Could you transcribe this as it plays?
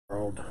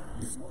World.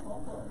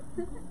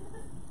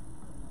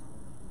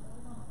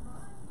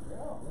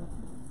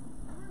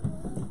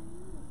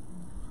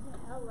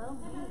 Hello.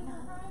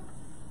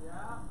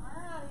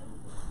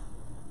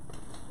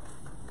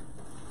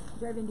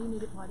 Draven, do you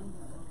need a potty?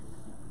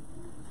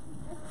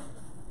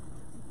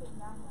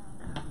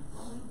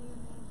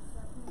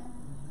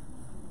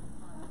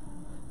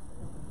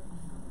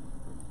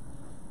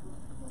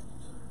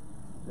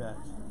 Jack,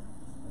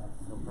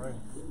 go pray.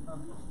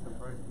 Go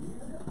pray.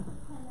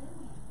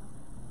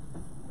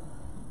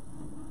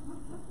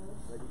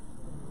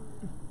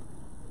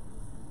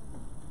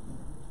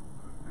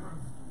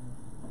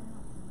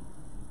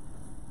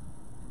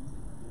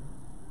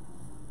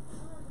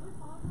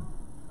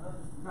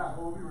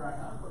 We'll be right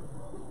out.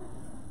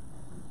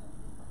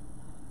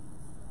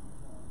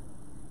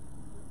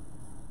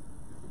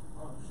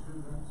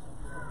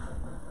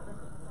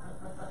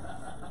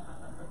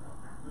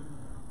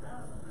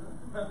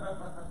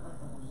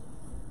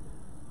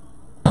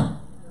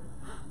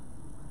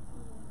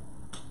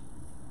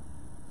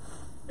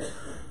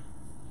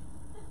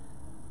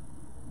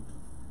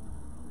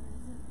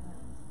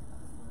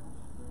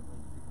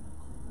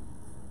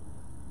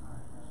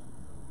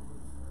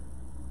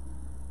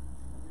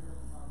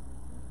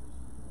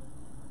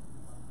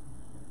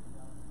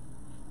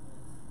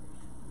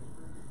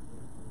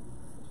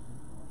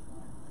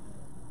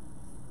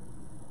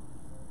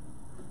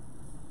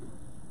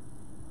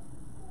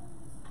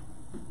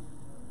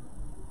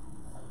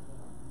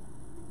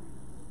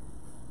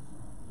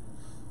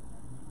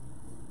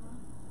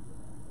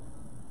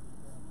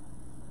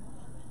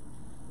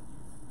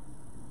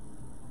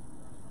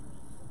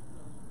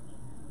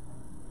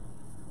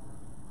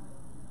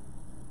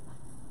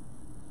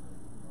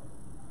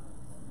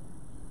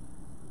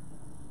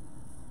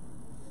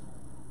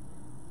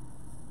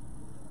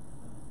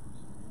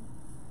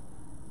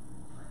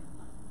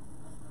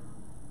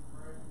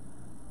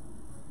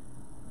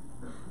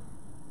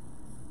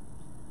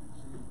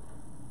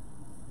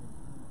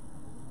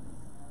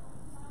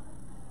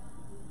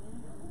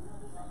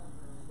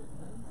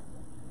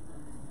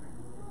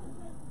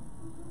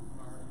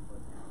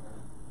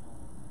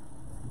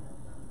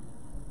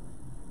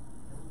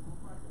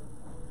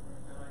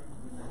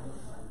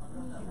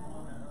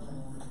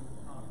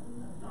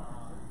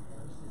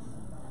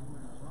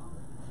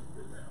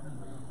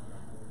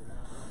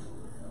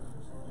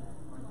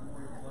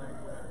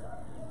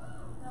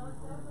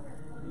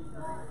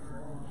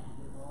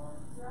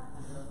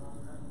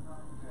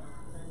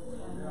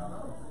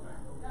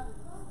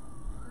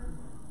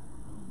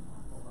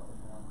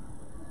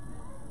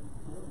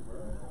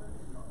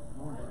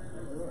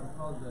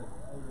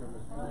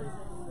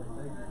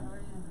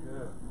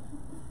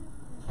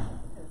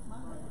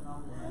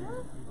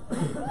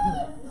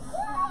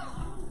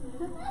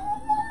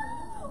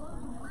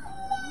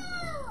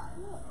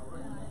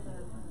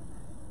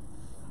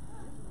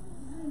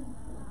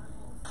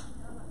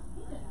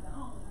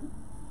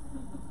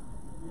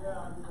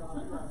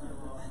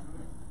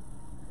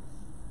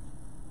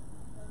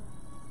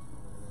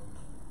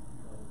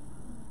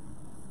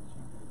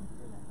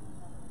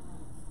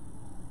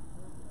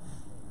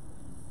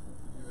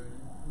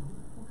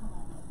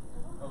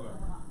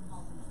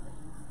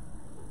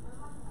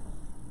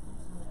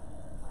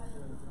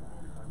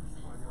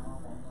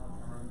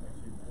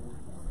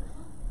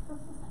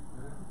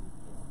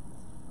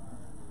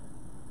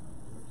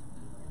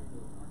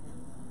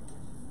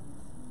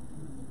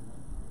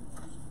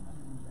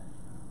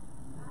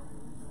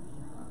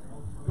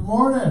 Good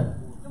morning.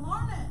 Good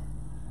morning.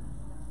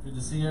 Good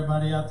to see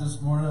everybody out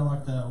this morning. I'd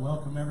like to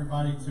welcome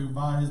everybody to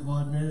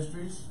BHB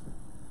Ministries.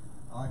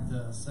 I'd like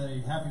to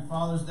say Happy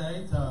Father's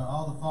Day to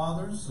all the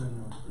fathers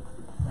and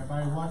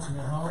everybody watching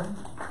at home.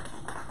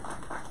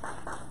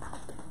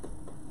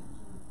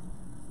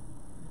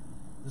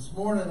 This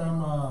morning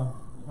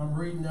I'm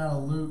reading out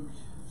of Luke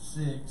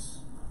 6,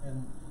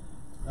 and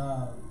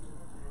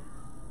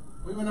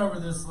we went over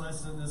this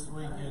lesson this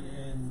week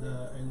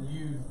in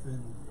youth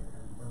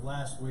or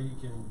last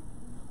week, and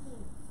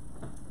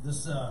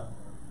this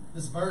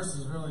verse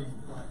has really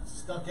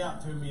stuck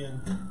out to me,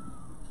 and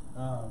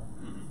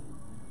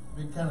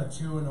been kind of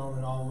chewing on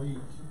it all week.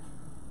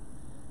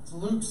 It's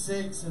Luke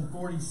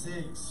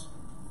 6:46.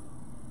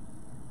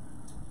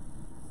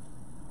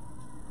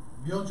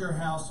 Build your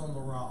house on the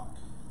rock.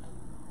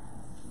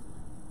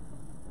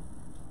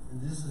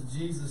 And this is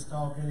Jesus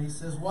talking. He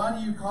says, "Why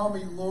do you call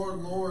me Lord,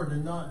 Lord,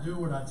 and not do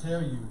what I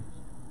tell you?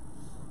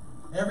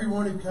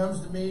 Everyone who comes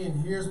to me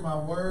and hears my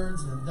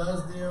words and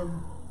does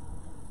them,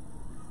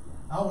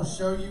 I will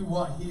show you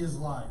what he is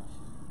like.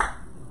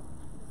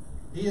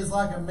 He is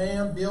like a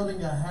man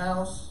building a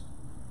house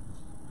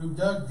who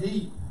dug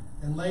deep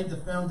and laid the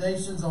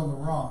foundations on the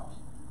rock.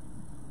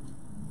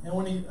 And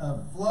when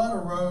a flood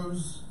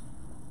arose,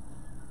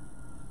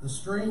 the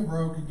stream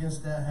broke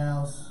against that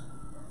house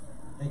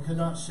and could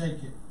not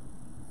shake it,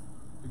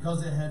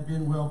 because it had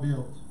been well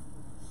built.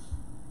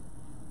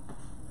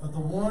 But the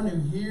one who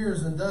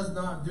hears and does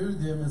not do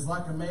them is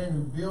like a man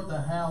who built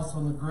a house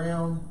on the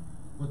ground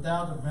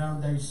without a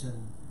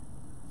foundation.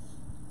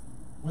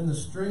 When the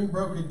stream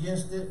broke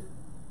against it,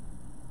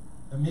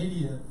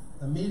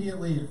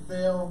 immediately it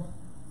fell,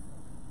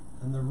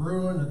 and the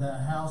ruin of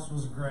that house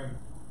was great.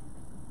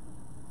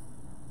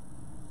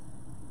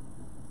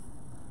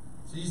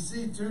 So you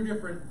see two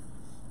different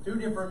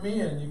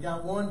men. You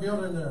got one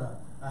building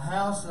a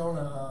house on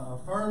a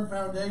firm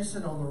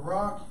foundation on the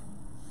rock,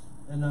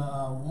 and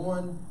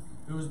one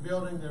who was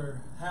building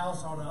their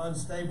house on an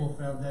unstable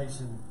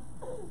foundation.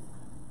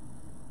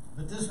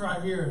 But this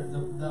right here,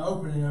 the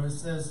opening of it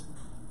says,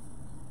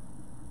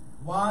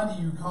 "Why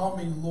do you call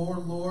me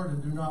Lord, Lord,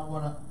 and do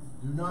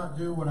not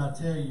do what I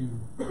tell you?"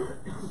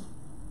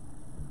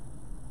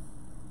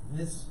 And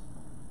it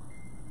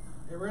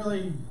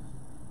really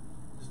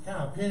just kind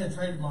of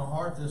penetrated my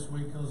heart this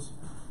week, because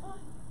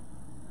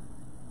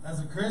as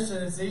a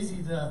Christian, it's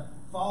easy to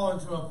fall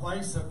into a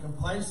place of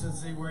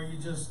complacency where you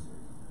just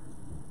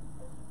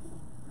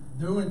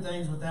doing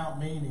things without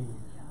meaning.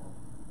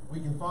 We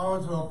can fall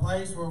into a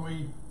place where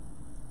we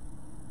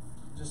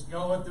just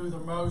going through the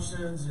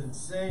motions and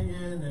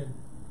singing,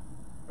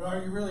 but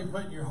are you really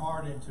putting your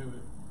heart into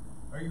it?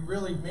 Are you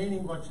really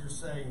meaning what you're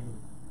saying?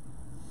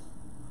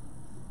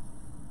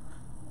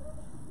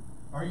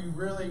 Are you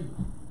really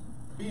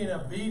being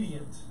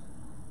obedient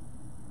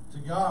to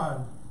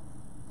God?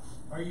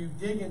 Are you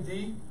digging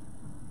deep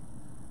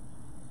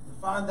to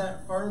find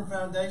that firm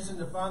foundation,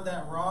 to find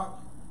that rock?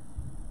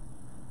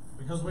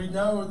 Because we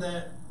know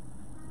that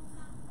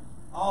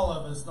all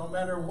of us, no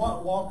matter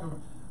what walk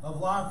of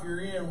life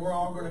you're in, we're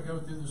all going to go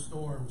through the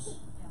storms.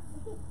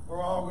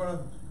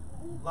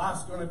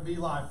 Life's going to be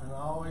life, and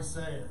I always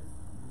say it.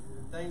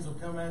 Things will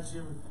come at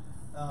you.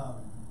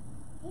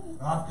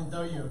 Life can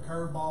throw you a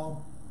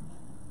curveball.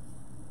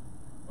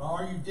 But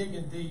are you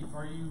digging deep?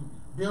 Are you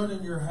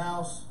building your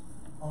house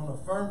on a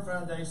firm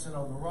foundation,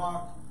 on the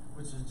rock,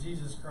 which is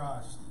Jesus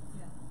Christ?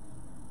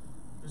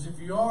 Because if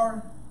you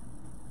are,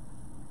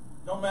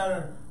 no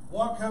matter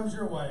what comes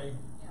your way,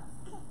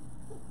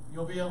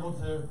 you'll be able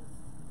to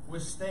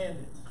withstand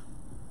it.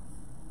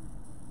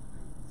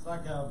 It's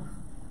like a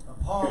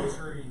palm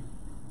tree.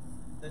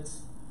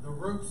 That's the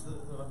roots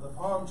of the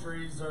palm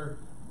trees are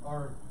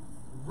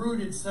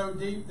rooted so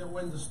deep that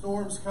when the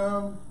storms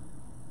come,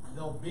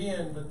 they'll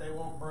bend, but they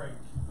won't break.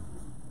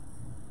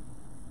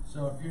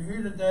 So if you're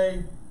here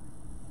today,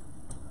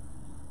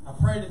 I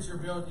pray that you're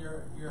building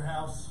your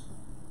house,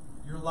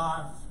 your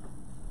life,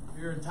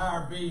 your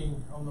entire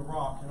being on the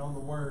rock and on the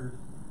Word.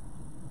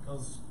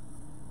 Because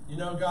you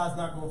know God's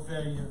not going to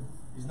fail you.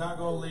 He's not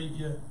going to leave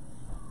you.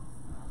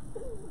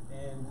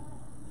 And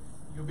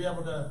you'll be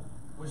able to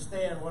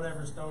withstand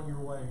whatever's thrown your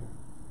way.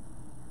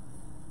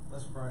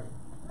 Let's pray.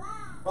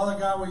 Father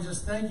God, we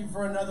just thank you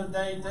for another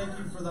day. Thank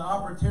you for the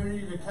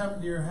opportunity to come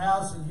to your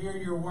house and hear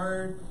your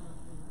word.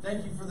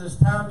 Thank you for this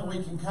time that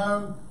we can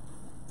come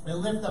and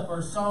lift up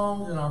our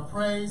songs and our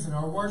praise and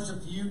our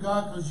worship to you,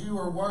 God, because you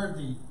are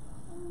worthy.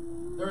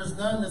 There is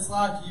none that's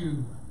like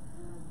you.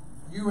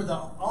 You are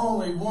the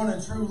only one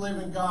and true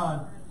living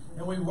God,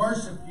 and we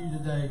worship you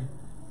today.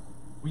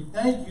 We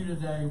thank you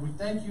today. We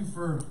thank you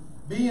for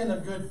being a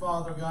good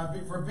Father, God,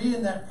 for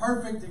being that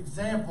perfect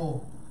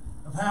example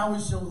of how we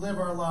shall live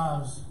our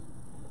lives.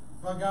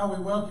 Father God,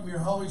 we welcome your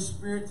Holy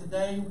Spirit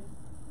today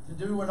to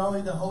do what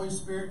only the Holy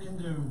Spirit can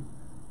do.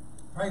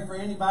 Pray for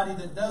anybody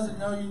that doesn't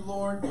know you,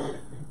 Lord.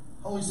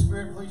 Holy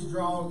Spirit, please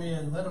draw them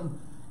in. Let them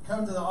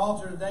come to the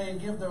altar today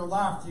and give their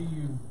life to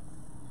you.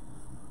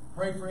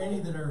 Pray for any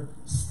that are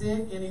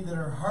sick, any that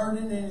are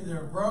hurting, any that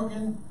are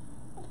broken.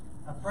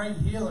 I pray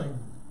healing.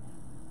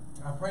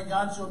 I pray,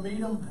 God, you'll meet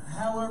them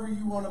however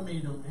you want to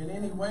meet them, in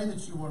any way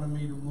that you want to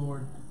meet them,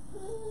 Lord.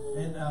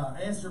 And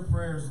answer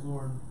prayers,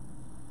 Lord.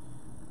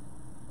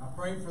 I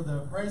pray for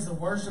the praise and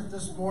worship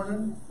this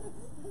morning.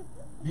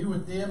 Be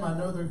with them. I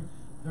know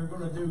they're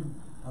going to do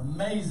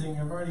amazing.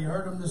 I've already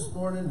heard them this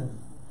morning, and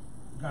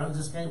God, I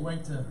just can't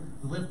wait to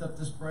lift up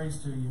this praise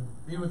to you.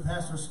 Be with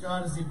Pastor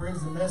Scott as he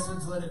brings the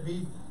message. Let it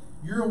be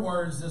your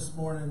words this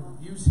morning.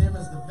 Use him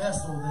as the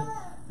vessel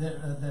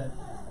that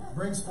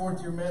brings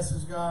forth your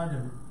message, God,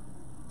 and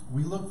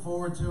we look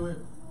forward to it.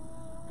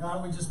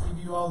 God, we just give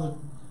you all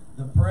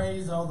the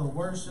praise, all the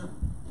worship.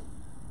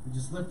 We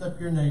just lift up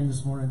your name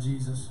this morning,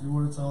 Jesus. You're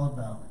what it's all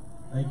about.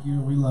 Thank you,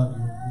 and we love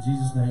you. In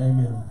Jesus' name,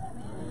 amen.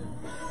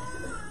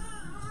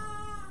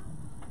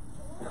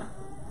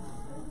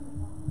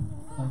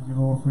 Thank you,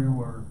 Lord, for your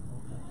word.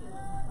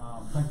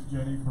 Thank you,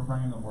 JD, for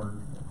bringing the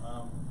word.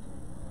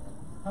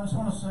 I just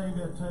want to say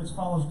that it's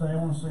Father's Day. I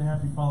want to say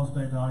Happy Father's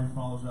Day to all you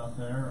fathers out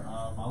there.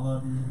 I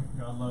love you.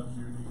 God loves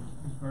you.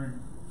 He's very,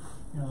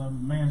 the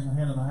man's the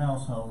head of the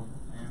household,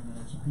 and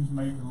he's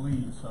made to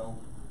lead. So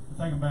the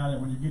thing about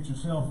it, when you get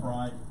yourself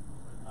right,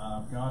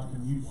 God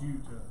can use you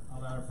to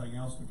allow everything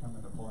else to come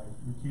into play.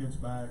 Your kids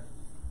back,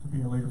 to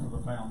be a leader for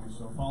the family.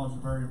 So fathers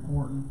are very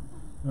important.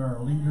 There are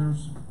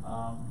leaders.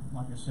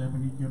 Like I said,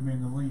 we need to give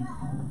men the lead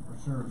for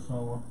sure.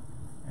 So,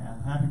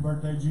 and happy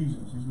birthday,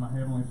 Jesus. He's my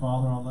heavenly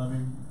Father. I love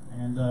him.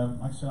 And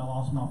like I said, I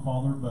lost my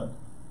father, but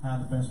I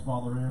had the best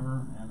father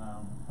ever. And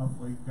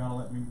hopefully God will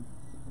let me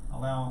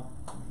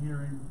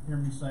hear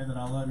me say that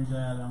I love you,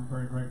 Dad. I'm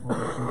very grateful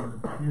that you're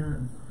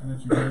here and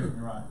that you raised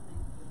me right.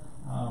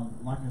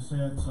 Like I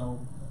said, so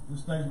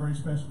this day is very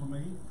special to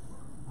me.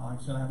 Like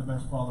I said, I have the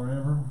best father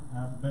ever.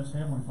 I have the best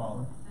heavenly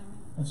father.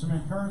 And some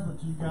encouragement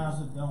to you guys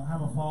that don't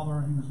have a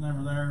father, he was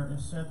never there.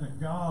 It's said that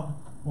God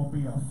will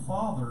be a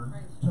father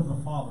to the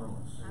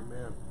fatherless.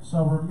 Amen.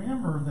 So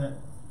remember that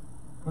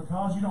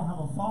because you don't have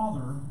a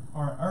father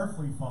or an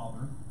earthly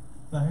father,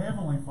 the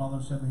heavenly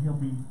Father said that he'll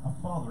be a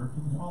father to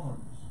the fatherless.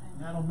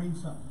 And that'll mean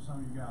something to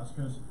some of you guys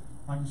because,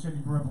 like you said,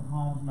 you grew up in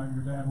homes, maybe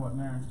your dad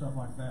wasn't there and stuff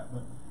like that.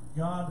 But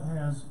God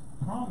has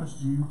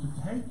promised you to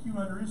take you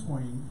under his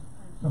wing,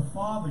 to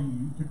father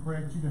you, to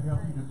correct you, to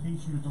help you, to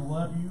teach you, to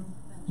love you,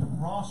 to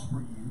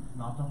prosper you,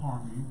 not to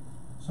harm you.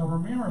 So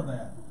remember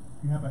that.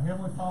 You have a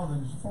heavenly Father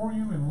that is for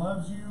you and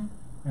loves you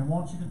and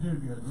wants you to do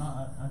good.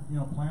 Not,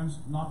 plans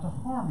not to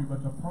harm you,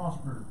 but to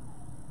prosper.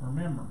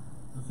 Remember,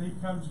 the thief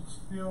comes to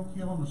steal,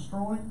 kill, and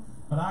destroy,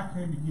 but I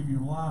came to give you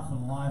life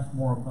and life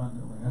more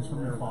abundantly. That's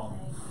from your Father.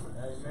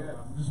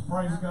 Just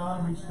praise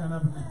God. I mean, stand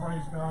up and just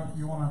praise God. If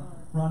you want to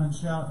run and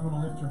shout, if you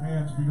want to lift your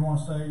hands, if you want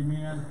to say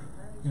amen,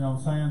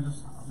 saying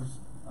just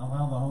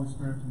allow the Holy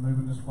Spirit to move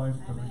in this place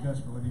because we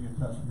desperately need a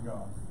touch from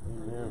God.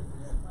 Amen.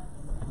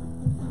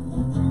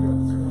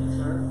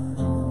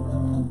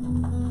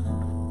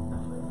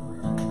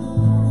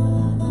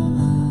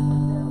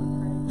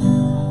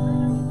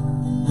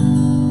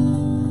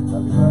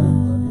 Love you, buddy.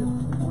 Love you.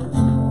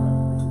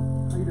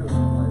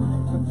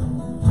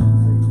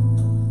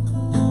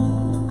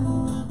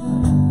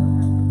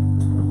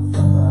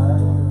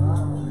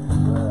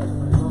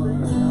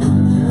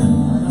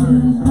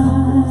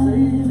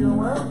 How you doing? You doing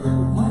well?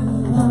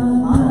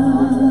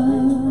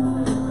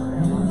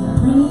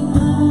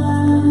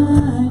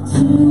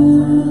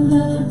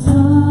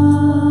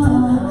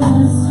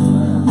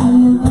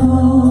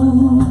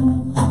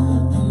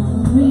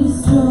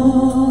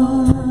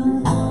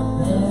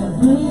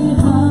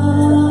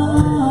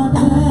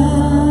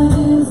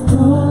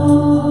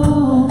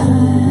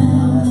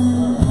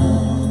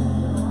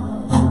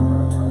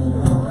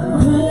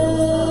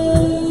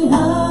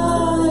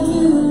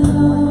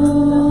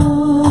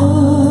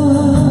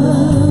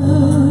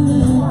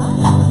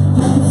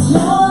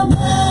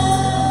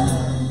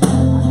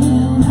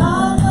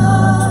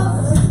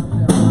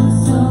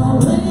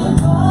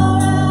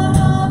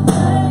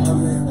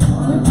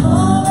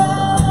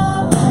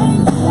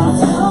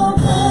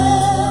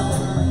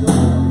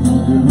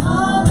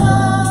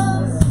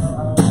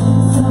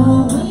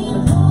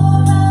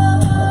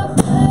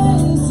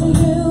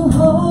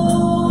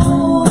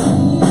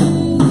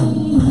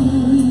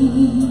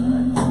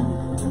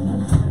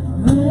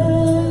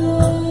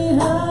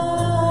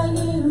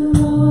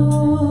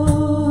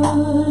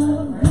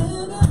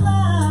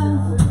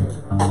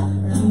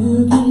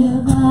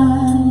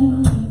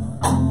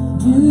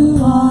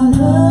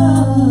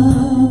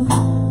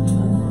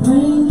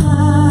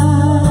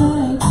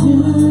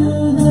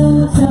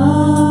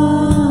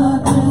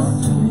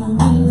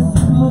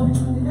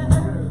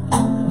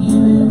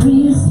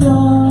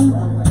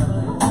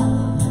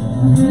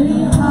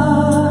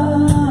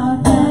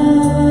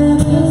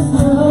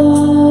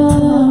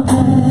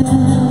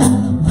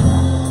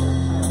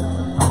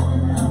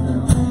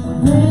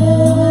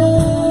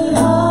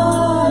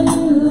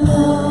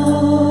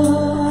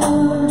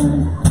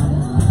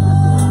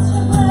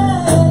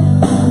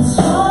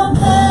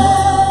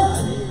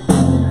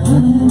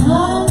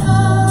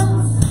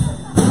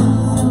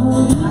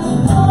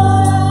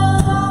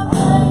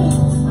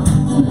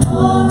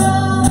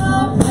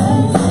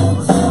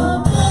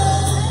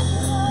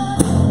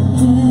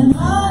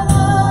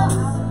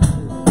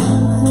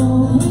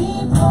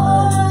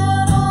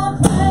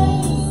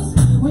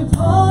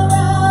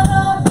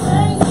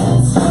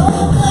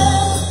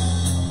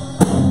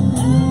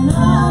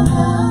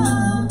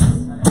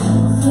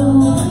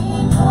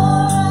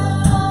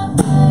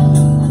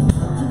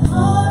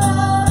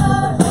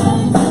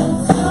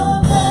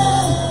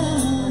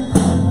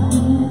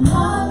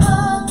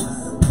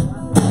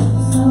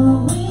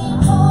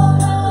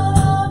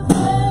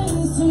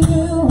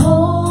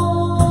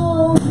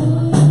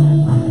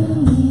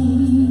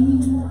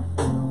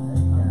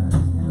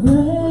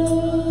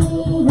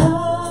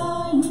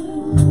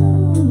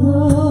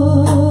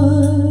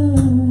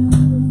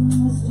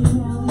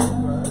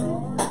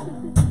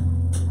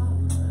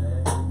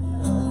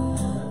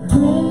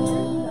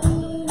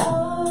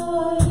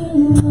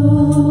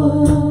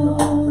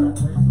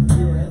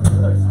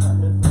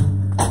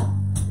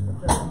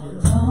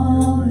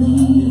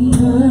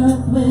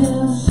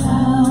 Will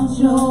shout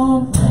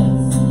your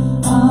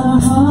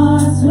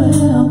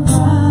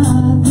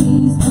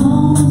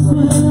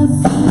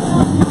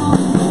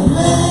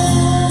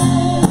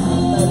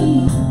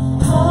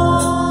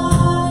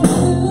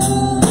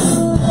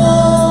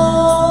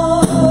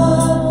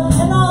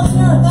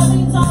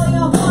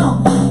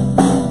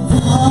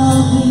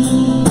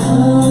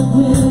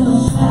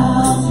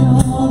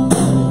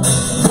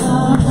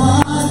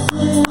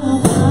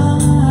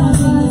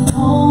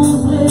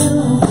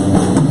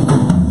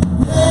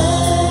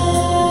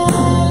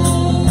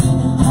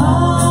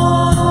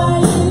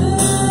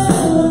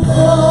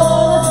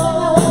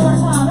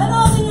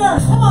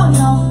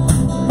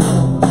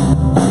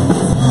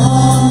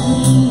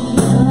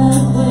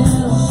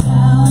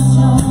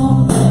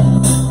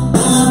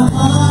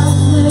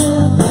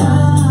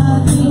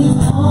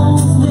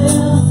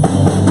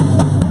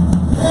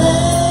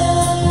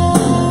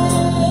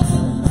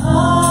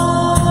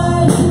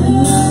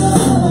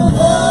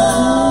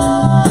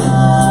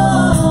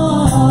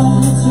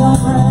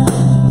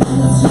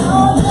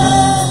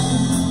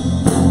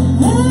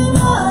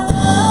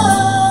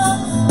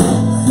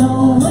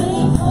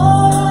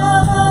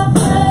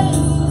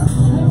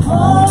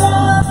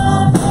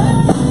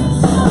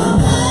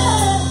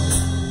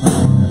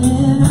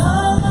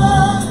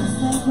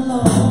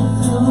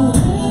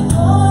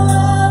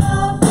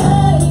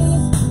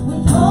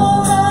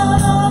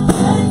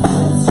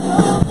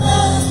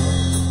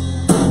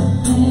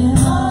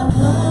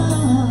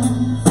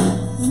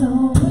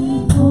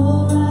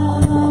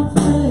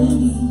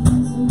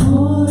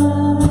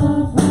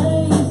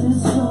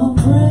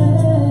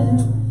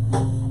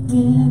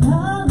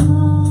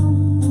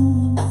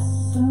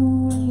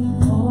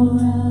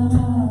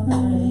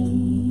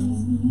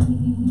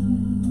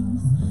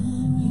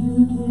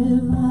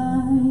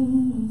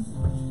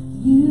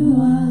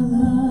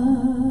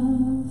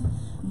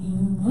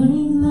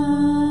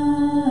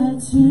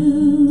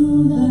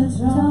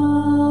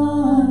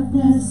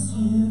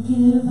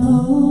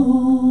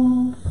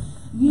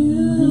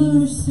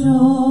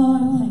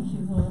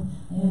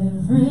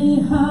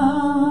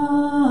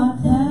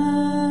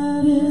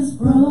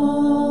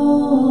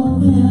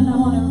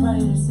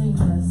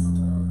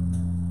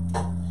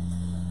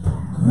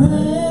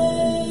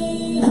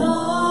Great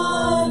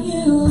are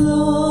you,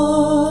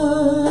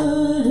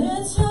 Lord.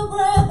 It's your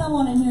breath. I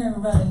want to hear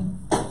everybody.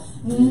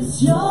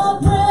 It's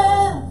your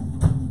breath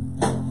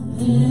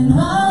in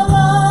our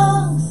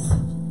lungs.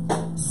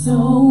 So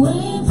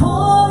we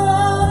pour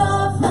out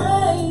our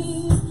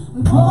praise.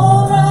 We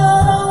pour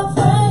out our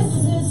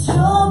praises. It's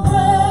your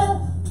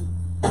breath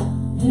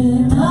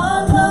in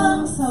our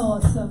lungs. Oh,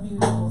 it's so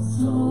beautiful.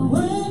 So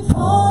we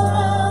pour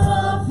out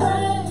our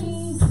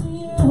praise to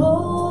your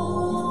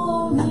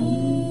holy.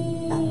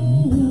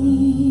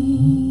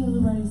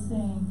 Everybody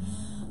sing.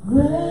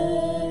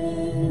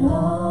 Great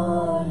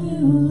are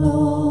you,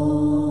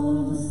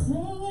 Lord.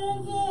 Sing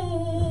it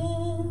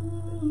again.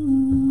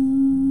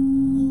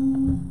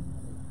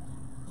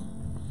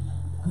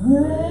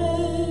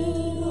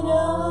 Great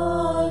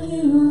are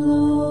you,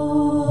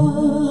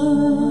 Lord.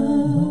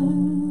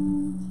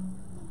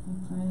 We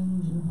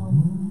praise your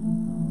holy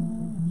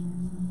name.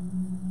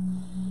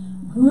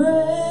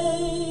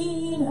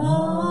 Great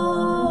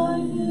are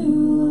you,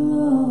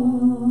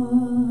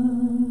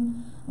 Lord.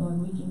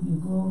 Lord, we give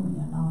you glory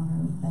and honor.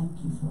 We thank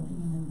you for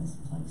being in this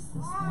place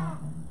this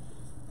morning.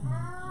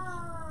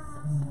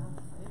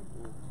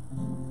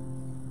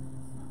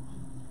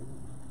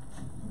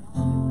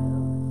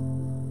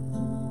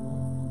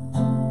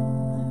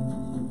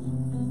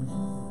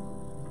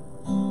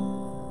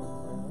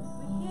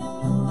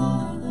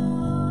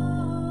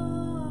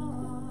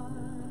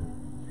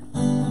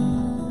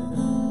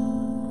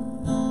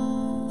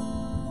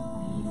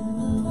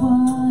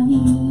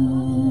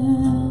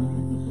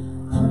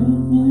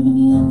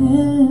 Moving in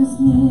this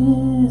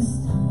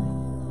midst,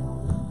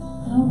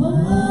 I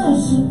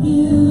worship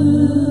you.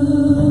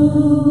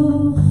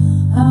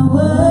 I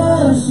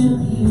worship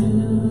you.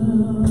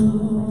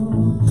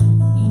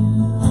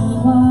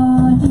 You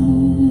are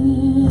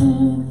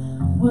here,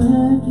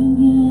 working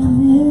in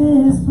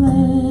this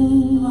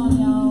place.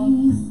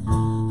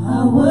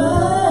 I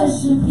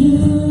worship you.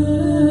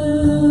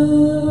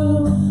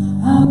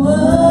 I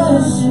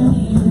worship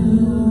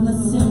you.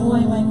 Let's sing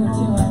Waymaker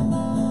to it.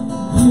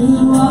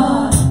 You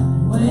are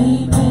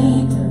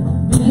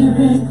Waymaker,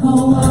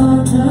 miracle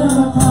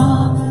worker,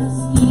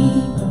 promise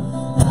keeper,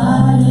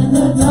 God in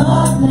the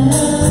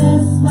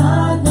darkness,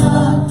 my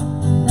God,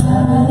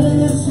 that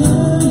is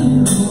who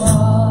you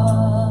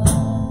are.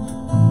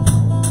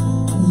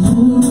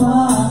 You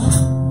are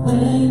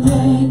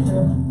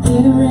Waymaker,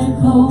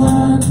 miracle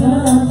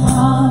worker,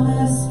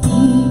 promise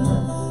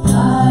keeper,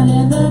 God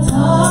in the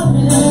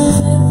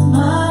darkness,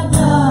 my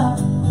God,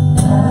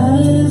 that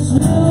is who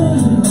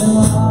you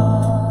are.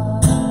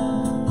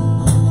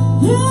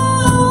 You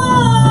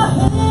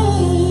are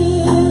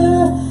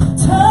here,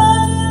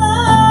 turning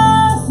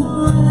lives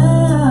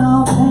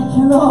around. Thank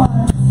you, Lord.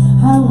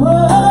 I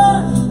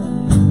worship.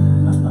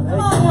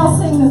 Come on, y'all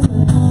sing this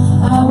with me.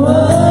 I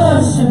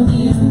worship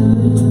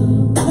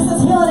you. This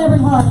is healing every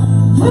heart.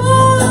 You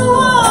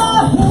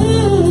are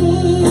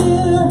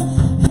here,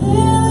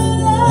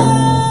 healing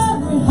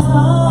every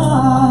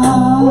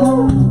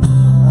heart.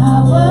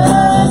 I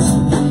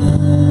worship you.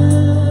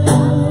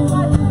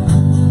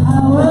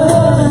 I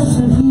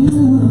worship you.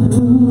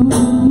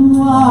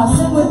 You are,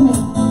 sing with me.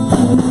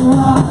 You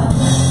are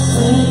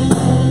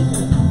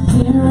Waymaker,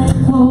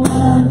 miracle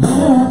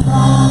worker,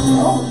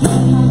 promise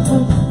keeper.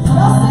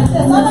 Y'all sing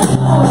this. I know you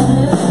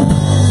know it.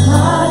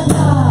 My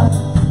God,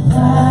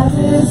 that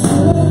is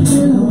who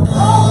you are.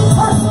 Oh, be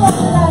personal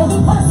today. Be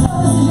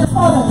personal. This is your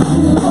photo.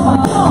 You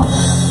are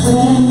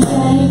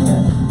Waymaker,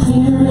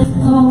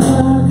 miracle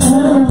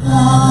worker,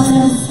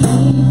 promise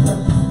keeper,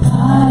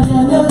 God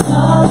in the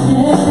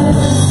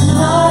darkness,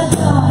 my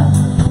God,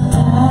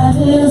 that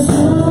is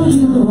who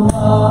you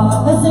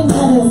are. Let's sing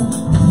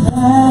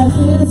that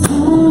is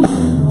who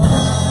you are.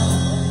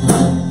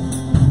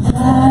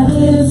 That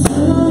is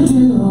who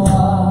you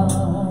are.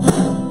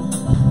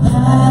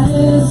 That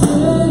is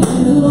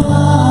who you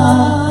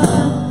are.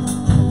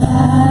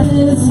 That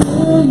is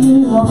who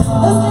you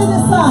are. Let's do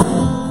this song.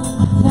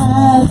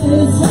 That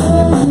is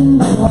who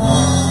you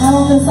are. Now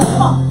on this side,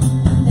 come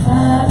on.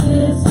 That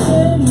is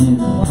who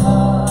you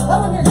are.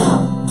 Over here, come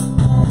on.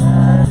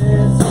 That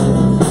is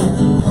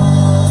who you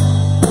are.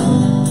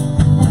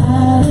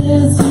 That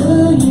is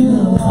who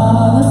you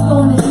are. Let's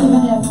go into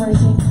even if,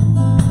 Tracy.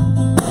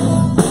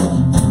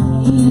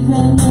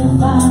 Even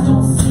if I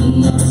don't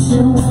see it,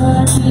 you're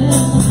working.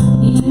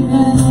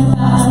 Even if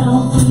I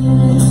don't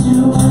feel it,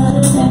 you're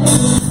working.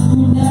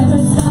 You never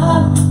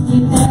stop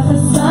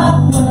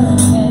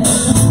working.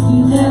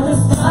 You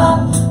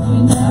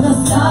never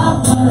stop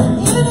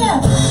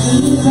working.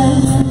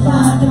 Even if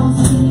I don't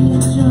see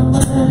it, you're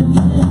working.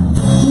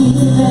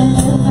 Even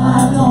if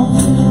I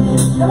don't feel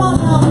it, come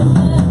on now.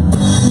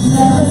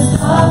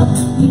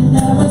 You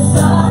never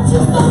stop.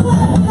 Just don't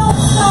let it, don't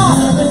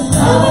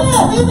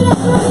stop. Even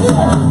if you're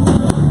here.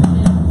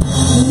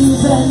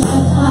 Even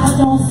if I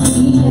don't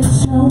see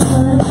it, you're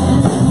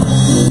working.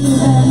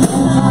 Even if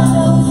I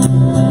don't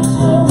feel it,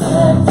 you're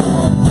working.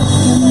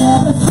 You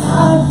never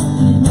stop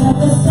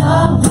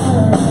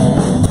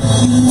working.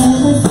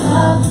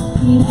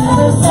 You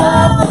never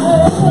stop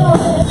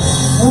working.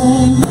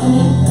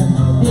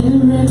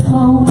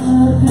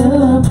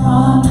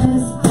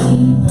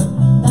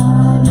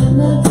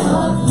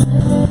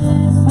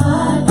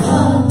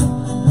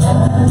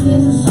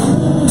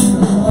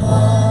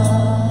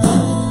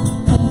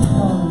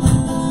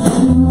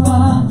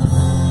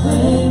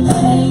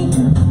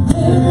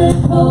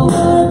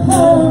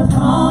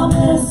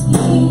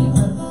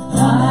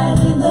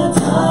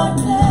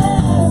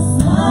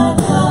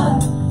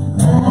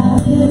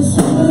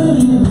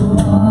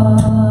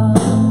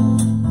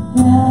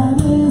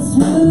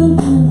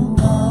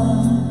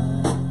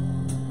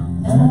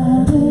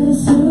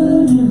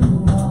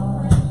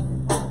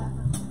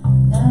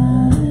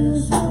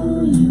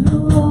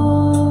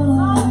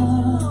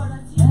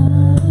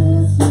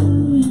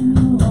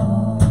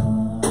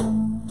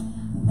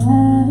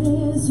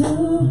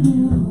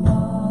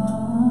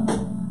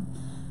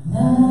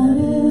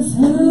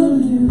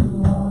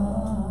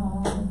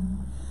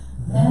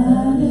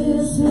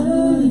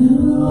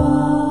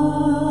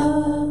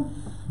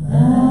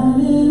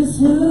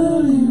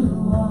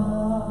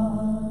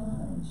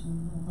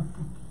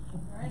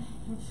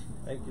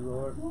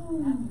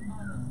 Lord.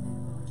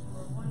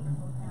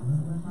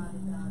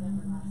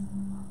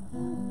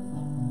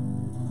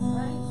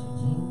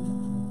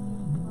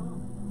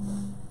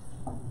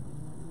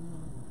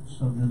 It's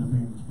so good to be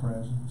in His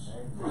presence.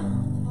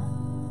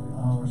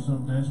 We're so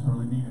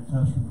desperately need a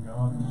touch from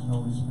God and His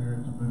Holy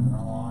Spirit to move in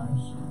our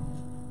lives.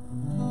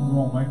 We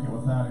won't make it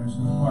without Him.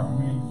 So apart from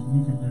me,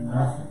 you can do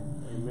nothing.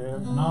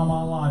 Amen. And all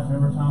my life,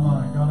 every time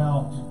I got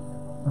out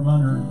from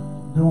under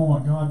doing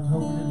what God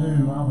told me to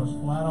do, I was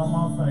flat on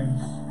my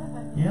face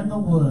in the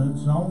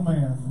woods on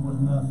meth with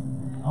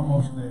nothing,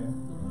 almost dead.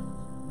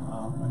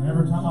 And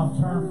every time I've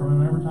turned from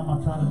Him, every time I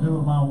try to do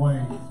it my way,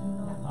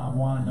 I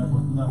wind up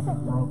with nothing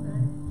broken.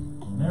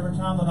 And every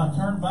time that I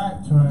turn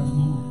back to Him,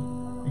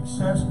 He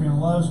accepts me and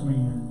loves me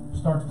and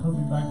starts to put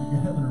me back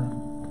together.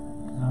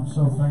 And I'm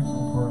so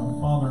thankful for a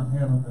Father in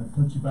heaven that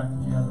puts you back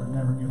together and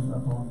never gives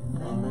up on you.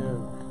 Amen.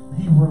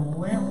 He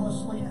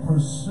relentlessly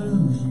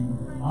pursues you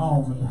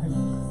all the day.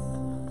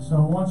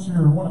 So once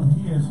you're one of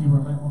His, He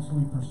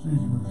relentlessly pursues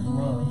you with His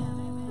love.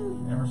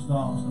 He never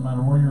stops. No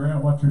matter where you're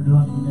at, what you're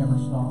doing, He never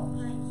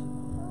stops.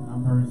 And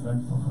I'm very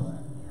thankful for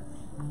that.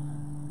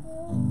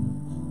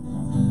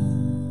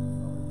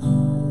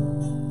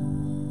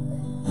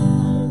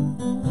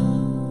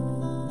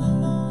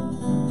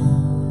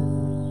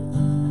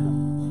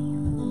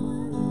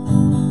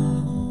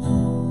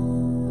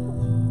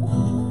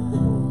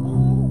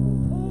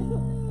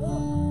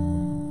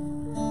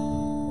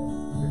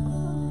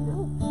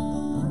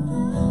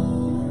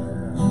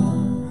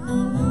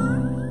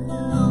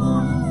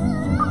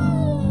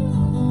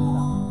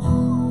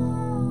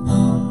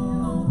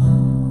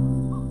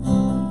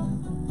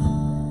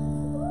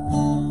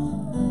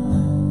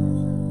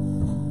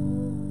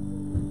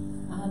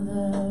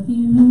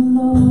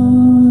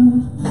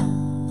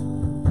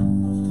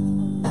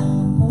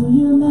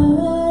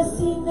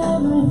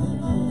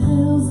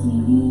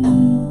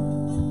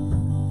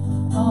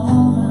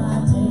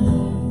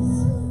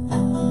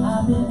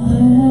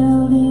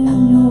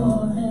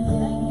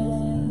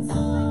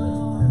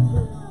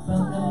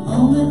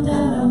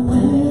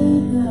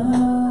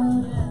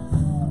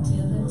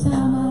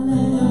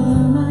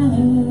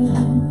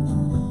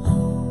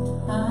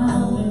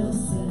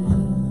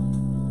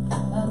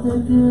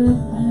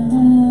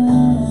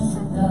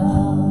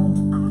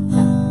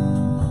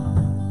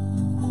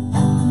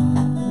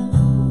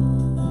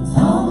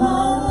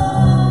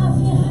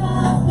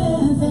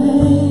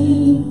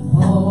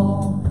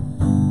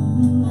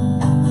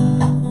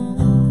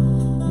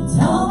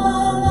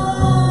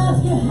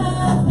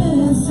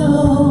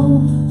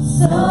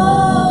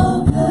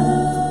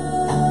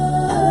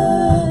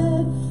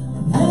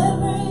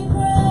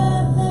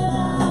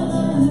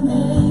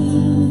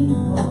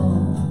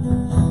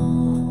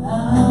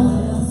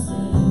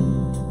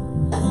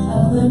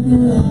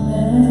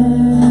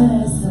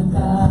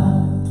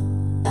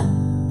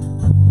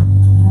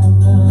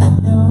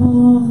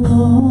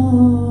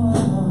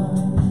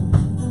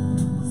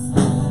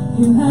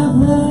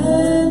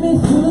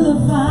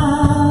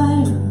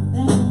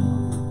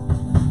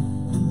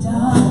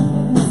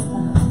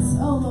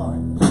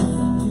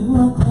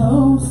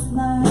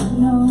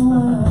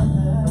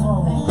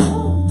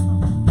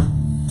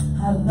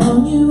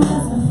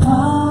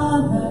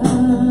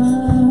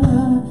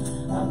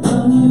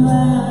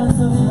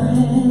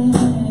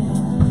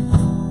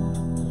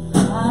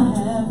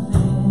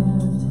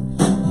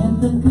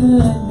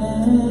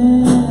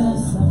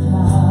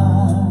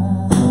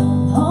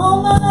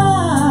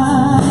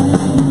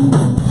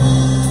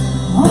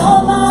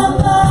 All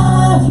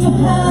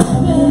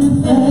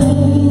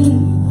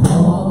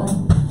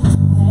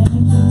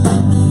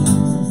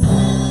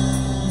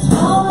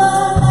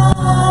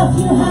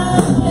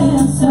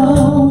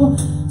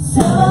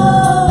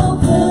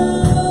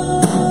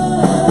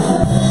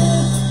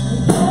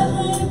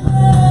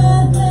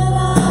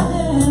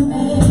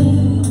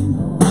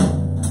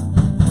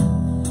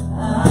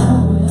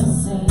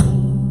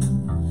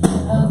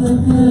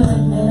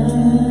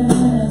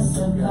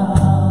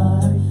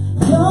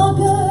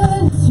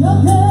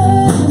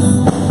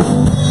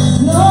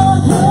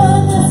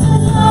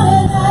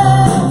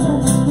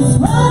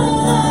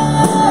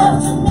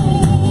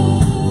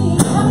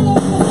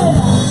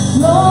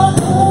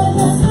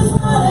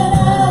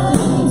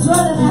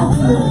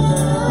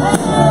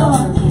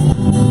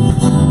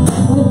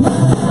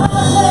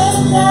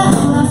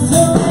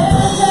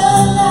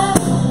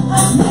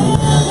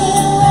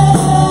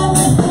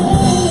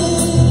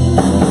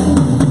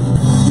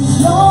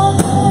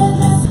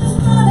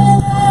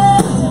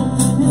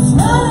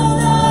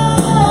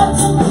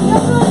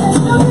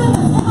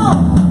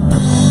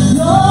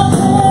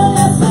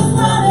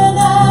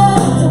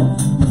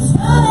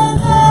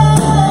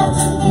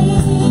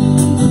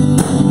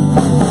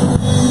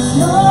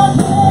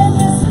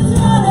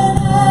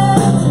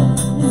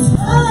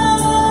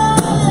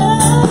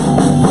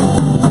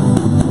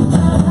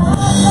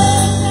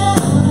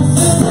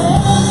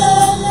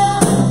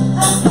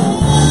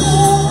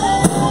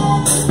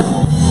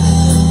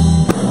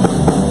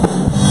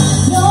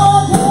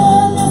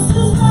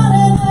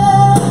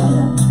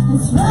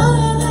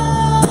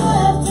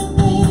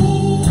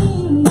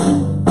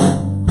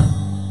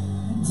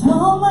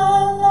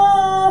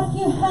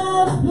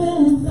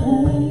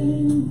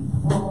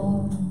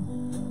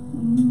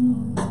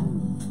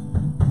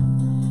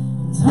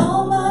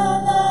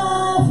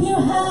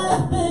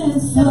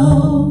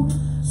so,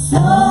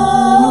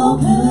 so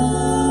good.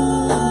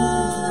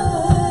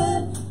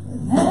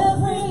 With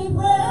every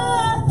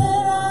breath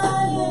that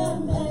I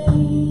am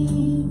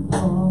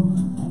able,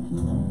 thank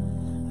you,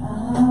 Lord, I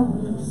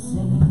will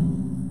sing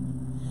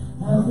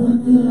of the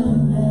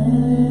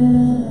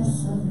goodness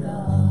of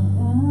God.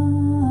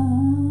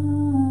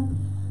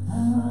 I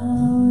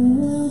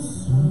will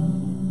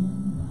sing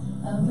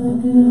of the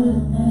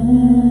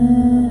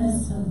goodness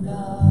of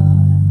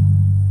God.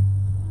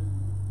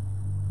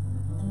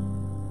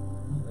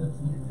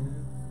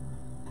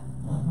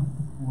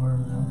 Where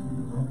them?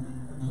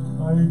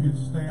 All you can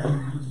stand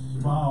and just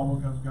smile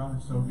because God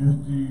is so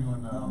good to you,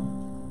 and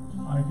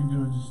all you can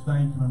do is just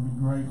thank Him and be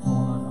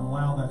grateful and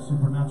allow that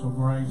supernatural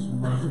grace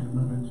and mercy to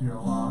move into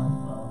your life.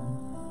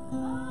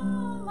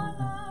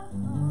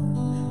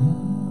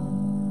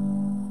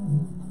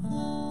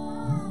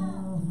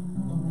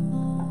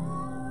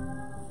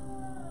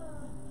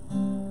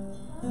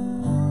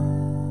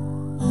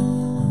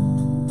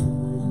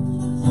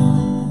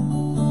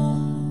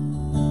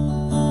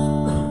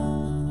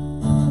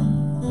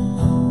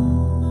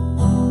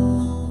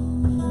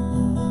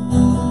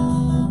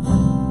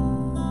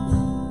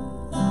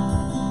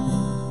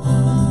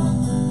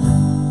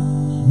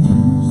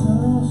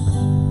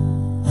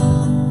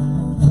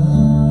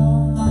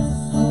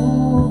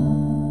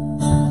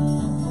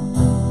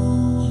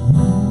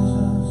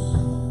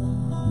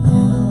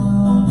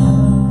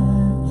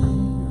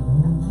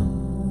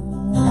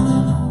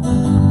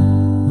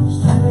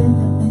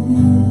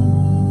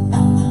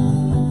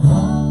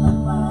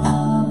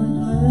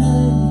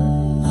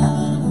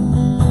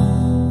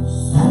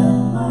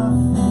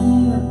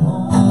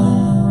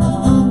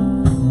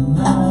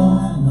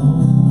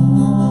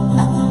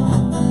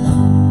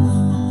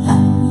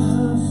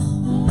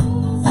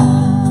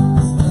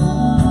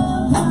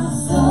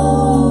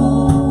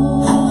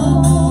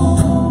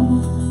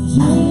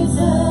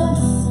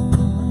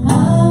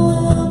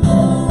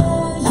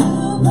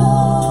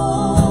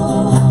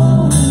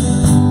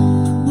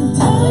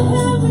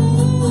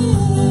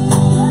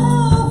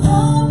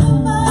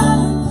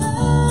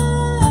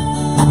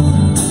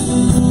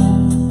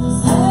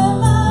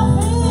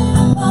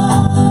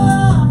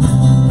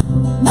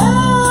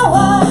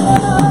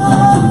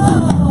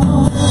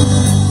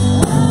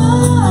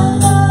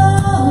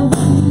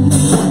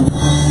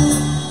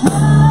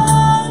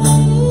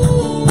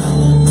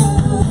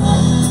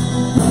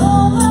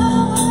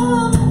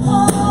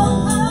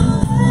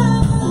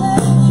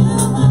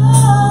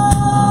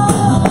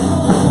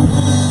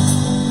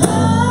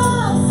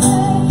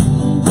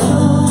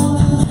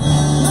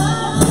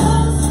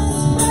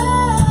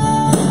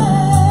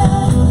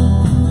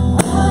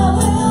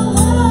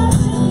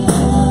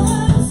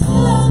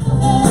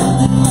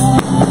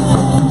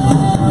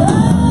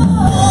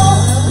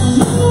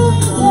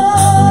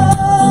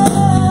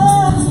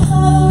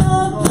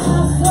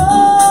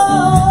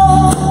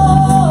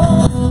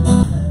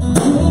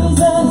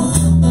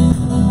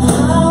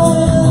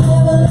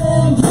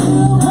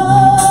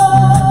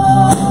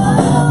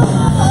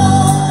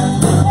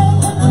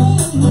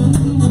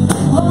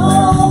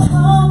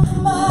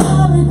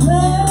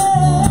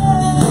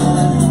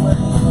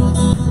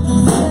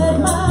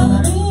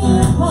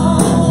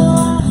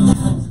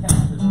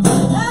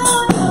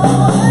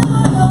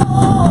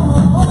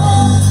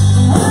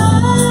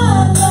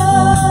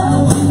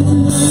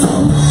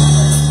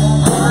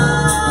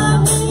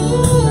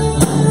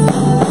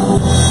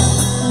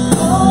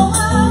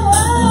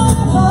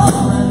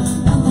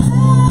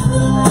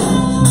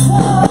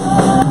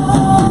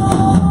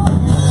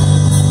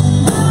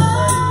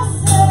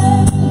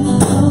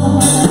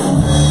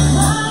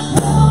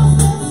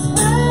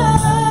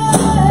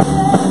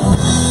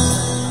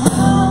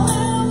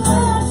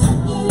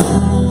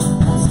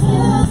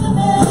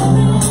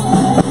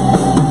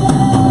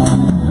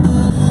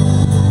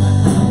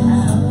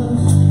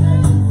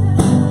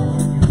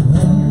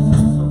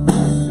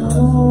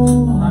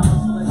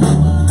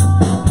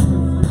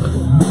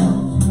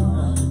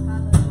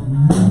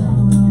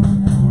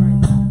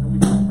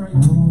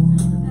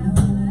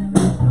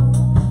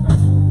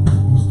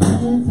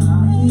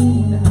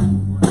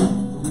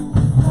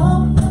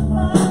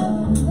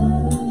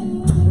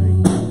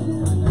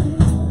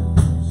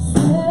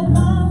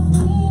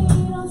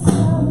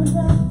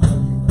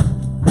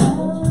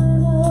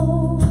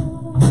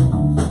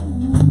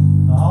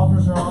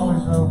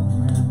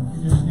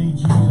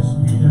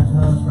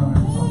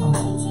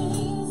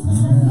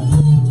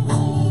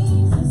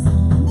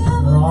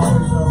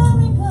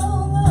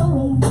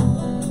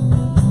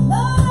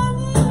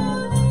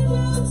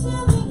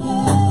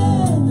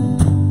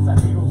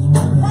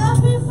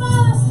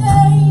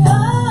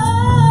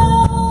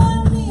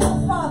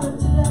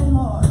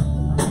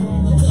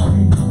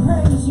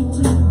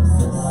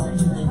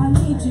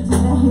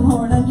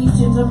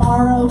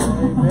 tomorrow.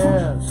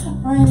 Amen.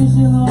 Praise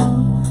you,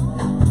 Lord.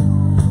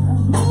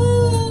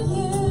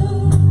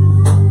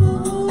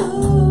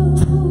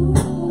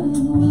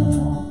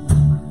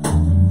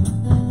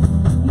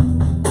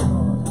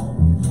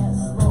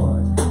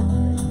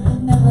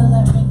 Never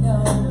let me go,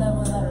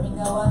 never let me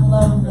go. I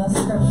love the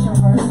scripture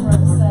verse.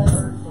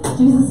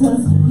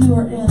 says, you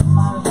are in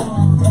my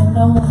hand, and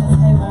no one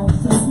is able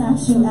to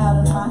snatch you out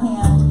of my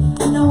hand.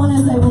 No one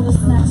is able to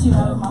snatch you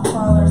out of my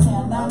Father's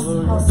hand. That's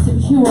how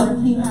secure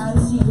He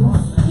has you.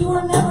 You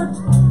are never,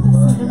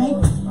 listen to me,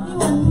 you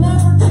are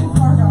never too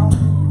far gone.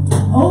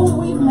 Oh,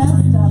 we've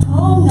messed up.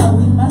 Oh no,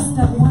 we messed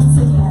up once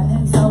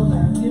again. It's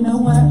over. You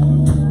know what?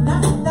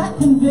 That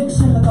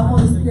conviction that the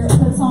Holy Spirit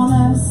puts on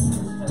us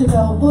to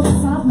go, oops,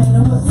 I've made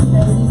a whoopsie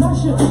daisies. I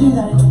shouldn't do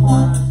that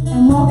anymore.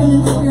 And walking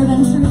in spirit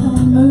and truth, and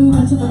we move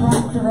into the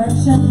right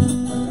direction.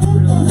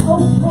 It is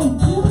okay.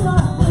 Do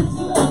not think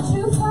you are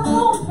too far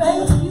gone,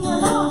 faith. You are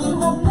not. You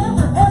have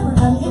never, ever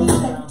done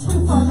anything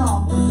too far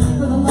gone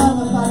for the love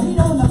of God. You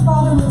know, when the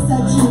Father looks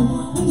at you,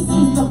 He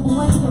sees the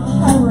blanket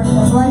covering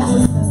of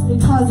righteousness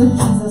because of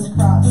Jesus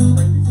Christ.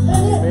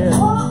 And it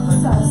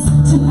prompts us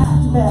to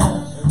act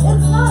better.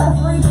 It's not a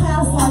free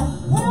pass like,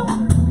 well,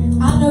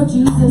 I know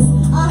Jesus.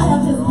 I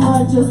have His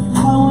blood just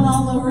flowing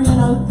all over. You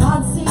know,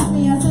 God sees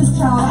me as His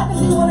child. I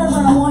can do whatever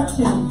I want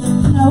to.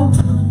 You know,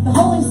 the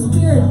Holy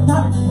Spirit,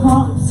 that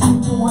prompts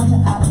you to want to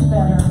act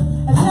better.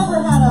 Have you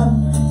ever had a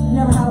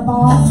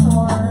boss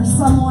or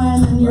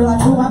someone and you're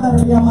like, oh, I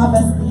better be on my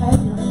best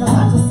behavior because I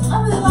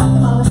really like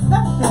them. I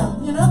respect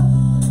them. You know,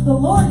 the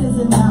Lord is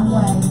in that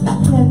way,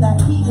 in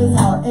that He is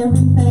our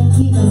everything.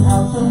 He is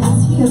our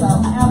focus. He is our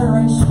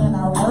adoration and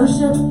our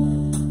worship.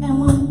 And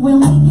when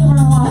we give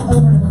our life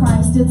over to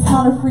Christ, it's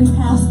not a free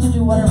pass to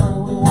do whatever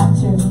we want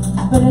to,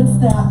 but it's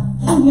that,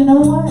 oh, you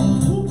know what?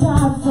 He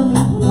died for me.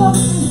 He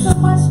loves me so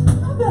much.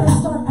 I better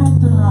start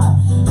acting right.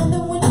 And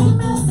then when you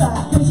mess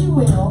up, because you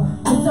will,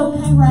 it's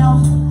okay,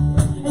 Ralph.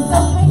 It's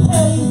okay,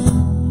 Katie.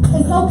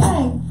 It's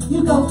okay.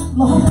 You go,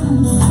 Lord,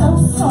 I'm so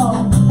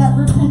sorry. That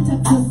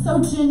repentance is so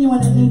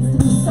genuine. It needs to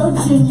be so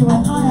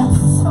genuine. I am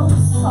so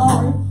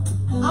sorry.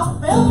 I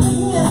failed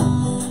again.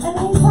 And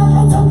He's like,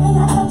 it's okay,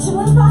 I got you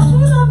in my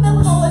hand. I'm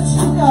never going to let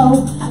you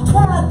go.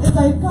 That is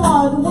a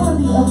God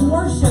worthy of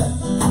worship.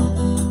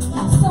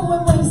 So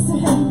when we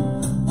sing,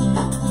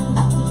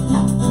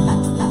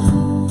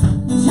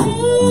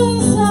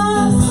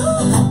 Jesus,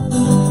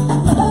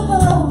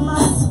 lover of my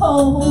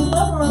soul,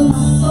 lover of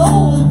my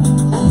soul,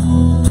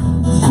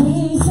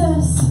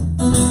 Jesus,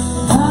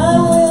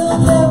 I'll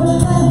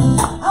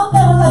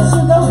never let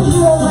you go because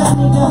you won't let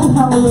me go.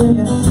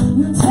 Hallelujah.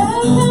 You're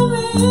taking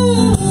me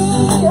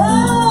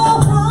out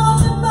from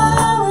the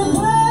miry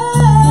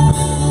clay.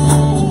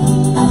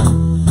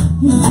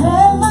 You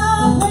set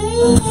my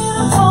feet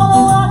upon a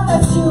rock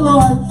that you,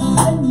 Lord,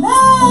 and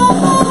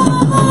never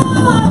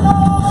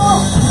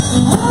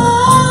I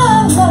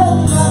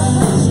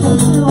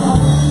appreciate you, Lord.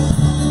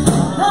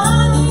 I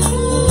need you,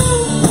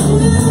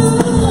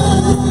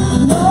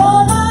 Lord. I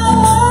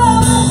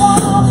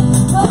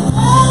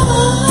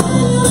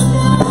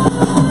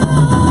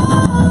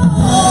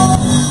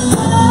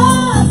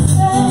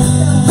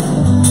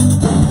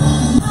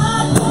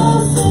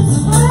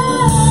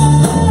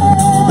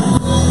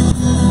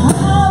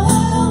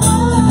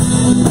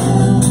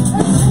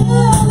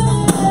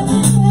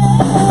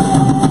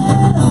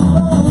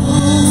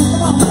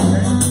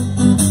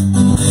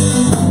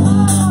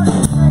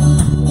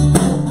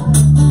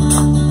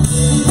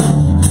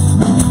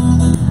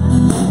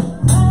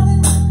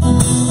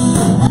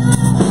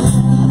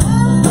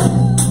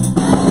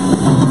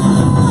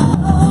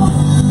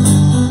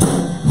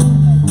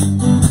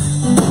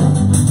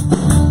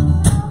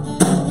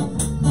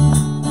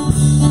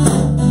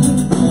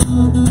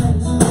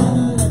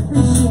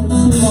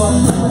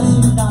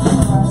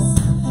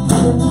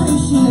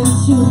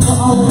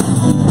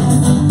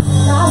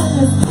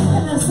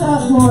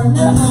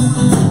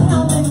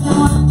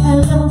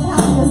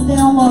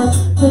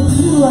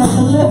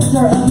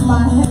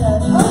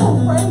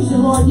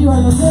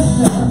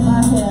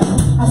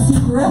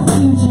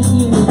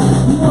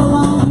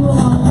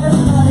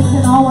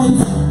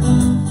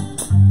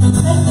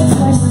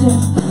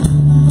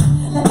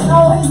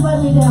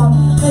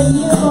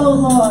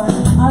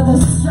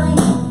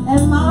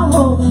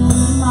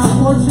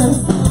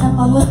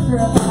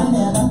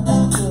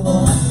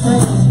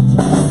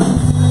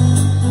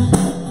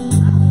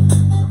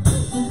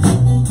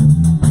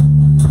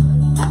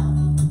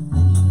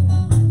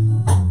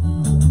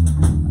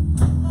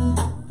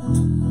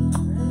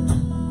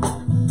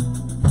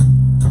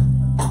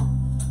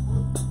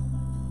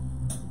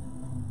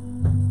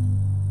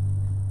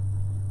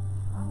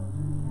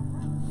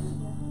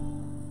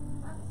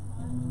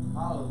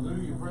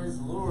Hallelujah. Praise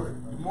the Lord.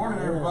 Good morning,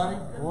 everybody.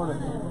 Good morning.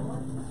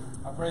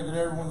 I pray that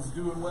everyone's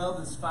doing well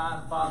this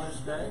fine Father's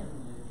Day.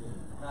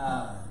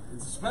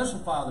 It's a special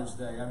Father's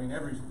Day. I mean,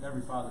 every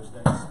Father's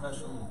Day is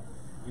special.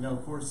 You know,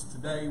 of course,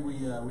 today we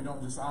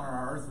don't just honor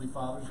our earthly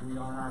fathers, we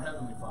honor our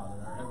Heavenly Father.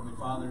 Our Heavenly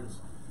Father is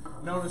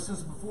known us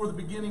since before the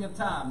beginning of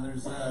time.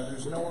 There's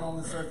no one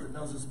on this earth that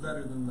knows us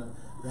better than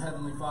the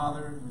Heavenly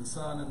Father, the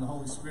Son, and the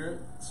Holy Spirit.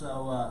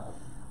 So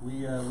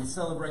we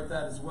celebrate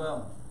that as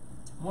well.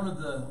 One of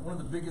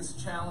the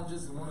biggest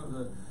challenges and one of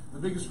the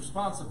biggest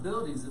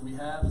responsibilities that we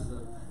have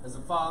as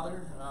a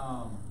father,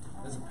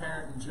 as a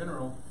parent in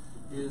general,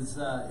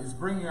 is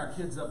bringing our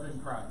kids up in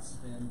Christ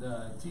and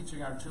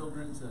teaching our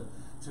children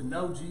to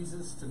know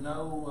Jesus, to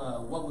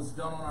know what was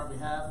done on our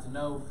behalf, to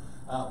know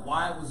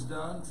why it was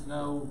done, to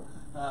know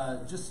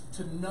just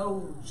to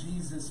know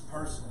Jesus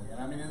personally. And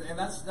I mean, and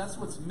that's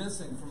what's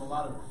missing from a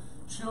lot of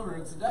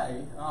children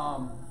today.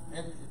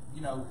 And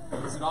you know,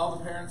 is it all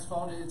the parents'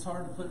 fault? It's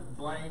hard to put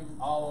blame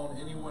all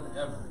on anyone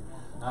ever.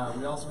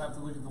 We also have to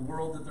look at the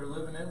world that they're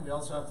living in. We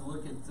also have to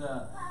look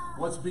at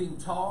what's being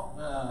taught,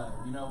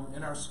 you know,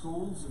 in our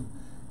schools,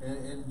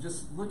 and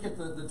just look at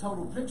the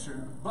total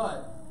picture.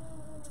 But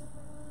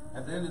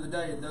at the end of the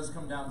day, it does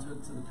come down to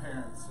the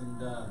parents,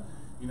 and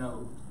you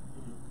know,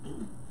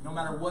 no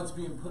matter what's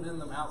being put in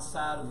them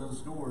outside of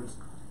those doors,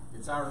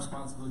 it's our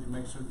responsibility to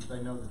make sure that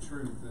they know the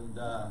truth. And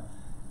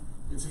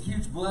it's a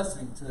huge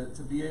blessing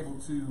to be able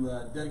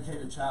to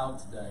dedicate a child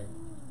today,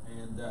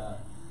 and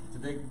to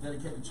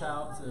dedicate a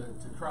child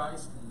to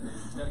Christ, and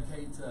to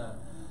dedicate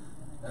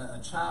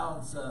a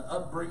child's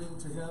upbringing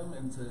to Him,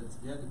 and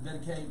to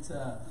dedicate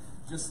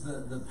just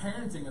the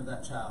parenting of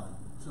that child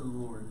to the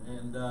Lord.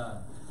 And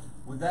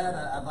with that,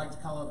 I'd like to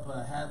call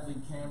up Hadley,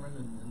 Cameron,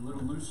 and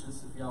little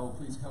Lucius, if y'all will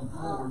please come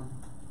forward.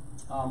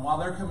 While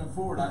they're coming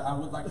forward, I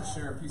would like to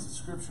share a piece of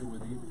scripture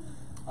with you.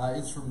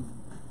 It's from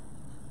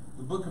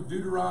the book of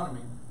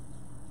Deuteronomy,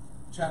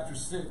 chapter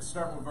 6,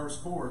 starting with verse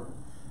 4.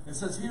 It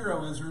says, "Hear,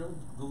 O Israel,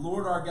 the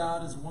Lord our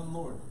God is one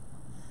Lord.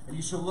 And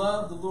you shall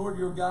love the Lord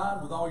your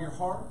God with all your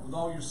heart, with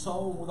all your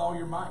soul, and with all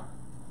your might.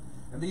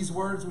 And these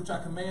words which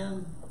I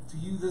command to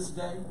you this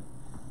day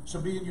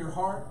shall be in your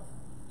heart,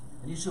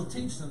 and you shall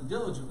teach them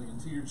diligently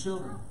unto your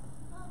children.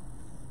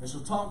 And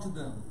shall talk to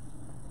them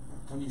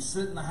when you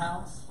sit in the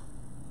house,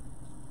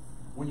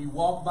 when you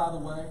walk by the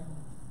way,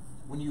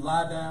 when you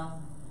lie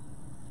down,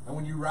 and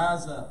when you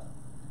rise up.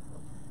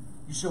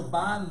 You shall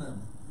bind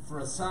them for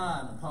a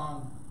sign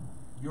upon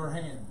your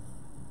hand,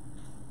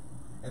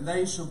 and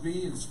they shall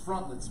be as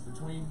frontlets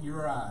between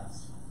your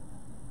eyes.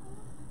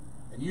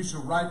 And you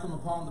shall write them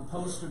upon the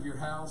posts of your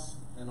house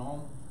and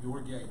on your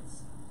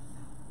gates."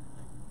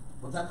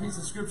 What that piece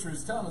of scripture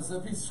is telling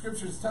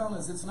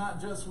us, it's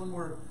not just when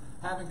we're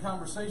having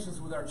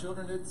conversations with our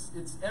children,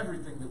 it's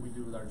everything that we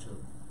do with our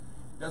children.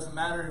 It doesn't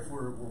matter if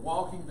we're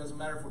walking, it doesn't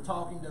matter if we're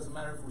talking, it doesn't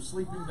matter if we're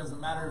sleeping, it doesn't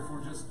matter if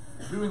we're just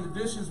doing the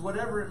dishes,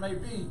 whatever it may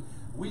be.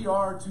 We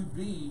are to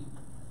be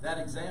that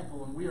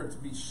example, and we are to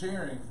be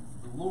sharing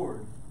the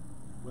Lord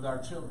with our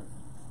children.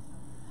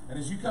 And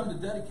as you come to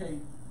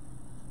dedicate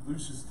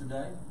Lucius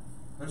today,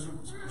 there's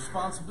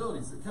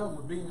responsibilities that come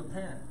with being a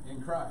parent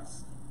in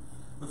Christ.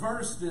 The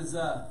first is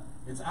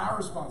it's our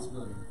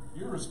responsibility,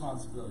 your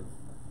responsibility,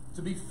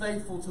 to be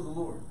faithful to the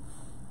Lord.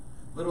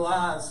 Little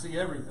eyes see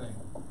everything.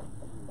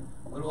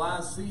 Little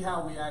eyes see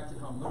how we act at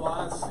home. Little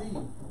eyes see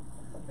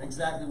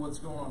exactly what's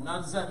going on.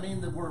 Now, does that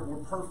mean that we're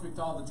perfect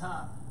all the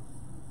time?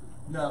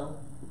 No,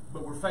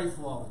 but we're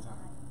faithful all the time.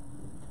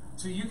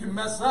 So you can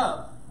mess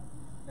up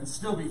and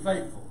still be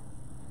faithful.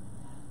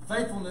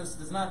 Faithfulness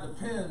does not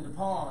depend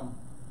upon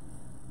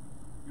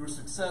your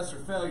success or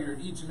failure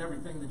in each and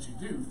everything that you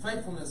do.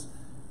 Faithfulness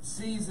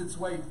sees its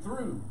way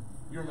through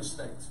your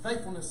mistakes.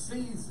 Faithfulness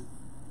sees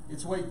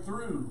its way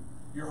through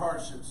your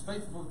hardships.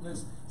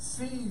 Faithfulness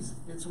sees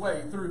its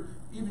way through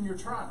even your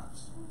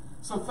triumphs.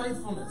 So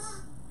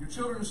faithfulness, your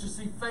children should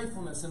see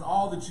faithfulness in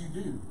all that you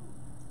do.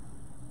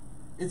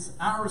 It's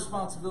our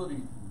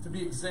responsibility to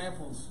be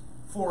examples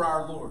for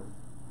our Lord.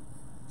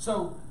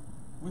 So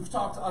we've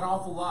talked an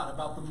awful lot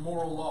about the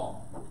moral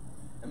law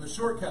and the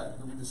shortcut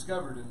that we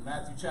discovered in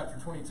Matthew chapter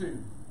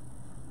 22.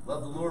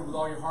 Love the Lord with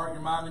all your heart,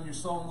 your mind, and your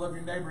soul, and love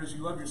your neighbor as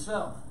you love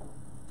yourself.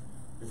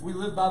 If we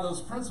live by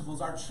those principles,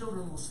 our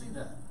children will see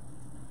that.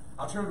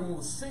 Our children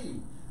will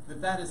see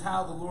that that is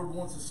how the Lord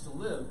wants us to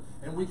live,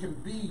 and we can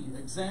be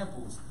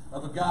examples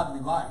of a godly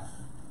life.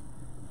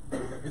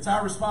 It's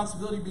our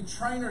responsibility to be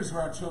trainers of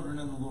our children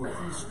in the Lord.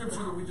 From the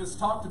scripture that we just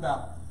talked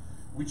about,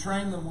 we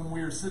train them when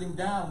we are sitting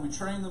down. We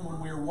train them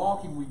when we are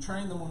walking. We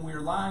train them when we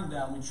are lying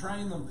down. We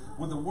train them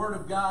with the Word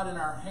of God in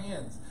our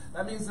hands.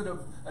 That means that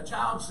a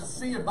child should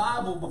see a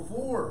Bible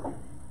before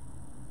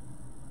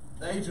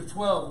the age of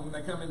 12 when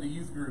they come into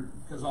youth group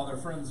because all their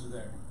friends are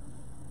there.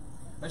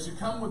 They should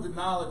come with the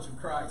knowledge of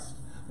Christ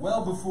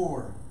well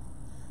before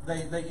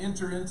they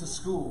enter into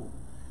school.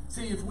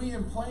 See, if we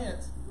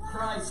implant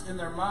Christ in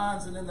their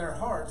minds and in their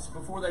hearts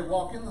before they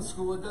walk in the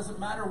school, it doesn't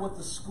matter what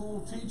the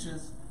school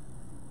teaches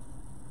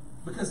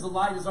because the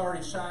light is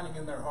already shining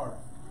in their heart.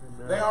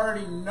 Amen. They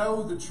already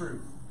know the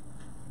truth.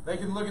 They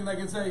can look and they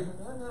can say,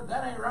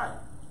 that ain't right.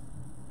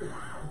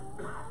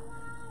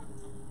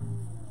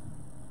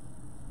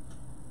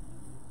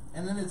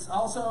 And then it's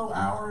also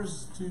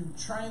ours to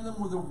train them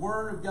with the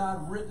Word of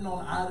God written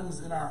on items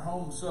in our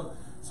homes.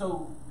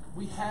 So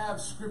we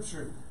have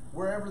Scripture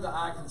wherever the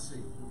eye can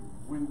see.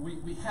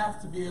 We have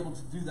to be able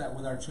to do that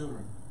with our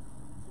children.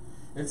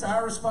 It's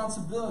our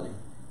responsibility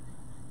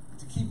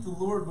to keep the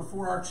Lord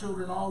before our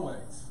children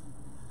always.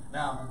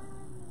 Now,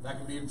 that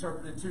can be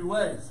interpreted two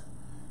ways.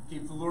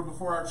 Keep the Lord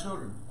before our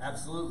children.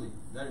 Absolutely.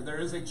 There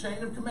is a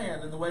chain of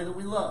command in the way that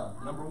we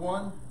love. Number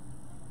one,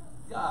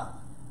 God.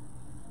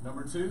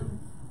 Number 2,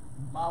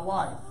 my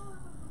wife.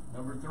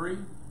 Number 3,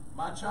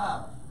 my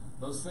child.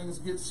 Those things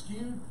get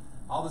skewed.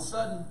 All of a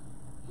sudden,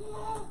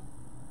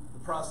 the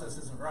process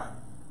isn't right.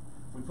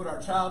 If we put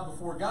our child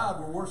before God,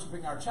 we're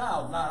worshiping our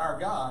child, not our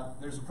God.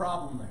 There's a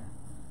problem there.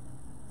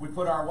 If we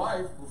put our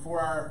wife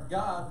before our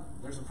God,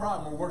 there's a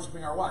problem. We're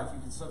worshiping our wife. You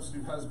can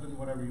substitute husband,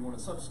 whatever you want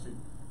to substitute.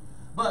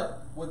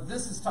 But what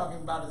this is talking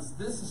about is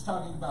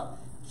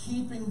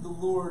keeping the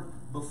Lord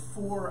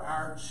before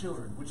our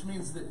children, which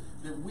means that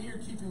we are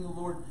keeping the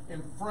Lord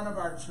in front of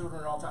our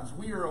children at all times.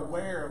 We are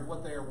aware of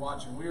what they are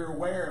watching. We are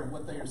aware of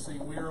what they are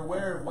seeing. We are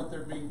aware of what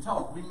they're being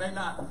taught. We may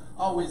not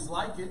always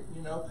like it,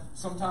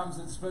 sometimes,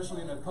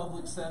 especially in a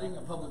public setting,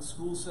 a public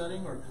school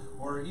setting,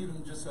 or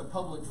even just a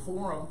public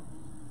forum,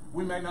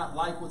 we may not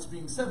like what's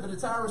being said, but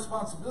it's our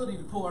responsibility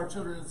to pull our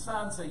children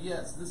aside and say,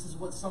 yes, this is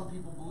what some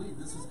people believe.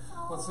 This is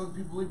what some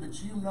people believe,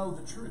 but you know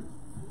the truth.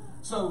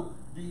 So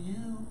do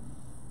you,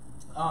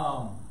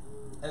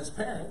 as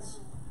parents,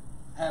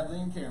 Hadley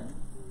and Cameron,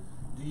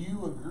 do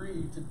you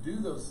agree to do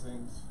those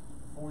things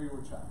for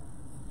your child?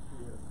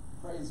 Yes.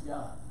 Praise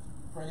God.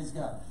 Praise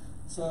God.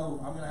 So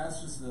I'm going to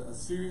ask just a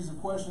series of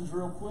questions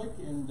real quick,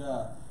 and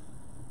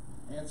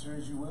answer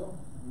as you will,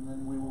 and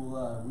then we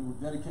will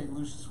dedicate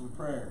Lucius with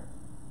prayer.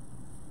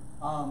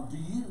 Do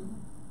you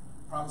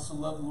promise to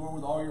love the Lord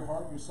with all your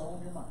heart, your soul,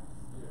 and your mind?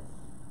 Yes.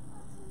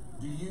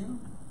 Do you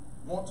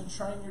want to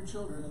train your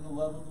children in the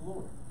love of the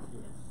Lord?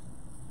 Yes.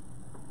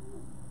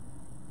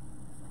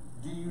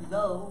 Do you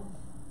know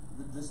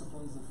the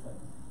disciplines of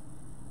faith?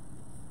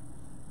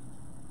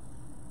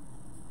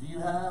 Do you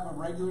have a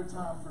regular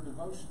time for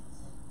devotions?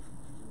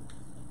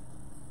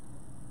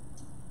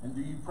 And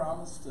do you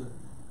promise to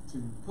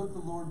put the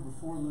Lord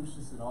before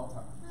Lucius at all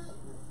times?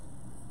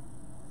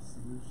 See,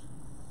 Lucius?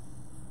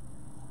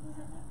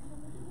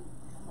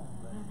 Come on,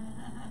 man.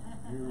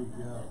 Here we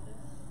go.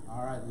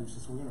 All right,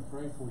 Lucius, we're going to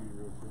pray for you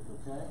real quick,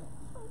 okay?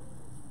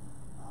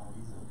 Oh,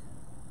 he's okay.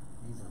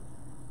 He's okay.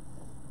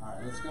 All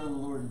right, let's go to the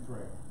Lord in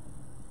prayer.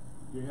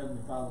 Dear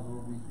Heavenly Father,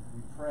 Lord, we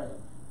pray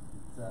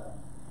that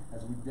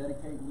as we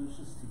dedicate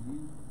Lucius to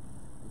you,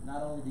 that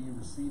not only do you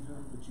receive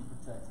him, but you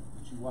protect him,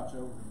 that you watch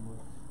over him,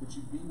 Lord, that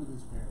you be with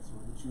his parents,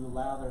 Lord, that you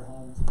allow their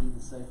home to be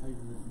the safe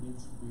haven that it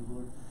needs to be,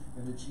 Lord,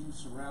 and that you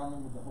surround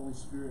them with the Holy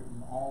Spirit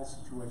in all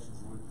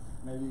situations, Lord.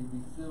 May we be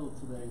filled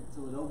today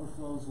till it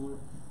overflows, Lord,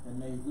 and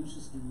may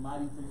Lucius do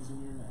mighty things in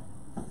your name.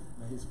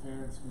 May his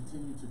parents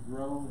continue to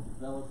grow and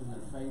develop in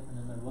their faith and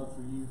in their love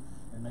for you,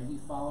 and may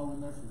he follow in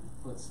their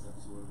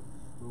footsteps, Lord.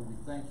 Lord, we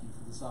thank you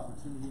for this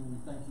opportunity, and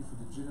we thank you for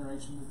the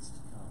generation that's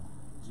to come.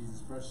 In Jesus'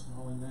 precious and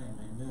holy name,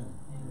 amen.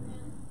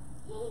 Amen.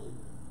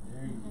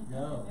 There you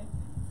go.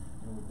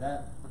 And with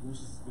that,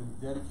 Lucius has been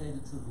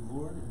dedicated to the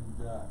Lord, and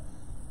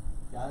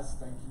guys,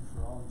 thank you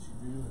for all that you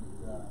do,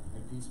 and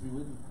may peace be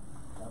with you.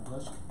 God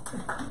bless you.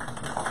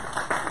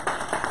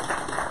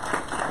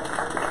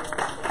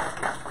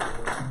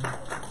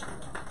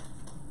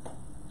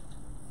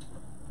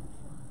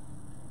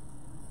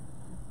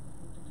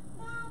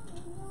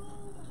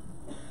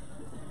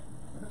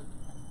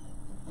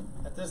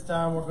 At this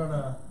time, we're going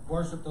to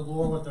worship the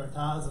Lord with our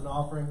tithes and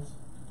offerings.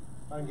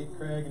 If I can get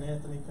Craig and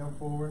Anthony come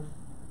forward.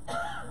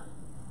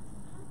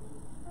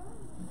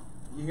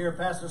 You hear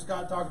Pastor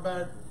Scott talk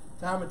about it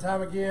time and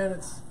time again.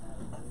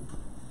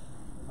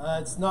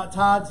 It's not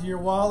tied to your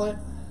wallet.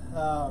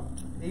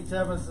 Each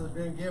of us has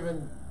been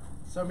given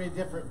so many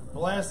different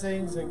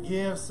blessings and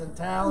gifts and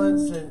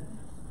talents, and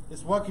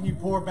it's what can you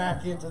pour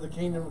back into the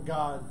kingdom of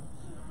God,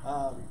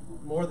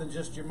 more than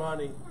just your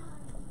money.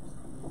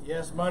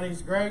 Yes,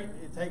 money's great.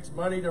 It takes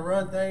money to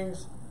run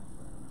things,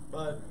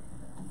 but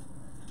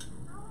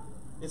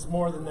it's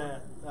more than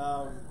that.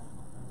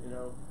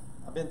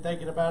 I've been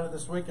thinking about it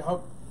this week. I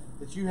hope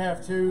that you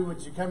have too.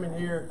 Would you come in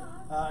here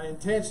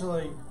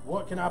intentionally?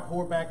 What can I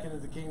pour back into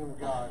the kingdom of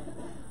God?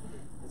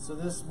 And so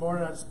this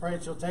morning, I just pray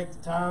that you'll take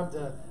the time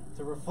to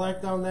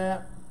reflect on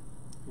that.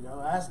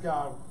 Ask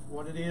God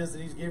what it is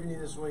that He's given you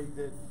this week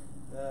that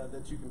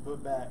you can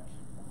put back.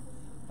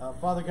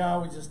 Father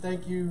God, we just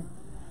thank you.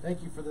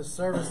 Thank you for this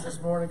service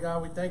this morning,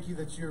 God. We thank you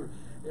that you're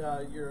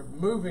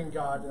moving,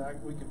 God.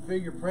 We can feel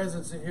your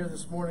presence in here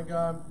this morning,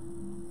 God.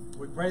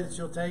 We pray that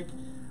you'll take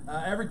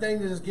everything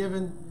that is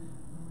given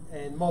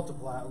and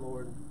multiply it,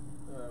 Lord.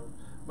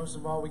 Most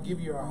of all, we give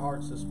you our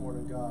hearts this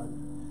morning, God.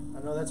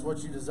 I know that's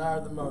what you desire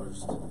the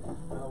most.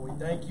 We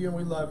thank you and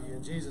we love you.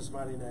 In Jesus'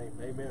 mighty name,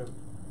 amen.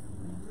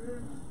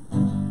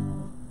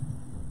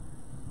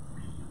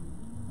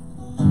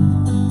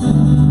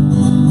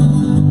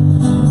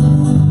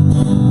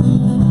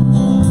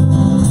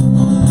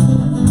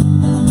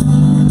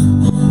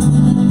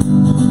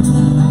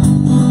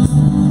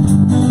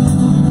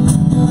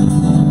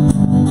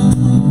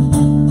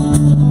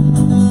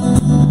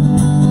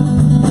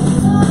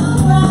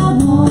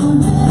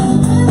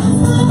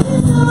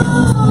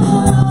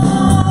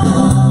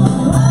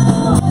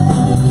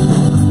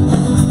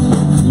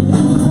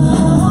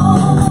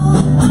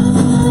 Oh,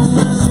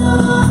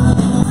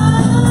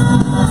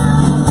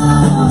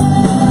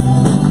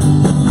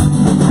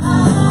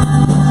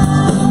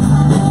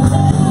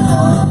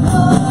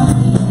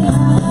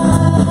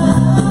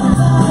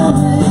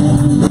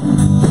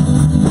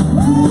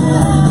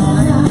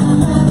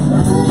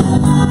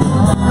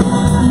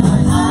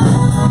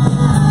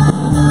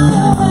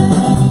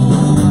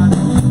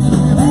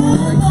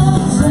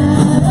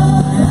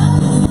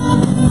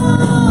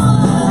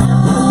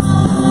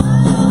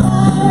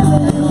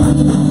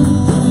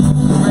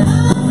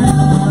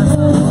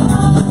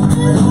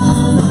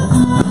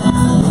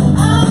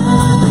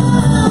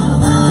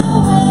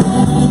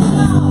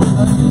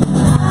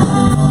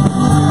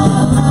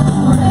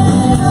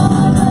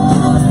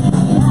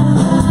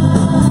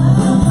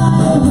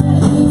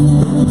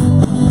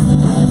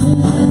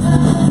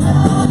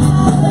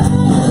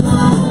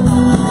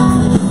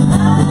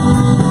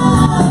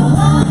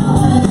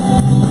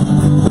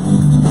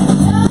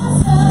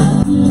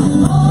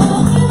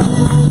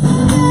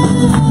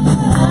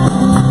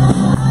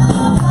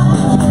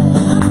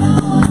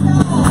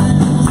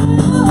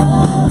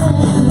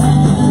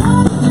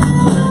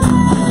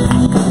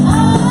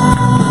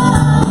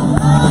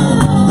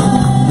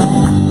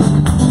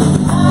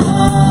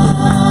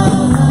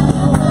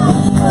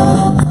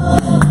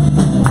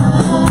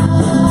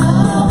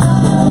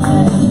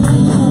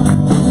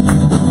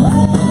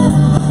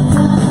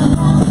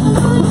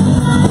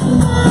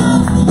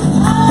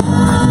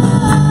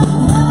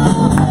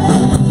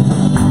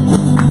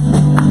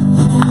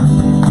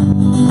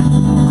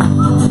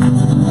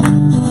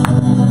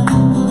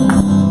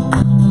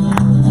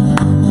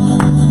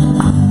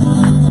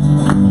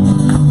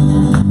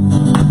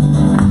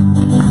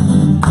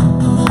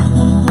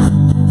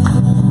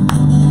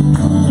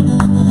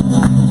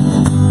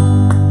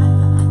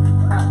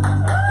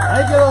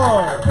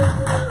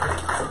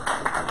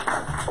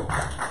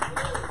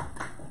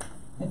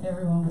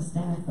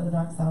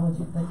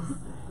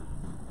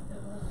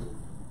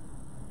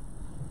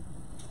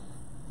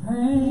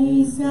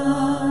 Praise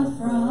God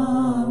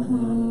from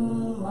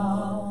whom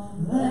all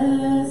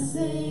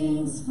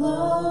blessings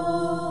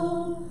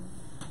flow.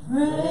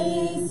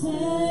 Praise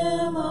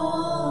Him,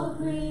 all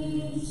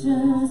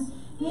creatures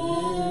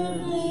here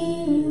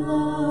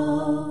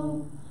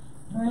below.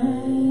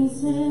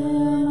 Praise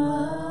Him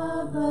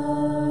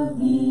above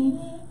the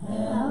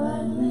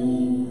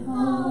heavenly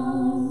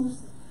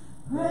host.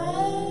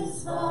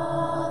 Praise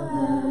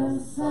Father,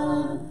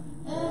 Son,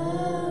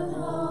 and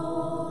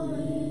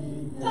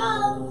Holy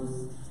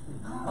Ghost.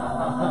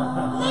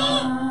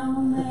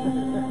 Amen.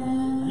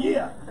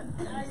 Yeah.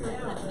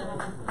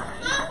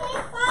 Happy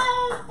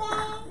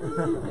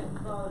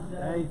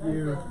birthday! Thank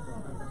you.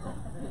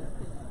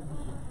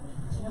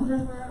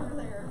 Children were over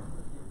there.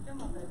 Come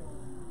on, baby.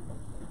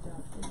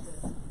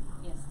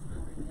 Yes.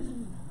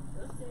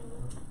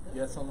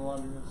 Yes, on the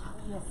laundry list?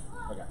 Yes.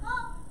 Okay.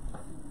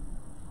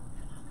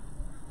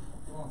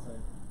 Come on, say.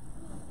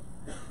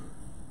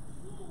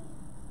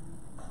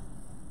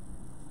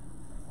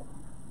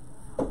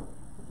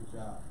 Good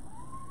job.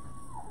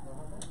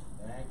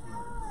 Thank you.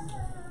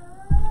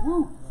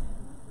 Woo.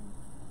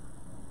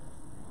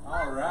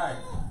 All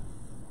right.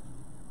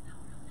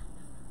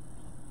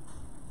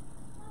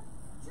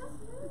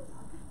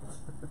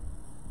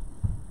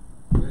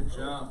 Good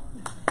jump.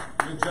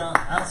 Good jump.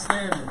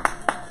 Outstanding.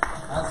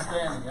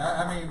 Outstanding.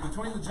 I mean,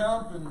 between the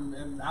jump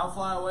and I'll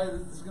fly away,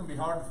 this is going to be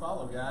hard to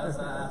follow, guys.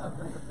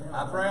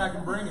 I pray I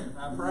can bring it.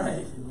 I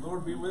pray. The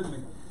Lord be with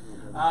me.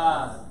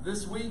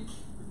 This week,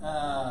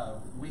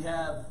 we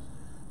have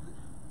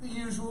the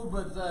usual,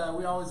 but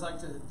we always like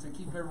to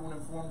keep everyone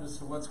informed as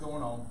to what's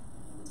going on.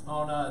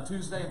 On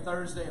Tuesday and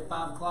Thursday at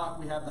 5 o'clock,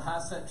 we have the high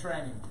set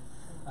training.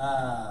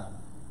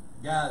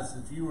 Guys,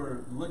 if you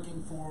are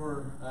looking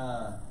for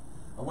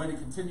a way to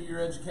continue your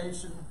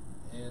education,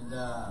 and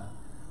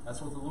that's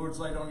what the Lord's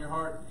laid on your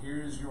heart,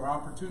 here is your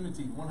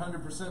opportunity,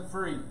 100%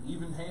 free,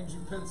 even hands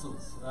you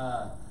pencils.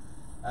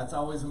 That's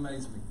always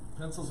amazed me.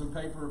 Pencils and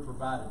paper are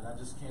provided. I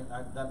just can't,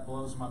 that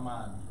blows my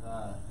mind.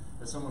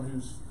 As someone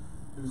who's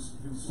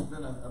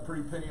spent a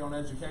pretty penny on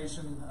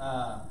education,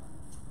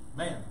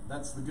 man,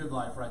 that's the good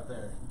life right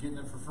there, getting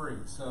it for free.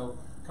 So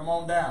come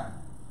on down.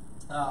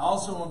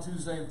 Also on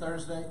Tuesday and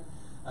Thursday,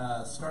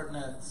 starting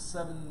at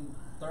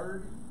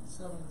 7:30,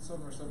 7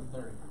 or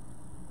 7:30.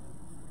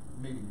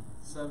 Meeting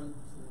 7.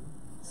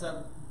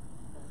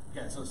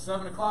 Okay, so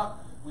 7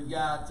 o'clock. We've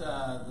got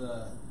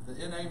the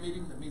NA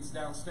meeting that meets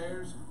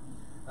downstairs.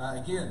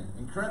 Again,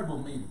 incredible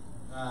meeting.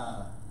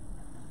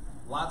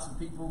 Lots of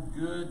people,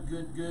 good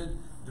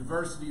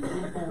diversity of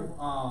people.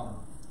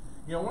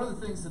 You know, one of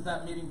the things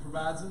that meeting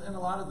provides, and a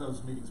lot of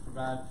those meetings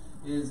provide,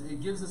 is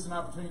it gives us an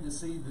opportunity to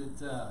see that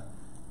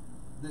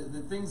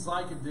that things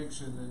like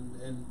addiction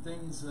and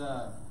things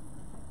that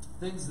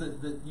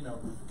you know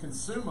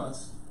consume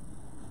us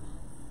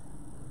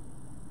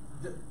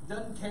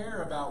doesn't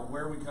care about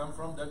where we come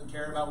from, doesn't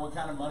care about what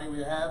kind of money we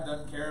have,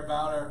 doesn't care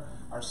about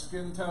our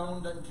skin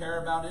tone, doesn't care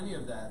about any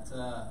of that.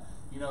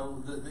 You know,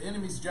 the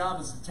enemy's job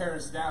is to tear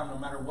us down no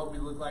matter what we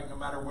look like, no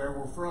matter where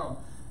we're from.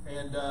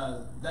 And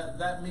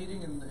that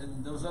meeting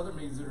and those other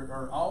meetings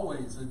are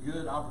always a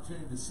good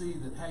opportunity to see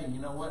that, hey, you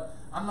know what?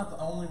 I'm not the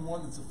only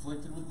one that's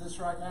afflicted with this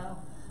right now.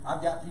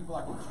 I've got people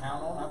I can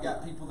count on. I've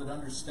got people that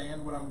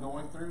understand what I'm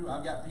going through.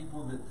 I've got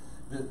people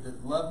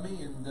that love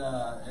me.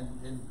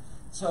 And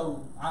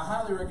so I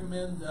highly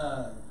recommend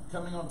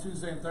coming on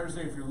Tuesday and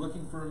Thursday if you're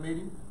looking for a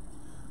meeting.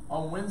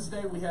 On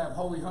Wednesday, we have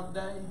Holy Hump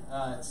Day.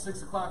 At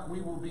 6 o'clock,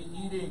 we will be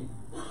eating.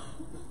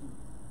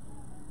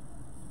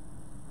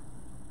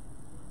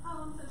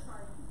 Oh, I'm so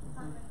sorry.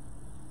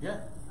 Yeah.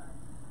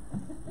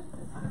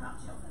 I'm about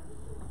children.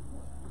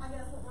 I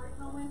guess what we're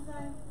eating on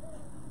Wednesday?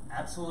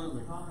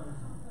 Absolutely.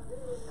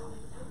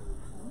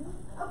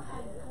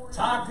 Okay.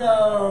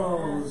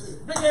 Tacos!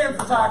 Big hand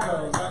for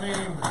tacos. I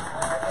mean,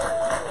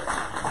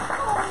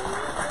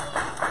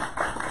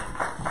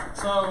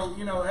 so,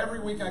 you know, every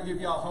week I give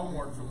y'all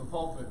homework from the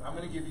pulpit. I'm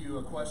going to give you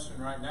a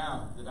question right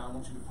now that I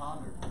want you to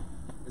ponder.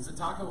 Is a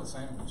taco a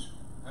sandwich?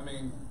 I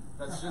mean,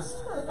 that's just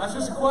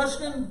a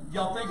question.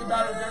 Y'all think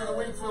about it during the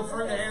week. Feel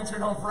free to answer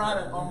it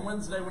on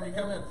Wednesday when you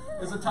come in.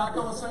 Is a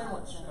taco a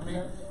sandwich? I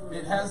mean,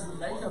 it has the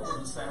makeup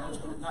of a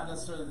sandwich, but not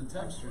necessarily the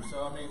texture.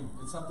 So, I mean,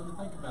 it's something to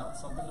think about,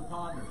 something to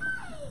ponder.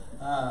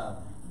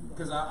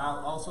 Because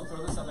I'll also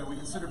throw this out there. We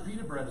consider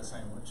pita bread a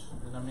sandwich.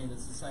 And, I mean,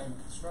 it's the same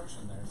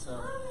construction there.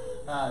 So,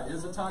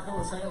 is a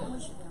taco a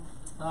sandwich?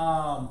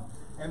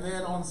 And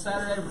then on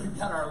Saturday, we've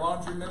got our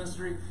laundry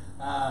ministry,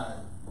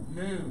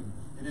 noon.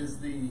 It is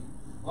the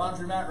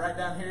laundromat right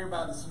down here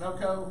by the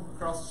Sunoco,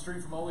 across the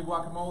street from Oli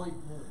Guacamole.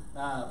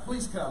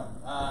 Please come.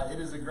 It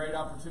is a great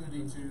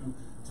opportunity to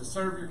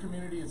serve your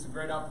community. It's a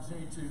great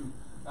opportunity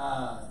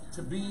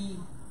to be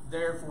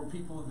there for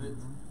people that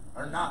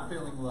are not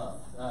feeling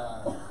loved.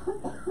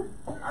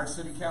 Our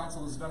city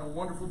council has done a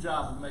wonderful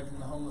job of making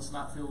the homeless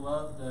not feel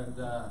loved, and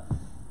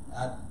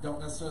I don't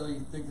necessarily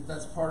think that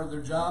that's part of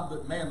their job,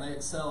 but man, they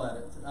excel at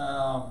it.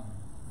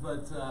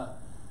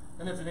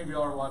 And if any of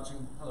y'all are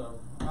watching, hello.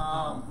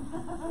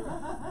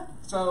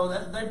 So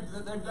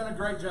they've done a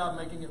great job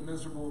making it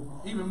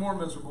miserable, even more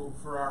miserable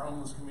for our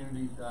homeless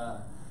community.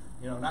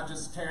 Not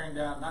just tearing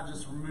down, not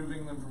just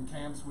removing them from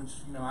camps, which,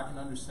 I can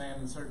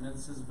understand in certain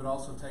instances, but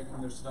also taking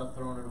their stuff,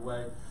 throwing it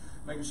away,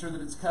 making sure that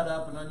it's cut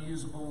up and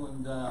unusable,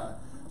 and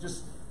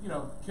just,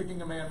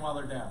 kicking a man while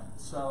they're down.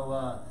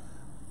 So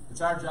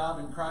it's our job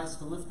in Christ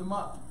to lift them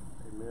up.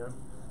 Amen.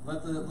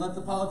 Let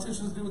the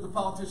politicians do what the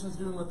politicians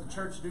do, and let the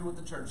church do what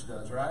the church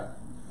does, right?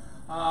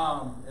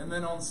 And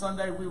then on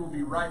Sunday, we will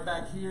be right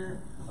back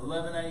here,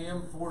 11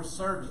 a.m. for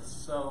service.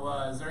 So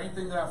is there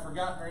anything that I've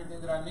forgotten or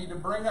anything that I need to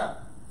bring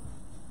up?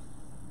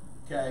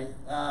 Okay.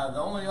 The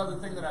only other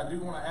thing that I do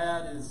want to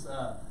add is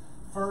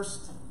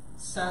first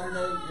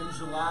Saturday in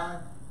July,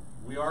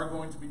 we are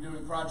going to be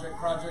doing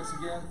projects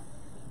again.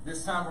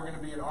 This time we're going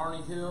to be at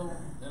Arnie Hill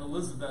in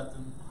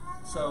Elizabethton.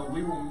 So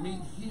we will meet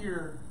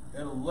here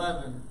at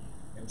 11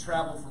 and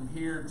travel from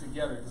here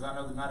together, because I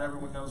know that not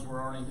everyone knows where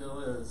Arnie Hill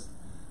is.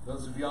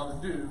 Those of y'all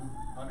that do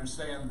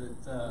understand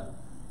that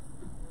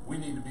we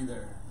need to be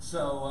there.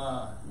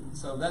 So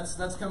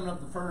that's coming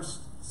up the first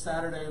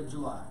Saturday of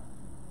July.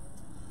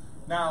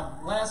 Now,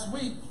 last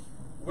week,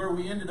 where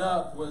we ended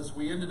up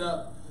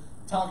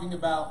talking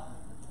about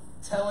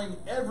telling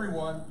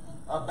everyone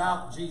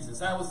about Jesus.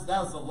 That was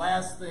the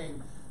last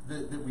thing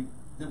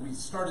that we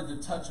started to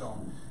touch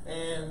on.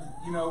 And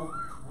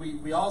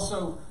we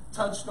also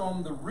touched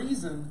on the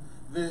reason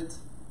that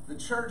the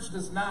church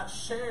does not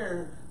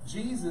share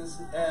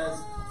Jesus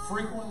as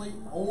frequently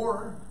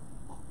or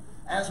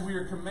as we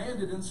are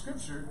commanded in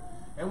Scripture.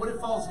 And what it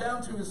falls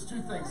down to is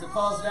two things. It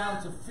falls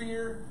down to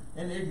fear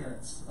and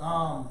ignorance.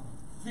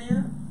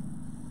 Fear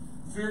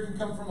can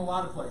come from a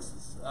lot of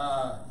places.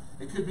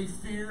 It could be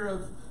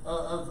fear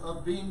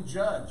of being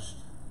judged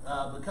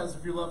because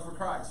of your love for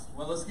Christ.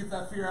 Well, let's get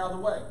that fear out of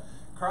the way.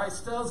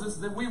 Christ tells us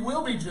that we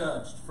will be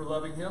judged for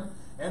loving Him,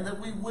 and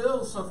that we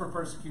will suffer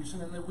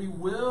persecution, and that we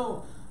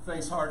will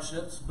face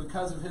hardships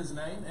because of His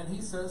name. And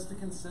He says to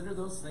consider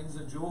those things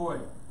a joy.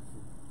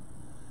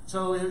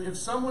 So if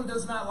someone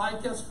does not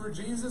like us for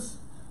Jesus,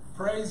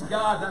 praise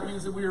God. That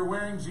means that we are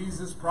wearing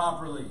Jesus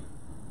properly.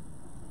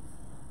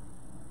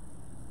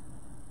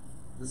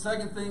 The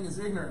second thing is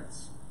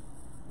ignorance.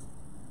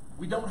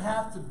 We don't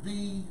have to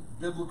be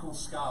biblical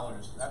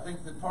scholars. I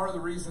think that part of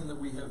the reason that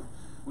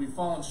we've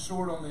fallen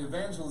short on the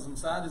evangelism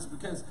side is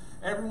because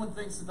everyone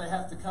thinks that they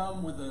have to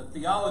come with a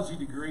theology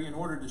degree in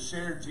order to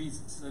share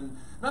Jesus. And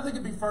nothing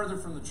could be further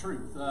from the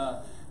truth.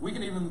 We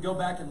can even go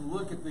back and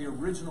look at the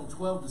original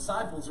 12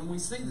 disciples, and we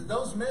see that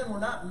those men were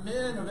not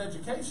men of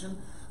education.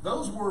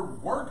 Those were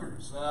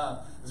workers.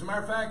 As a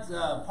matter of fact,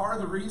 part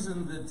of the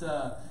reason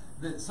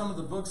that some of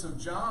the books of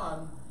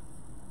John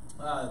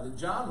that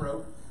John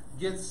wrote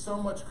gets so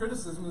much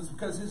criticism is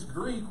because his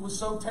Greek was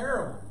so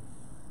terrible.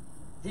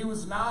 He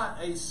was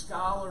not a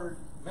scholar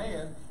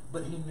man,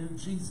 but he knew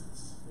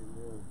Jesus.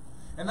 Amen.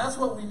 And that's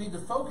what we need to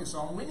focus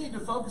on. We need to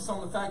focus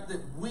on the fact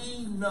that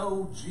we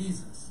know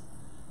Jesus.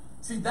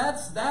 See,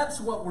 that's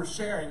what we're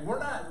sharing.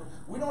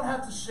 We don't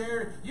have to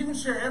share. You can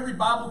share every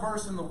Bible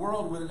verse in the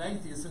world with an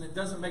atheist, and it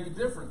doesn't make a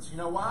difference. You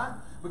know why?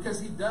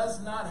 Because he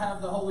does not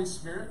have the Holy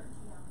Spirit.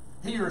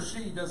 He or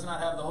she does not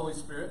have the Holy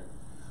Spirit.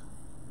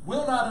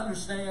 Will not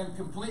understand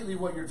completely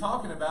what you're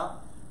talking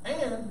about,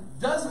 and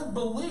doesn't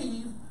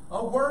believe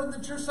a word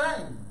that you're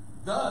saying.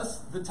 Thus,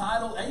 the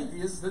title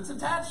atheist that's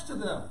attached to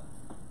them.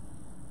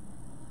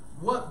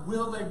 What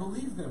will they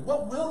believe then?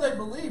 What will they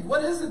believe?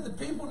 What is it that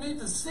people need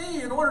to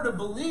see in order to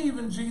believe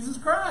in Jesus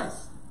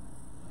Christ?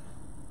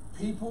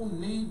 People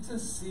need to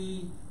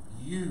see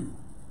you.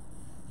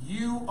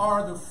 You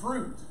are the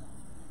fruit.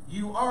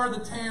 You are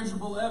the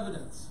tangible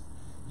evidence.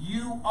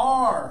 You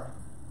are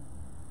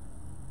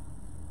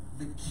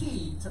the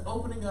key to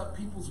opening up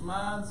people's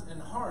minds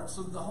and hearts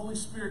so that the Holy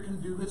Spirit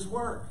can do His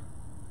work.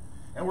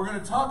 And we're going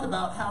to talk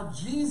about how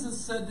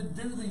Jesus said to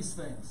do these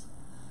things.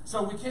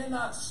 So we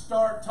cannot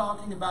start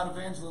talking about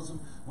evangelism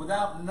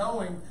without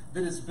knowing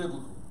that it's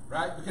biblical,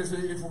 right? Because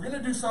if we're going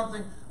to do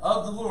something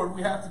of the Lord,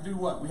 we have to do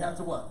what? We have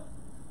to what?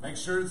 Make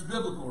sure it's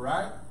biblical,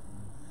 right?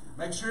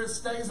 Make sure it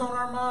stays on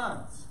our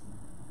minds.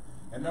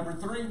 And number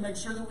 3, make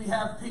sure that we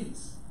have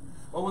peace.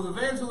 Well, with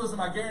evangelism,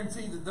 I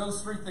guarantee that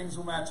those 3 things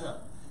will match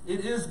up.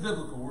 It is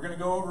biblical. We're going to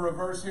go over a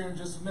verse here in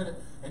just a minute,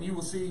 and you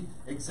will see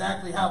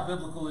exactly how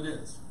biblical it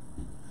is.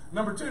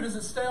 Number 2, does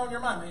it stay on your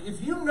mind?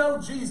 If you know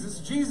Jesus,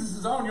 Jesus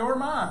is on your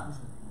mind.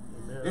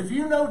 Amen. If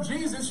you know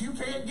Jesus, you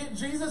can't get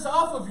Jesus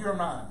off of your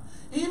mind.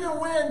 Even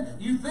when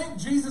you think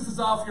Jesus is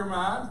off your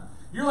mind,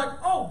 you're like,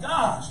 oh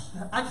gosh,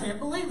 I can't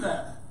believe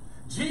that.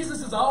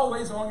 Jesus is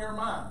always on your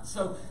mind.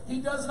 So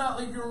He does not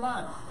leave your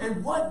mind.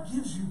 And what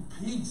gives you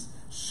peace?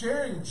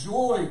 Sharing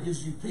joy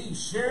gives you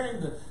peace. Sharing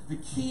the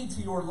key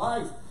to your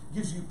life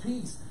gives you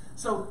peace.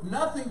 So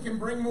nothing can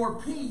bring more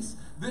peace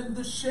than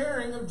the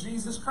sharing of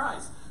Jesus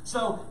Christ.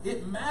 So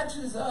it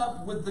matches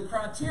up with the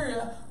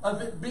criteria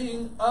of it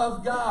being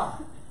of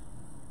God.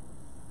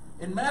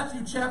 In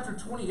Matthew chapter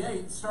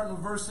 28, starting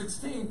with verse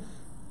 16,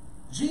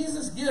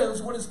 Jesus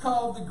gives what is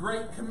called the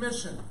Great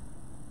Commission.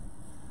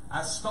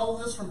 I stole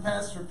this from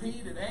Pastor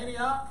Pete at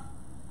Antioch,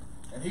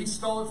 and he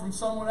stole it from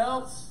someone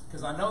else,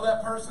 because I know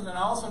that person, and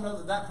I also know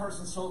that that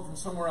person stole it from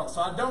somewhere else.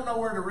 So I don't know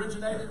where it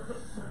originated,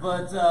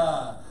 but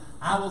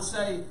I will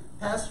say,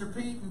 Pastor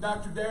Pete and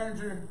Dr.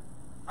 Derringer,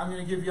 I'm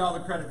going to give you all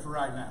the credit for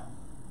right now.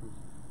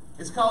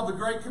 It's called the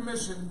Great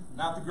Commission,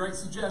 not the Great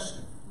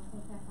Suggestion.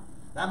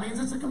 That means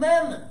it's a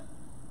commandment,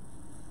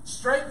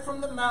 straight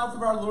from the mouth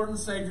of our Lord and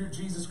Savior,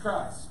 Jesus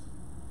Christ.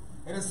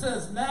 And it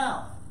says,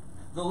 now,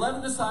 the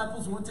 11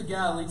 disciples went to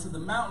Galilee, to the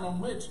mountain on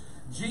which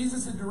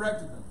Jesus had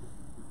directed them.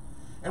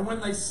 And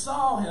when they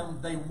saw him,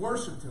 they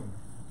worshipped him,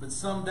 but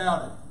some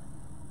doubted.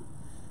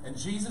 And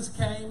Jesus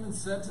came and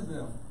said to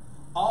them,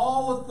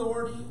 all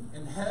authority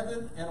in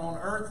heaven and on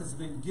earth has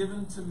been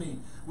given to me,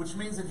 which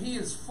means that he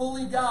is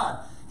fully God.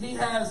 He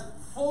has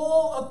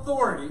full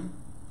authority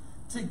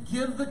to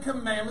give the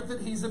commandment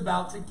that he's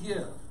about to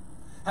give.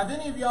 Have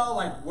any of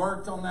y'all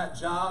worked on that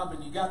job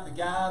and you got the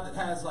guy that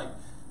has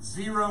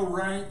 0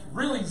 rank,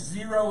 really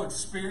 0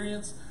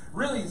 experience,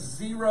 really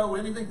 0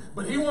 anything,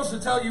 but he wants to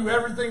tell you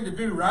everything to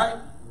do, right?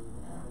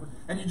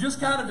 And you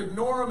just kind of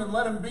ignore him and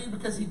let him be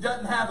because he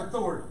doesn't have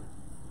authority.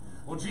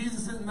 Well,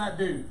 Jesus isn't that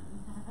dude.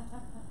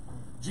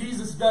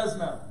 Jesus does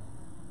know.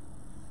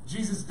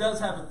 Jesus does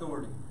have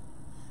authority.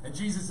 And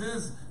Jesus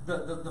is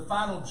the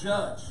final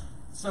judge.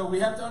 So we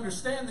have to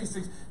understand these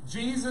things.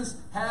 Jesus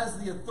has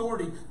the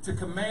authority to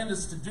command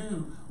us to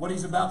do what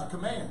he's about to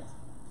command.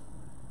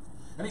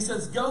 And he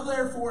says, go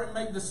therefore and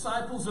make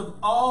disciples of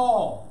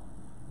all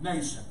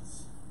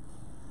nations.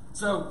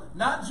 So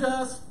not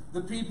just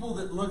the people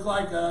that look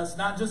like us,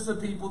 not just the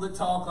people that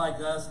talk like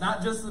us,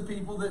 not just the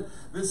people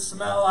that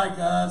smell like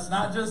us,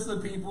 not just the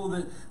people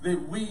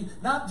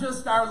not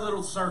just our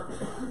little circle,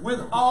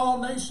 with all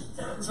nations.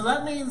 So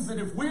that means that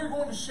if we're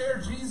going to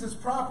share Jesus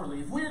properly,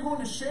 if we're going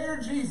to share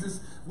Jesus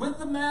with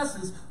the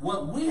masses,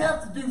 what we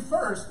have to do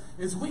first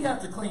is we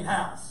have to clean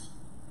house.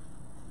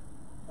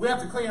 We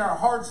have to clean our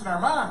hearts and our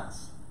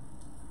minds.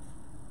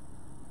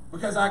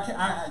 Because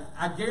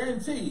I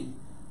guarantee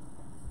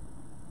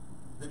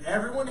that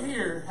everyone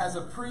here has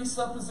a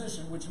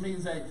presupposition, which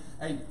means a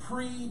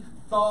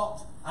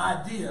pre-thought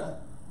idea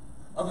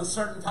of a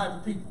certain type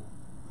of people.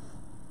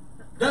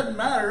 Doesn't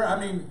matter. I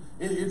mean,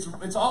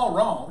 it's all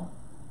wrong.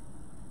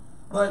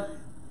 But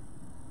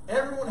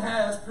everyone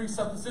has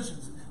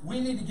presuppositions. We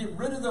need to get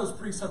rid of those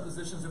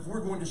presuppositions if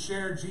we're going to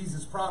share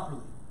Jesus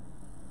properly.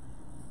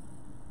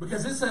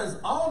 Because it says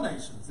all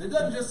nations. It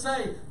doesn't just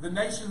say the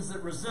nations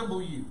that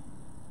resemble you.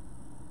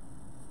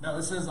 No,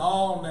 it says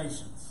all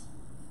nations.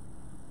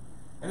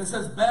 And it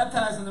says,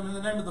 baptizing them in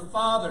the name of the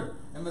Father,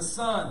 and the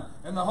Son,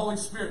 and the Holy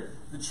Spirit.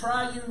 The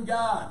triune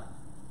God.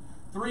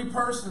 3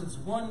 persons,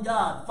 one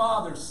God,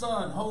 Father,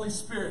 Son, Holy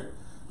Spirit.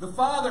 The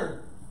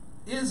Father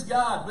is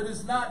God, but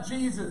is not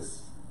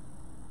Jesus.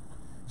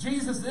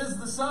 Jesus is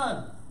the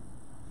Son,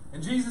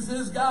 and Jesus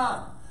is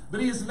God,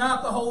 but he is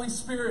not the Holy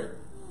Spirit.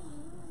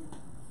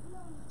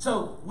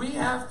 So we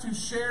have to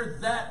share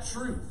that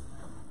truth.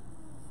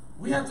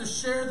 We have to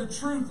share the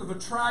truth of a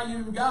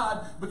triune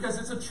God, because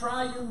it's a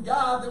triune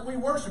God that we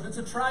worship. It's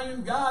a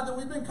triune God that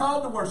we've been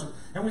called to worship.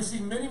 And we see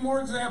many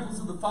more examples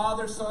of the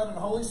Father, Son, and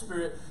Holy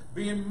Spirit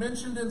being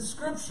mentioned in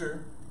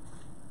Scripture,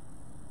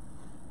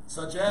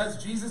 such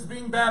as Jesus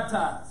being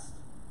baptized.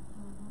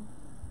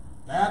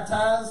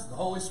 Baptized, the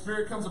Holy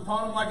Spirit comes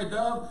upon him like a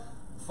dove.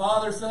 The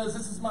Father says,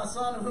 this is my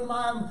Son of whom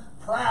I am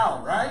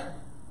proud, right?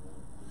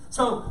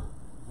 So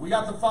we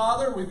got the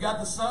Father, we've got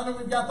the Son, and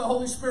we've got the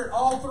Holy Spirit,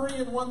 all 3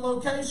 in one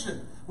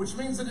location, which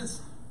means that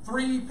it's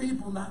 3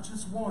 people, not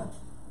just one.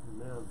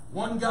 Amen.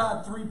 One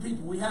God, 3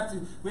 people. We have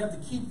to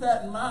keep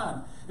that in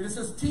mind. And it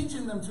says,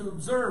 teaching them to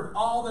observe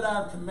all that I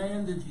have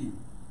commanded you.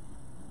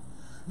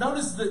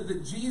 Notice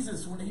that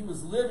Jesus, when he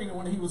was living and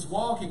when he was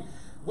walking,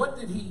 what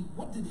did he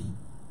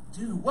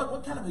do?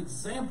 What kind of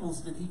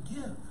examples did he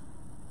give?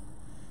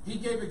 He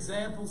gave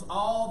examples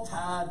all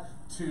tied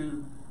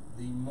to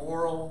the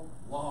moral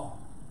law.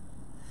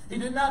 He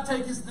did not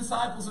take his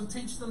disciples and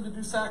teach them to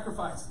do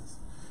sacrifices.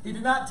 He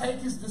did not take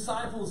his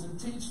disciples and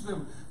teach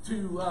them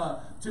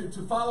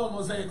to follow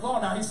Mosaic law.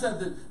 Now, he said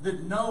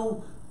that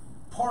no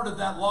part of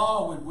that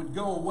law would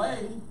go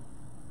away,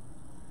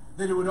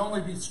 that it would only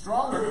be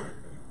stronger.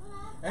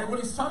 And what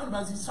he's talking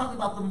about is he's talking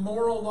about the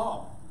moral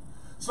law.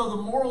 So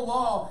the moral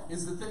law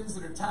is the things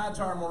that are tied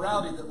to our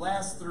morality that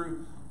last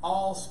through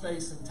all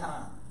space and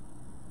time.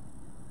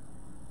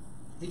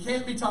 He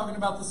can't be talking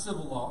about the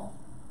civil law,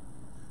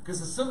 because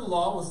the civil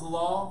law was the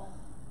law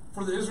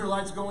for the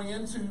Israelites going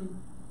into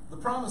the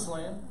Promised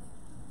Land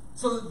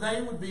so that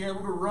they would be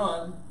able to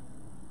run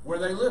where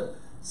they live.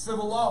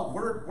 Civil law,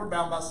 we're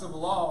bound by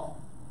civil law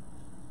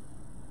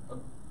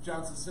of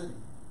Johnson City,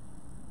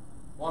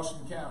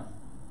 Washington County,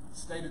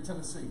 state of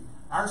Tennessee.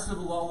 Our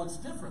civil law looks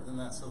different than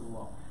that civil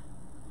law.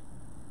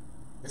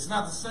 It's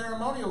not the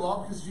ceremonial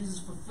law because Jesus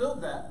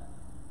fulfilled that.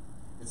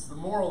 It's the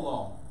moral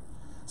law.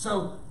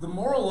 So the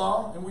moral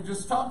law, and we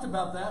just talked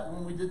about that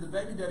when we did the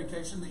baby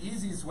dedication, the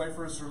easiest way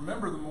for us to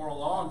remember the moral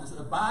law and to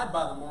abide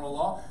by the moral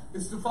law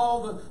is to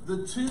follow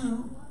the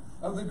 2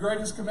 of the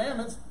greatest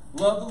commandments,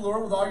 love the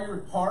Lord with all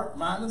your heart,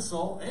 mind, and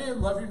soul,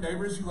 and love your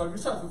neighbor as you love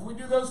yourself. If we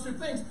do those two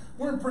things,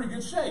 we're in pretty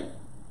good shape.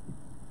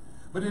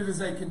 But it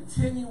is a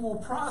continual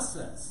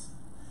process.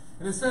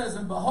 And it says,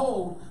 and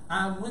behold,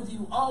 I am with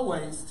you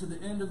always to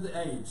the end of the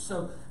age.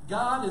 So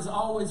God is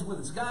always with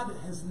us. God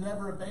has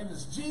never abandoned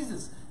us.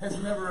 Jesus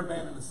has never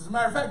abandoned us. As a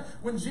matter of fact,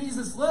 when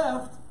Jesus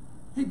left,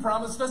 he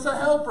promised us a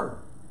helper.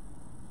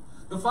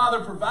 The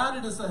Father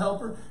provided us a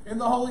helper in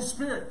the Holy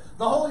Spirit.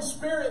 The Holy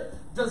Spirit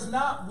does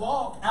not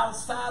walk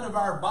outside of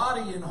our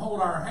body and hold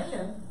our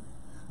hand.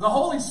 The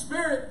Holy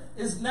Spirit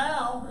is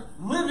now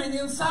living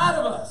inside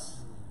of us.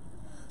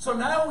 So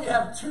now we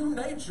have two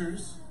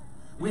natures.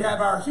 We have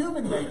our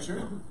human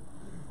nature,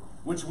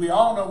 which we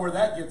all know where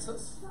that gets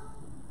us.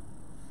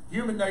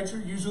 Human nature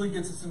usually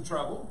gets us in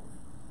trouble.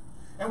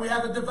 And we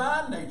have a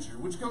divine nature,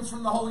 which comes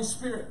from the Holy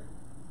Spirit.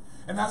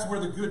 And that's where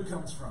the good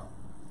comes from.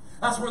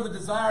 That's where the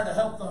desire to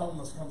help the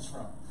homeless comes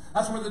from.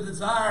 That's where the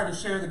desire to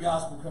share the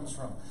gospel comes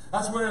from.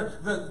 That's where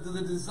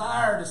the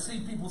desire to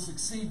see people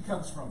succeed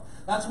comes from.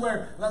 That's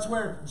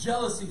where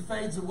jealousy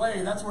fades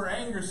away. That's where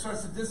anger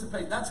starts to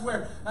dissipate. That's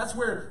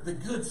where the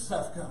good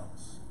stuff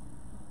comes.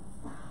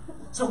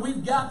 So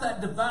we've got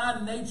that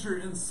divine nature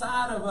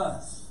inside of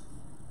us.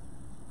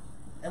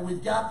 And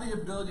we've got the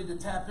ability to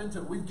tap into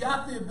it. We've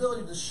got the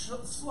ability to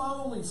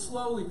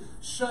slowly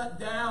shut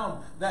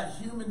down that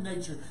human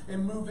nature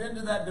and move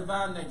into that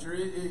divine nature.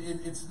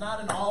 It's not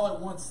an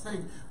all-at-once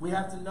thing. We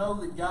have to know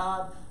that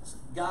God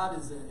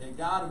is a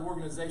God of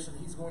organization.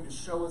 He's going to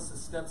show us the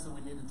steps that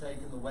we need to take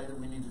in the way that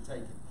we need to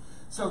take it.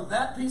 So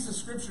that piece of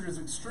Scripture is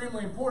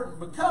extremely important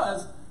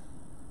because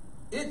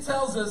it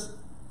tells us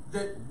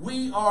that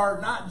we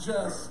are not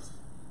just...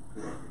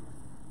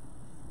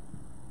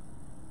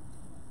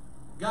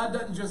 God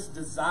doesn't just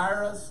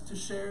desire us to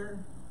share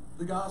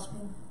the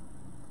gospel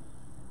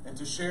and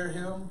to share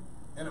Him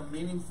in a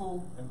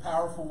meaningful and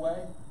powerful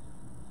way.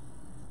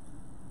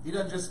 He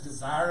doesn't just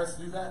desire us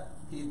to do that.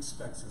 He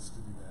expects us to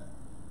do that.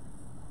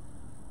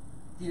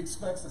 He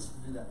expects us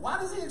to do that. Why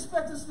does He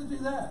expect us to do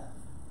that?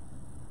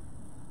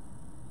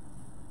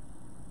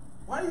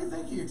 Why do you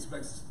think He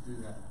expects us to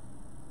do that?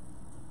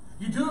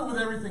 You do it with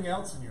everything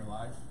else in your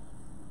life.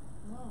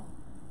 No.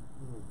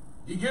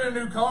 You get a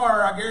new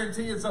car, I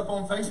guarantee it's up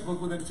on Facebook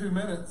within 2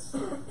 minutes.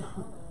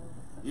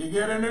 You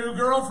get a new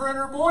girlfriend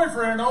or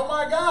boyfriend, oh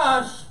my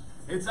gosh,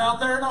 it's out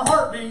there in a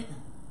heartbeat.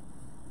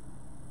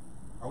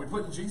 Are we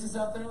putting Jesus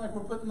out there like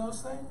we're putting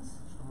those things?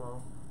 Come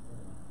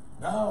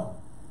on.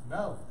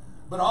 No.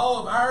 But all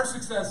of our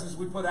successes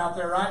we put out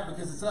there, right?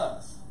 Because it's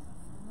us.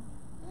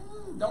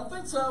 Don't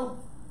think so.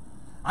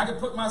 I could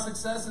put my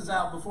successes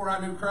out before I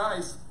knew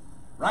Christ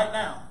right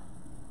now.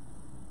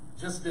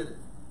 Just did it.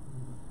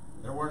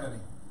 There weren't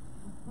any.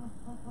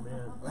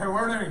 Man. There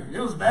weren't any. It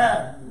was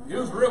bad. It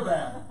was real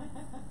bad.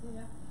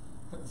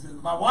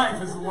 My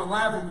wife is the one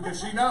laughing because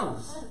she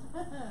knows.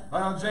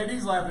 Well,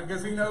 JD's laughing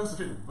because he knows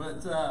too.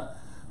 But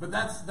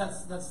that's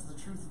the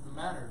truth of the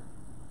matter.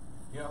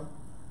 You know?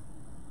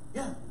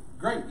 Yeah,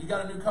 great. You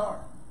got a new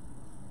car.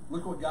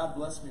 Look what God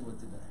blessed me with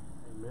today.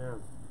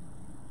 Amen.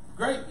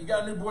 Great. You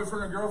got a new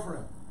boyfriend or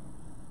girlfriend.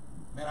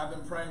 Man, I've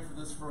been praying for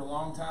this for a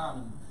long time,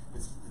 and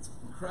it's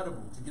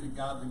incredible to get a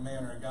godly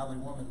man or a godly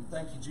woman. And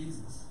thank you,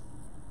 Jesus.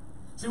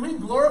 See, we can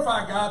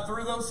glorify God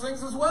through those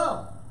things as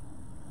well.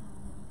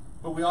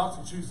 But we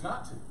often choose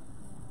not to.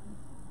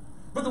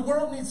 But the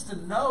world needs to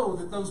know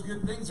that those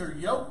good things are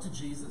yoked to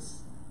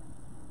Jesus.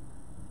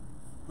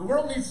 The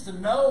world needs to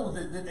know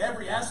that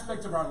every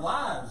aspect of our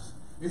lives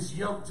is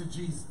yoked to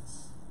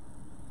Jesus.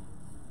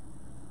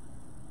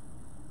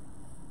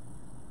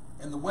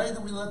 And the way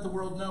that we let the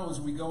world know is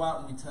we go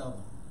out and we tell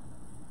them.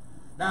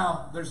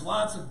 Now, there's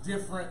lots of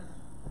different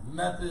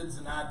methods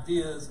and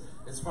ideas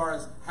as far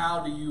as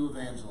how do you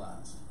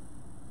evangelize.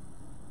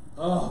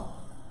 Oh,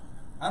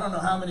 I don't know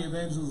how many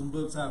evangelism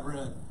books I've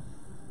read.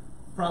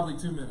 Probably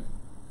too many.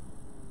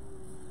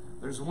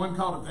 There's one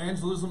called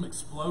Evangelism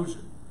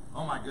Explosion.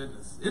 Oh my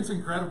goodness. It's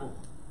incredible.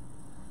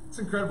 It's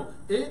incredible.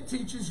 It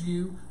teaches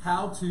you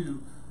how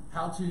to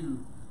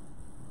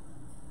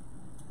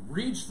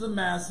reach the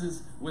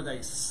masses with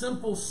a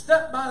simple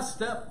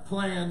step-by-step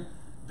plan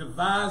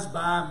devised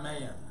by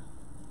man.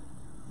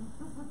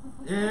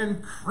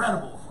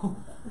 Incredible.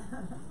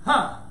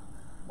 Huh.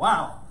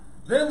 Wow.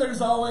 Then there's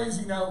always,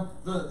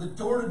 the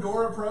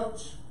door-to-door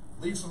approach.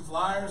 Leave some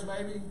flyers,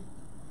 maybe.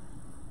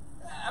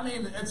 I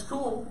mean, it's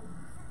cool.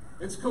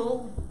 It's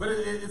cool. But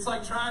it's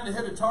like trying to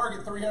hit a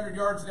target 300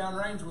 yards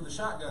downrange with a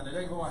shotgun. It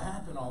ain't going to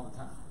happen all the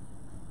time.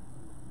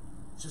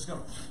 It's just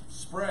going to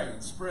spray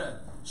and spread.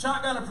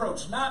 Shotgun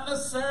approach. Not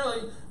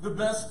necessarily the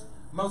best,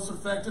 most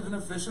effective, and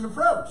efficient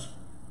approach.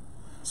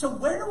 So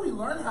where do we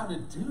learn how to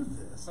do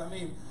this? I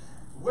mean,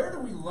 where do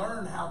we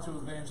learn how to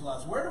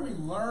evangelize? Where do we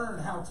learn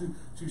how to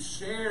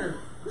share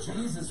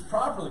Jesus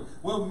properly?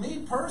 Well, me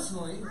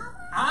personally,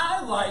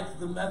 I like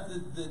the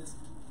method that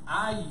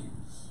I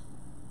use.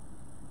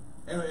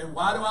 And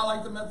why do I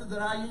like the method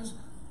that I use?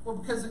 Well,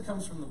 because it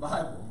comes from the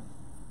Bible.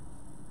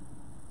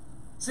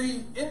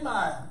 See, in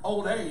my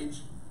old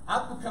age,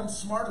 I've become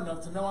smart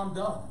enough to know I'm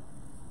dumb.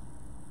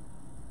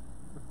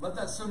 Let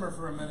that simmer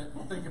for a minute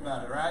and think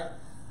about it, right?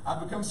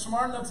 I've become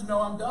smart enough to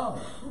know I'm dumb.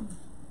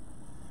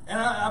 And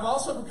I've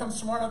also become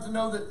smart enough to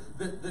know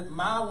that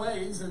my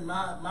ways and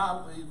my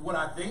what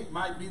I think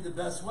might be the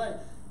best way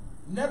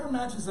never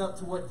matches up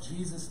to what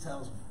Jesus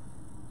tells me.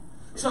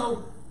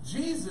 So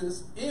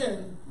Jesus,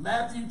 in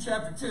Matthew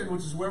chapter 10,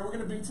 which is where we're going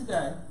to be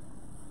today,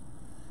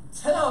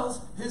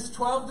 tells his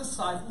 12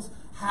 disciples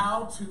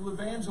how to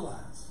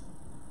evangelize.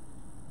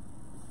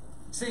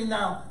 See,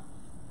 now,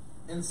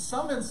 in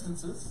some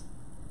instances,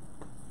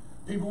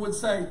 people would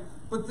say,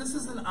 but this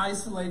is an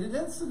isolated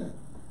incident.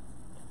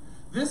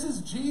 This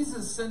is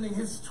Jesus sending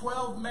his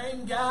 12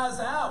 main guys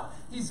out.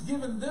 He's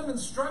given them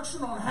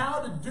instruction on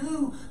how to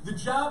do the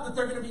job that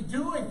they're going to be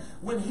doing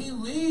when he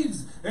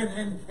leaves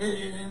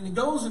and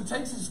goes and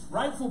takes his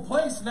rightful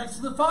place next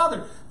to the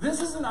Father.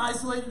 This is an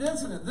isolated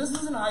incident. This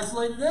is an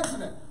isolated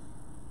incident.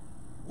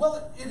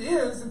 Well, it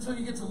is until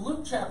you get to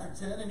Luke chapter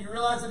 10 and you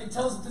realize that he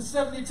tells it to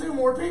 72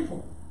 more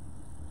people.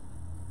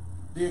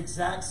 The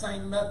exact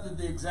same method,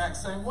 the exact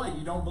same way.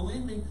 You don't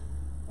believe me?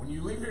 When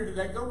you leave here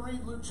today, go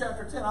read Luke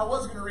chapter 10. I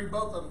was going to read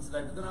both of them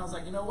today, but then I was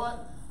like, you know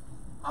what?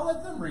 I'll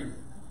let them read it.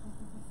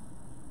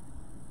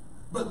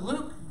 But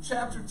Luke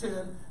chapter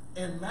 10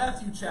 and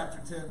Matthew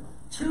chapter 10,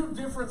 two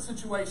different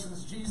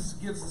situations, Jesus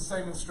gives the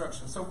same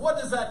instruction. So what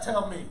does that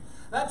tell me?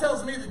 That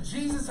tells me that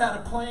Jesus had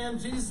a plan,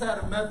 Jesus had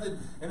a method,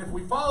 and if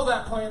we follow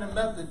that plan and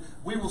method,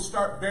 we will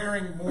start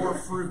bearing more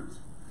fruit.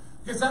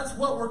 Because that's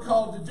what we're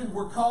called to do.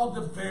 We're called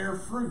to bear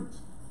fruit.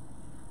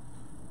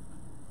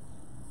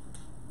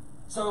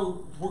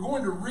 So we're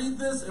going to read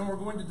this and we're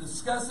going to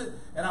discuss it,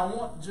 and I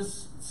want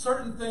just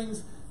certain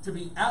things to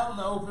be out in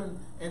the open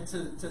and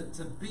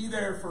to be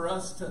there for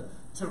us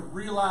to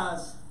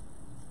realize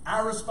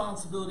our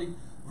responsibility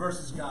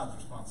versus God's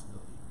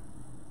responsibility.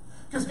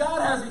 Because God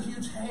has a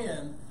huge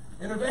hand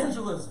in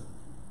evangelism.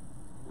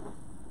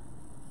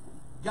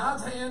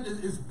 God's hand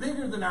is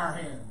bigger than our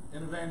hand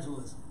in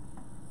evangelism.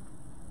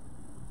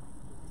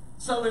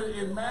 So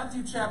in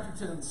Matthew chapter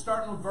 10,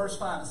 starting with verse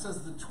 5, it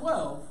says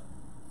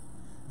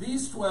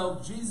these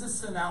 12, Jesus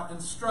sent out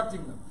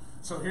instructing them.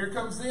 So here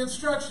comes the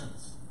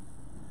instructions.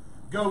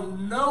 Go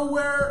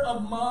nowhere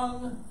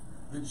among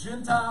the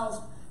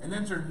Gentiles and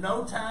enter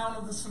no town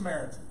of the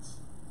Samaritans.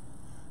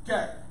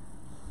 Okay,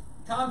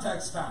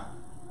 context time.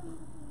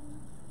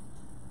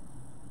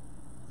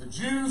 The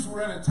Jews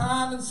were in a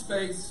time and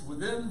space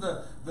within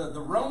the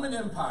Roman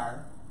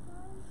Empire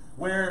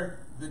where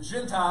the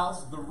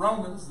Gentiles, the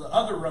Romans, the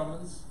other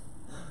Romans,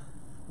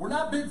 were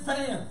not big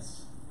fans.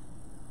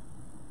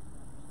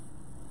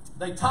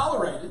 They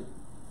tolerated,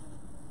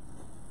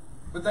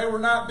 but they were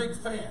not big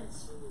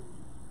fans.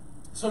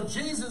 So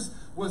Jesus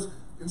was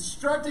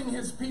instructing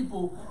his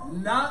people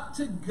not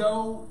to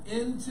go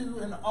into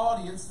an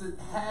audience that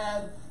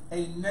had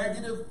a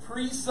negative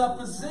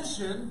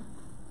presupposition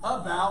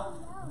about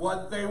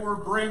what they were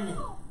bringing.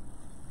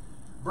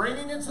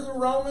 Bringing it to the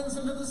Romans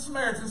and to the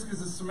Samaritans, because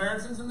the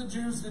Samaritans and the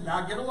Jews did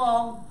not get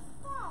along.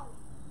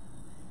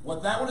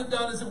 What that would have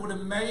done is it would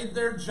have made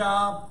their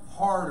job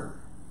harder.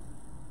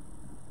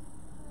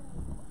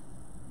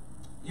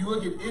 You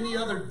look at any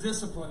other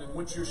discipline in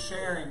which you're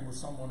sharing with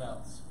someone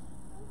else.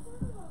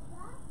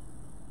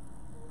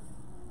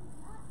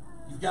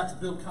 You've got to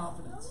build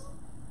confidence.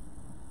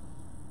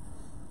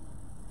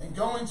 And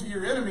going to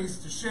your enemies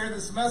to share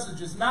this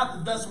message is not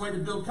the best way to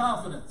build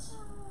confidence.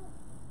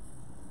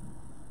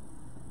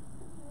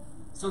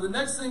 So the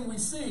next thing we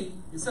see,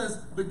 it says,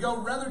 but go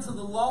rather to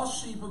the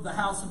lost sheep of the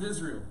house of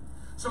Israel.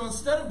 So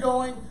instead of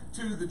going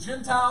to the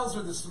Gentiles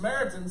or the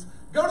Samaritans,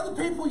 go to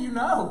the people you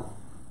know.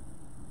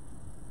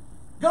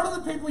 Go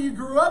to the people you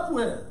grew up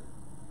with.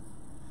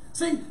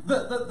 See,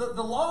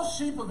 the lost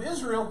sheep of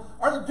Israel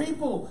are the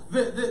people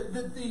that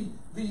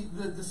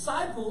the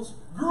disciples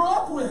grew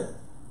up with.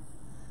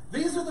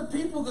 These are the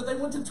people that they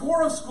went to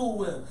Torah school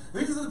with.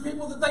 These are the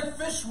people that they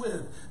fish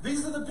with.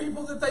 These are the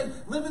people that they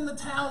live in the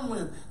town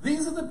with.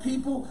 These are the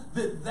people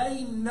that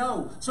they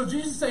know. So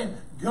Jesus is saying,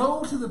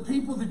 go to the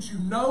people that you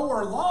know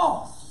are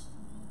lost.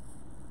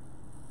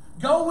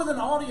 Go with an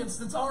audience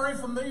that's already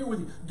familiar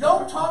with you.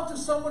 Go talk to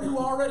someone who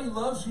already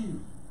loves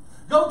you.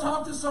 Go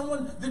talk to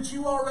someone that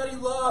you already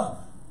love.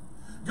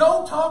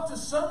 Go talk to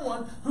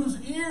someone whose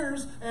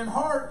ears and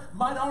heart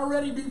might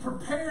already be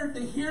prepared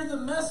to hear the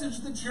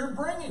message that you're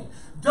bringing.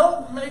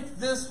 Don't make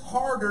this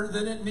harder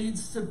than it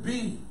needs to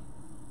be.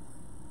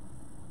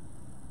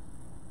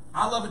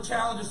 I love a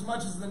challenge as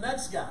much as the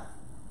next guy.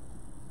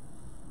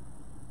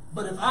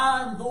 But if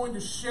I'm going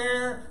to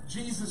share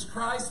Jesus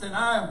Christ and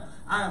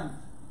I'm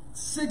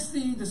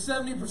 60 to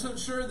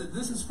 70% sure that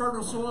this is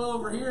fertile soil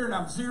over here and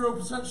I'm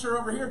 0% sure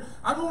over here,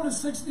 I'm going to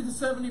 60 to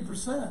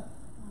 70%.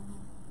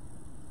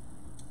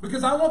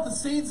 Because I want the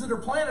seeds that are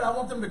planted, I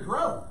want them to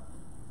grow.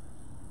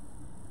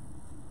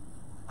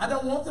 I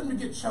don't want them to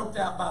get choked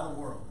out by the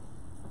world.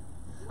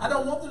 I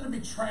don't want them to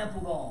be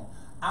trampled on.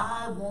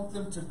 I want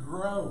them to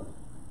grow.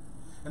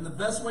 And the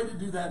best way to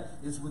do that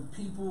is with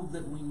people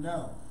that we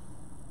know.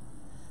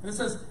 And it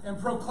says,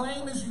 and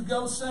proclaim as you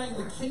go, saying,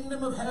 the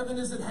kingdom of heaven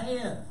is at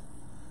hand.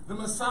 The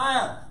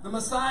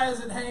Messiah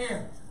is at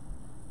hand.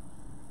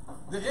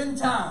 The end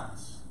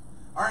times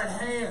are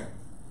at hand.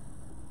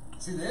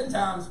 See, the end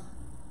times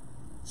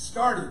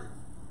started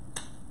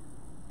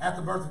at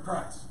the birth of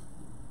Christ.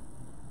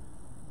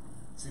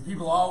 See,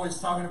 people are always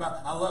talking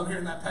about, I love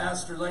hearing that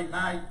pastor late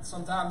night.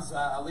 Sometimes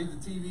I leave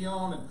the TV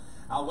on and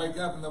I'll wake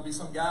up and there'll be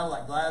some guy with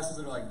like glasses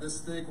that are like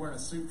this thick wearing a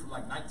suit from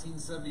like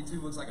 1972,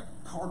 looks like a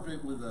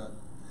carpet with a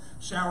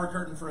shower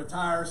curtain for a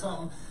tie or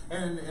something.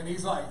 And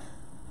he's like,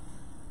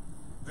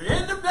 the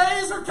end of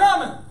days are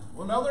coming.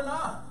 Well, no, they're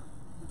not.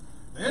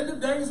 The end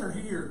of days are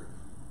here.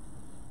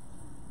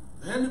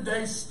 The end of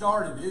days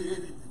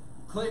started.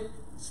 Click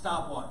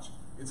stopwatch.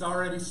 It's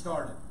already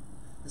started.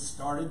 It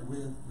started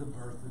with the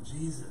birth of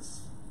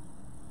Jesus.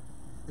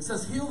 It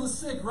says, heal the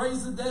sick,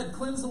 raise the dead,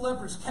 cleanse the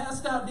lepers,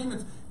 cast out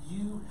demons.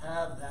 You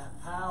have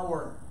that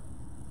power.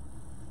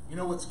 You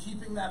know what's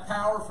keeping that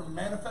power from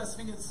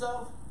manifesting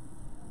itself?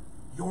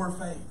 Your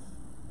faith.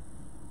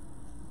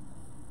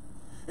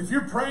 If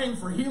you're praying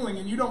for healing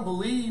and you don't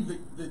believe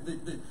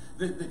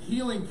that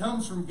healing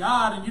comes from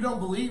God, and you don't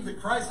believe that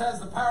Christ has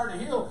the power to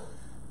heal,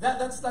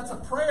 that's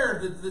a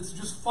prayer that's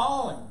just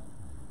falling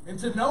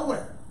into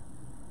nowhere.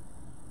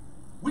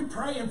 We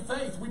pray in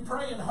faith. We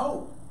pray in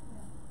hope.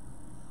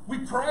 We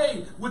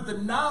pray with the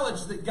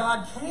knowledge that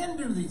God can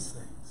do these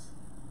things.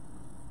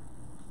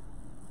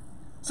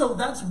 So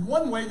that's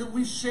one way that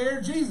we share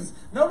Jesus.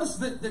 Notice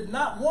that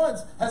not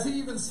once has he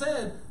even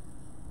said,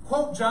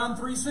 quote John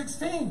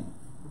 3:16.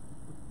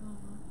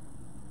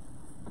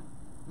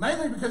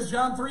 Mainly because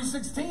John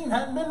 3:16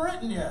 hadn't been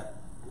written yet.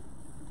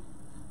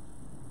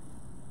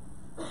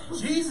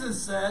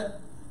 Jesus said,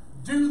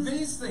 do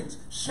these things.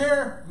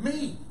 Share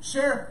me.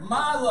 Share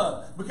my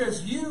love.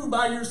 Because you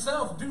by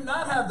yourself do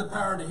not have the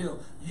power to heal.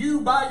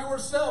 You by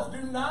yourself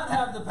do not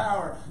have the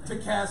power to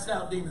cast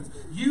out demons.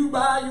 You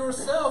by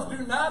yourself do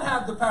not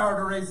have the power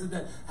to raise the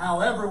dead.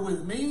 However,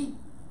 with me,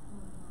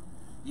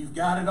 you've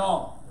got it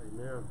all.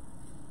 Amen.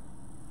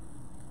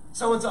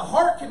 So it's a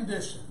heart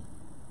condition.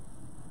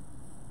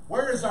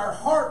 Where is our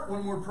heart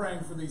when we're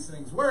praying for these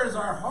things? Where is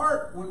our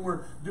heart when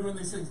we're doing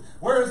these things?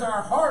 Where is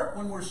our heart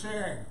when we're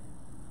sharing?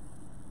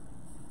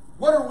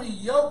 What are we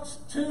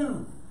yoked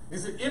to?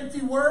 Is it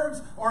empty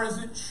words or is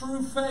it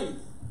true faith?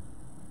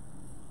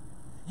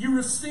 You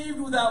received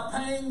without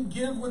paying,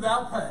 give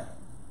without pay.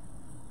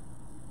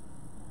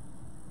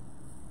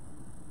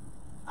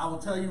 I will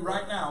tell you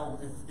right now,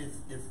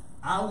 if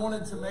I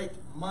wanted to make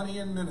money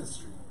in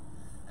ministry,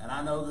 and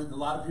I know that a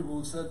lot of people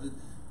have said that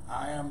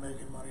I am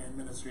making money in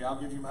ministry,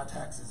 I'll give you my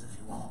taxes if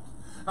you want.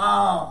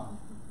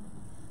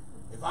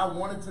 If I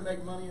wanted to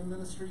make money in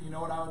ministry, you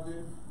know what I would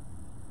do?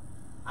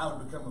 I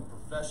would become a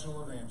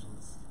professional evangelist.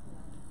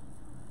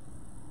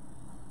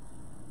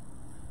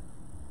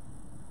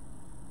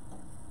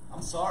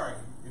 I'm sorry.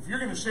 If you're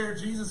going to share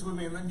Jesus with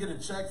me and then get a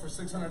check for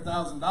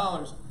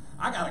 $600,000,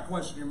 I got to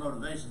question your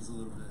motivations a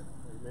little bit.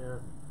 Amen.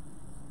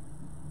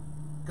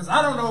 Because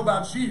I don't know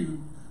about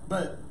you,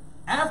 but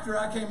after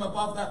I came up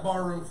off that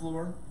barroom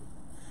floor,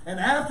 and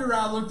after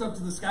I looked up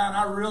to the sky and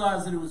I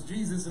realized that it was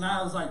Jesus, and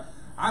I was like,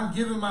 I'm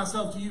giving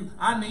myself to you,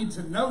 I need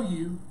to know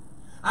you,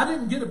 I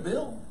didn't get a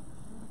bill.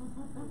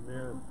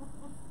 Amen.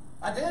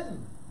 I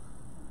didn't.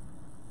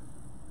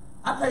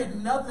 I paid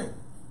nothing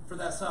for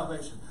that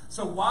salvation.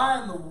 So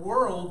why in the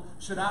world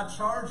should I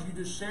charge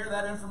you to share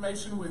that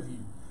information with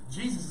you?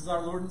 Jesus is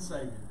our Lord and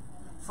Savior.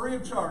 Free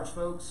of charge,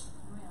 folks.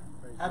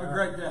 Have a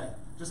great day.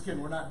 Just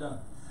kidding, we're not done.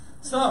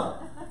 So,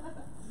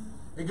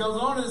 it goes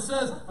on and it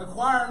says,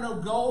 acquire no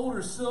gold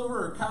or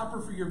silver or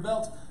copper for your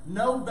belts,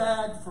 no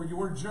bag for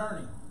your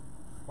journey,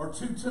 or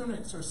 2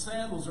 tunics or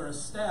sandals or a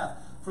staff,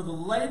 for the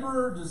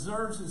laborer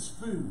deserves his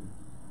food.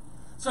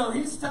 So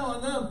he's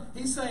telling them,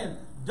 he's saying,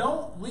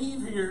 don't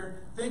leave here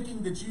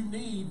thinking that you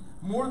need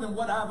more than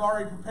what I've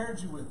already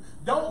prepared you with.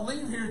 Don't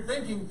leave here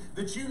thinking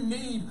that you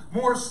need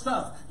more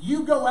stuff.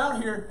 You go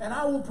out here and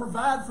I will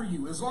provide for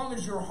you. As long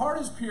as your heart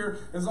is pure,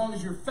 as long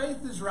as your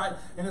faith is right,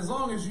 and as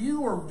long as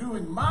you are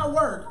doing my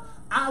work,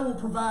 I will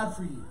provide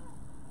for you.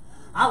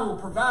 I will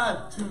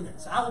provide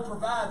tunics. I will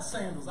provide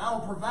sandals. I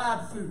will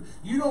provide food.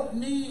 You don't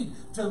need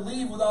to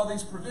leave with all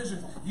these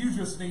provisions. You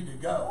just need to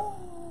go.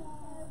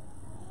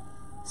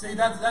 See,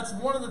 that's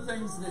one of the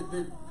things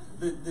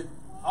that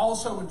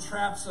also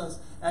entraps us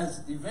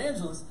as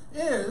evangelists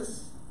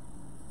is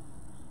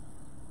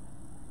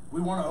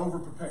we want to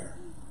over-prepare.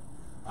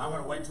 I'm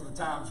going to wait till the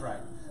time's right.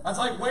 It's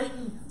like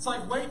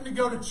waiting to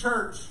go to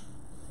church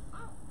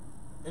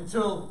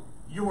until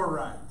you're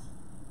right.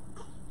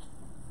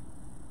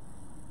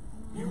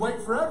 You'd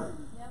wait forever.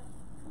 Yep.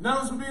 None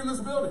of us would be in this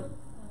building.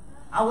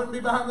 I wouldn't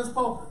be behind this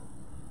pulpit.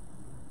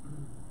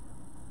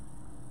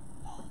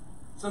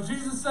 So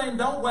Jesus is saying,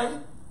 don't wait.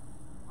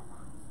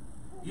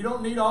 You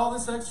don't need all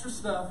this extra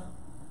stuff.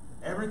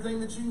 Everything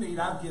that you need,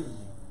 I've given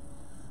you.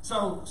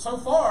 So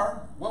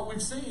far, what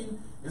we've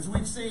seen is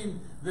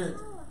that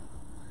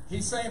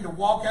he's saying to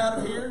walk out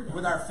of here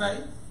with our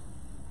faith.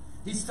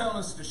 He's telling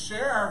us to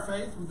share our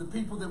faith with the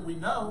people that we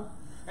know.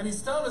 And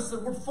he's telling us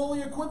that we're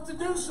fully equipped to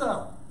do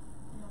so.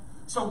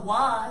 So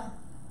why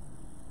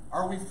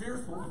are we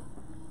fearful?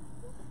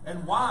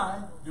 And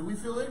why do we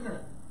feel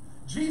ignorant?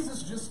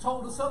 Jesus just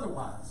told us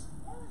otherwise.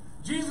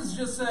 Jesus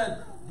just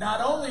said,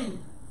 not only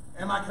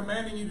am I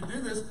commanding you to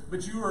do this,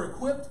 but you are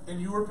equipped and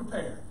you are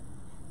prepared.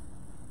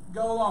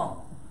 Go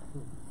along.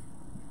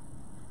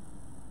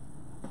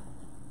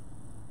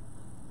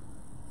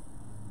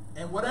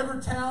 And whatever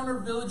town or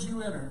village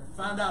you enter,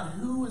 find out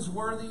who is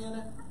worthy in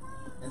it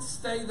and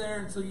stay there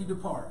until you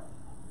depart.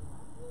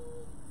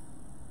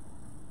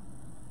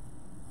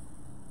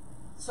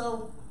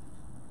 So,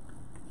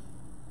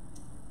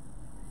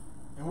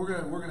 and we're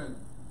gonna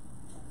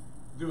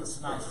do a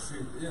synopsis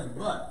here at the end,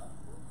 but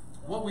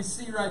what we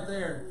see right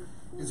there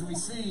is we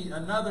see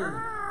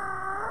another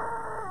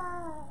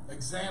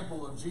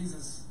example of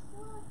Jesus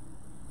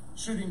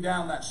shooting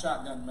down that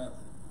shotgun method.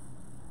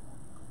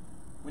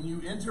 When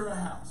you enter a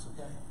house,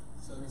 okay?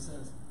 So he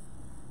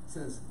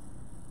says,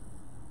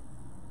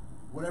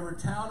 whatever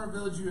town or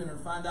village you enter,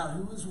 find out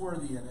who is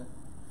worthy in it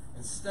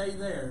and stay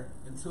there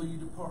until you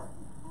depart.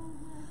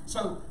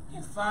 So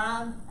you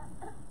find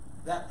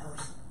that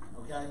person,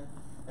 okay?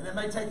 And it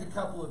may take a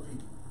couple of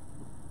people.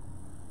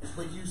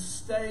 But you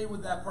stay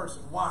with that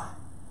person. Why?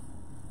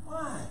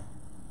 Why?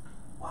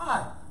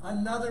 Why?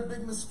 Another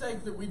big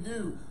mistake that we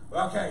do.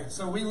 Okay,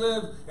 so we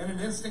live in an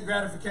instant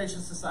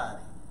gratification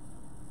society.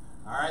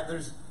 All right,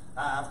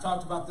 I've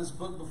talked about this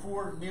book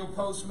before, Neil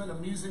Postman,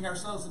 Amusing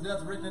Ourselves to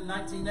Death, written in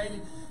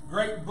 1980.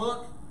 Great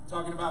book,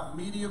 talking about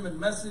medium and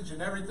message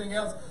and everything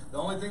else. The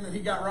only thing that he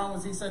got wrong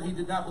was he said he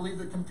did not believe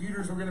that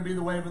computers were going to be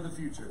the wave of the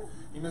future.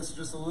 He missed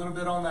just a little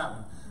bit on that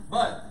one.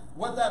 But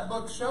what that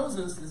book shows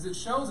us is it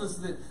shows us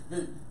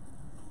that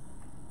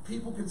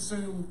people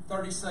consume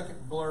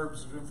 30-second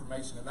blurbs of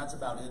information, and that's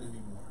about it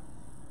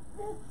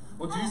anymore.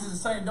 Well, Jesus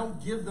is saying,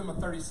 don't give them a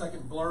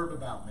 30-second blurb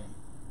about me.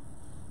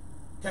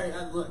 Okay,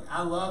 look,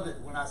 I love it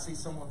when I see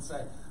someone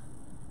say,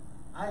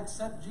 I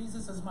accept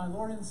Jesus as my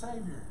Lord and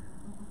Savior.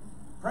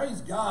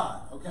 Praise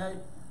God, okay?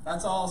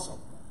 That's awesome.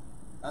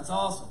 That's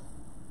awesome.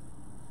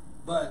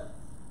 But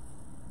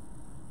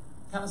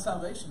what kind of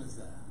salvation is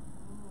that?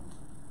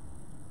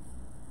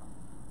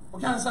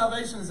 What kind of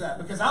salvation is that?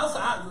 Because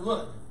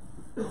look,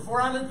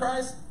 before I knew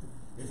Christ,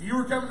 if you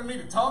were coming to me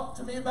to talk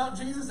to me about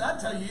Jesus, I'd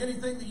tell you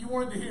anything that you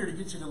wanted to hear to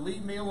get you to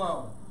leave me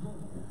alone.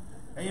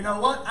 And you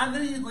know what? I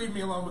knew you'd leave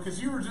me alone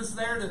because you were just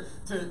there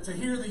to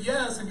hear the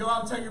yes and go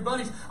out and tell your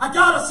buddies, I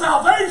got a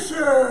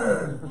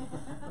salvation!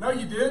 No,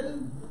 you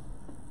didn't.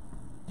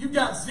 You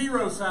got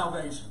 0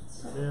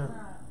 salvations. Yeah.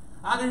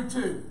 I do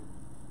too.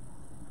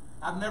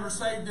 I've never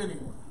saved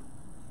anyone.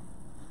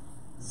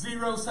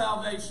 0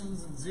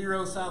 salvations and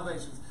 0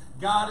 salvations.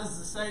 God is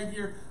the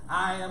Savior.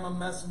 I am a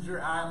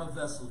messenger. I am a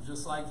vessel,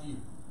 just like you.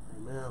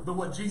 Amen. But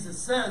what Jesus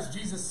says,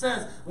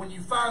 when you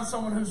find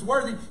someone who's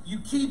worthy, you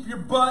keep your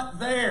butt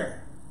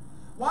there.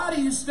 Why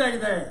do you stay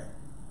there?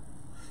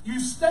 You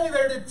stay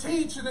there to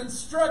teach and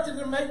instruct and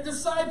to make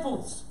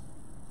disciples.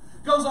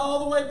 Goes all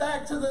the way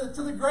back to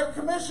the Great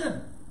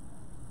Commission.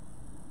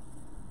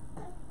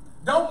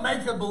 Don't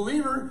make a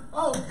believer.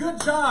 Oh,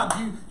 good job.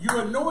 You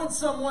anoint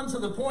someone to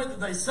the point that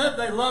they said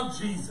they love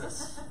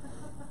Jesus.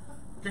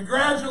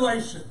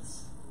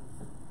 Congratulations.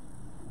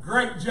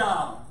 Great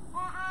job.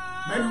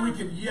 Maybe we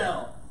can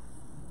yell.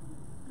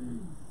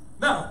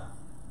 No.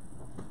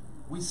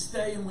 We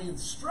stay and we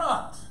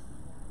instruct.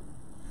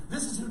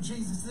 This is who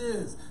Jesus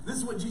is. This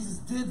is what Jesus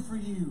did for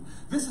you.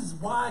 This is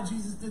why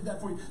Jesus did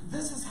that for you.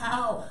 This is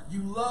how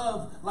you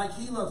love like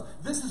he loves.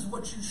 This is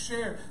what you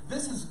share.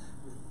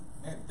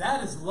 And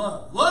that is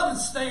love. Love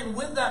is staying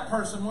with that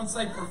person once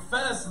they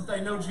profess that they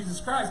know Jesus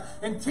Christ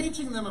and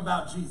teaching them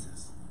about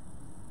Jesus.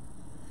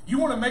 You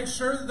want to make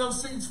sure that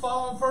those seeds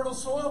fall on fertile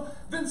soil?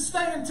 Then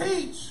stay and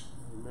teach.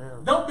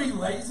 Amen. Don't be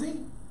lazy.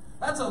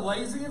 That's a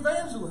lazy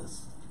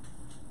evangelist.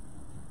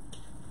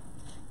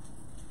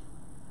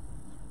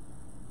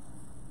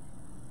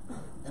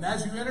 And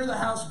as you enter the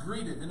house,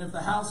 greet it. And if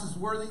the house is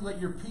worthy, let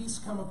your peace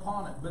come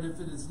upon it. But if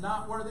it is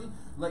not worthy,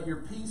 let your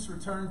peace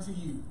return to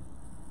you.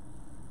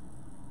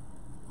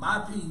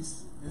 My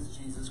peace is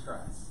Jesus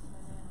Christ.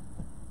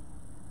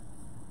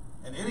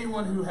 And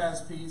anyone who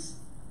has peace,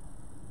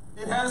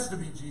 it has to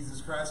be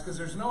Jesus Christ, because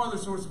there's no other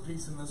source of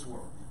peace in this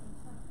world.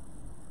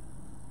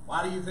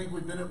 Why do you think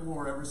we've been at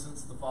war ever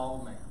since the fall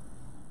of man?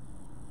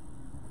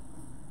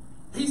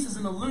 Peace is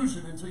an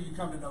illusion until you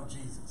come to know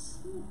Jesus.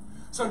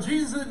 So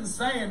Jesus isn't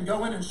saying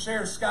go in and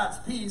share Scott's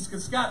peace,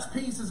 because Scott's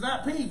peace is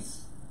not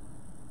peace.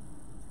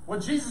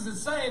 What Jesus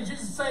is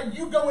saying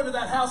you go into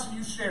that house and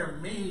you share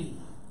me.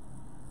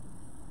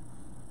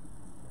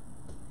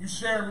 You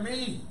share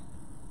me.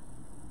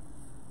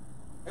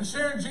 And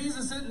sharing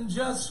Jesus isn't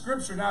just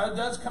Scripture. Now, it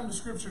does come to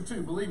Scripture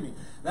too, believe me.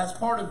 That's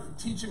part of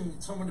teaching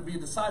someone to be a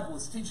disciple.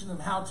 It's teaching them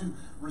how to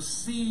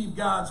receive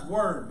God's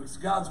Word. Because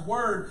God's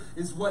Word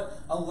is what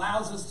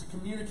allows us to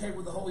communicate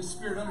with the Holy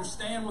Spirit,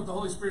 understand what the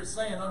Holy Spirit's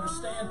saying,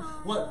 understand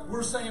what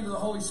we're saying to the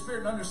Holy Spirit,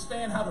 and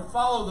understand how to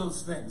follow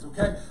those things,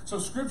 okay? So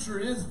Scripture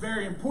is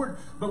very important.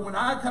 But when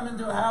I come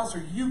into a house,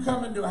 or you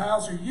come into a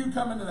house, or you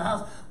come into the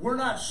house, we're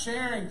not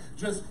sharing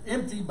just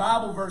empty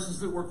Bible verses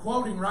that we're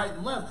quoting right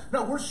and left.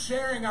 No, we're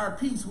sharing our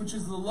peace, which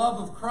is the love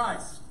of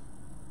Christ.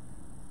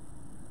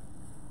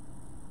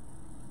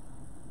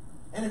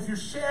 And if you're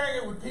sharing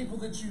it with people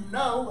that you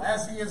know,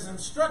 as he has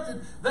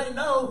instructed, they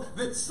know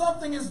that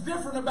something is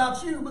different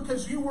about you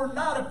because you were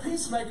not a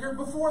peacemaker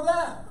before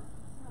that.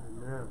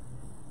 Amen.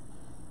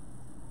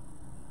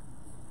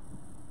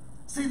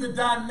 See, the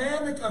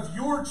dynamic of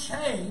your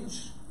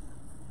change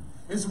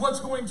is what's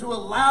going to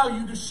allow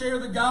you to share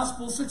the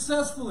gospel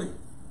successfully.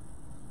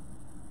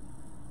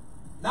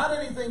 Not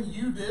anything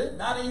you did,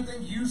 not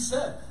anything you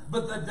said,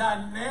 but the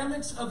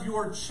dynamics of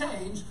your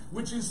change,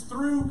 which is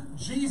through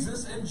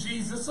Jesus and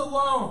Jesus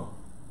alone.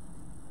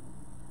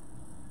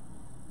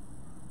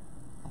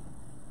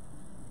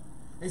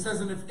 He says,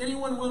 and if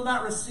anyone will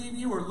not receive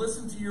you or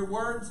listen to your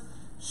words,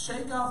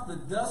 shake off the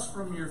dust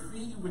from your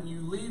feet when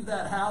you leave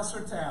that house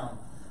or town.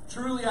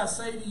 Truly I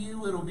say to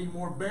you, it'll be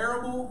more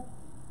bearable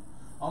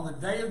on the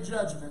day of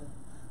judgment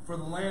for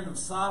the land of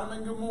Sodom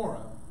and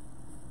Gomorrah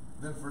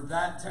than for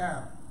that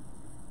town.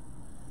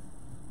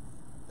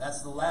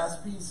 That's the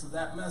last piece of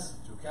that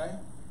message, okay?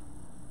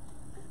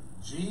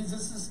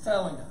 Jesus is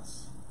telling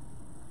us,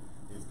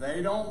 if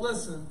they don't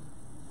listen,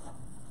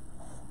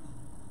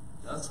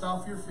 dust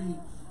off your feet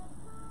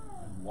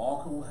and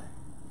walk away.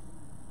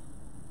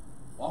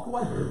 Walk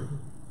away.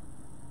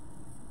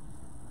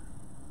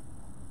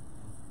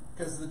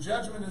 Because the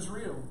judgment is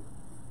real.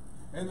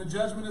 And the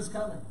judgment is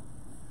coming.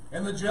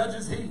 And the judge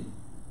is he.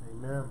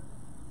 Amen.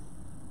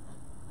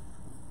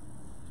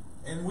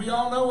 And we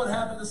all know what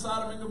happened to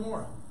Sodom and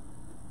Gomorrah.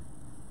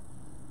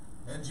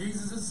 And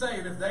Jesus is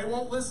saying, if they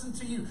won't listen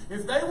to you,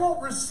 if they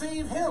won't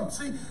receive him,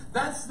 see,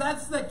 that's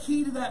the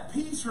key to that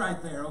peace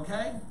right there,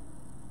 okay?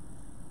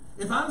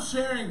 If I'm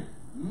sharing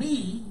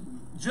me,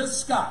 just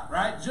Scott,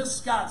 right? Just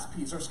Scott's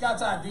peace, or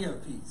Scott's idea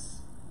of peace.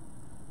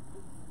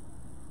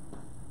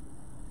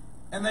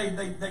 And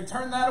they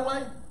turn that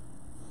away,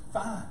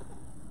 fine.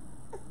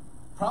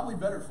 Probably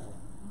better for them.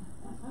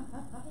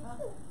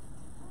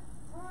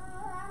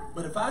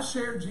 But if I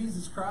share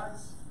Jesus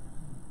Christ,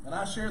 and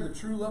I share the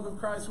true love of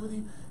Christ with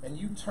you, and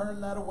you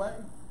turn that away,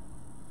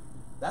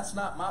 that's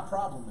not my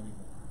problem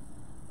anymore.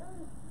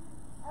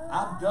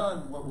 I've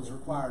done what was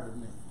required of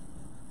me.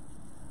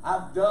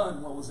 I've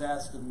done what was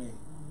asked of me.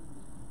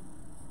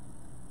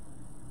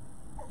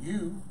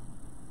 You,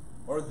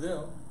 or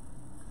them,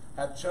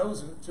 have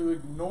chosen to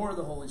ignore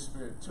the Holy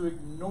Spirit, to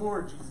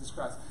ignore Jesus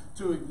Christ,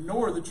 to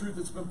ignore the truth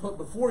that's been put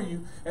before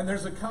you, and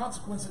there's a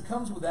consequence that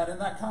comes with that, and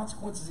that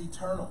consequence is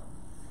eternal.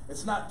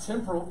 It's not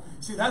temporal.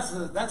 See, that's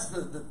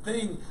the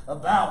thing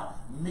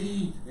about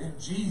me and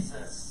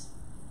Jesus.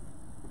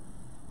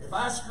 If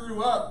I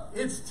screw up,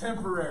 it's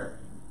temporary.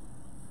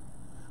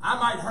 I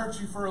might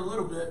hurt you for a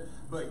little bit,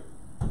 but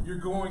you're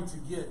going to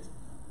get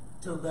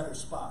to a better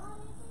spot.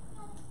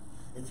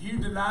 If you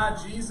deny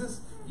Jesus,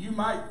 you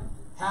might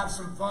have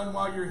some fun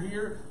while you're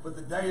here, but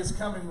the day is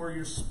coming where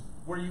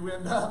you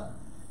end up,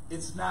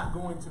 it's not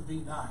going to be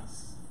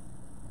nice.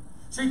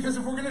 See, because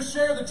if we're going to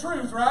share the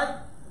truth, right?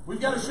 We've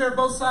got to share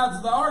both sides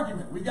of the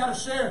argument. We've got to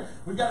share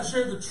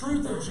the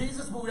truth of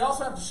Jesus, but we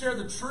also have to share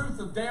the truth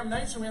of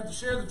damnation. We have to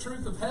share the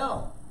truth of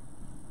hell.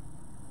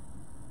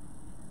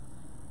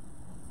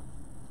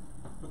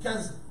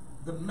 Because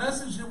the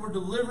message that we're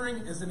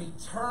delivering is an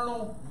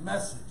eternal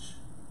message.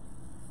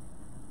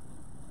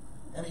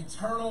 An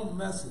eternal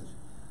message.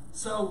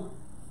 So,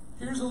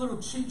 here's a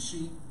little cheat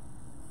sheet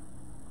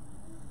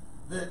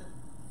that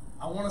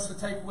I want us to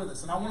take with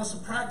us. And I want us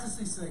to practice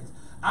these things.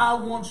 I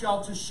want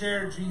y'all to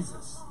share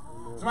Jesus.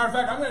 As a matter of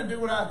fact, I'm going to do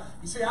what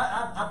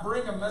I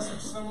bring a message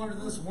similar to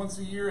this once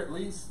a year at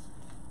least.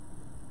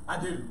 I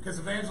do, because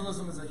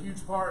evangelism is a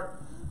huge part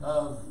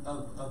of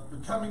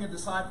becoming a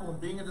disciple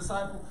and being a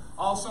disciple.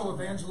 Also,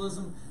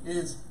 evangelism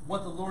is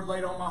what the Lord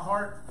laid on my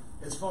heart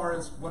as far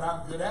as what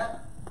I'm good at.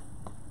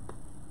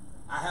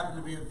 I happen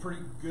to be a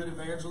pretty good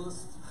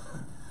evangelist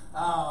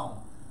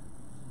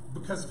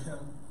because of him.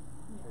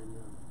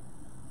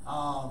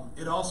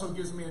 It also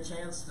gives me a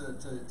chance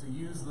to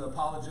use the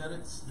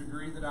apologetics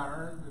degree that I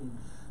earned and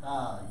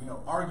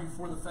argue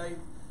for the faith.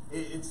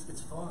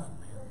 It's fun,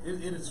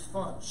 man. It is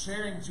fun.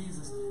 Sharing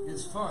Jesus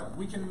is fun.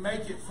 We can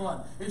make it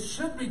fun. It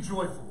should be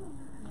joyful.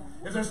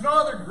 If there's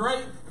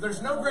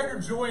no greater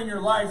joy in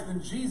your life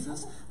than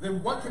Jesus,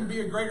 then what can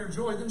be a greater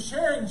joy than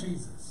sharing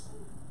Jesus?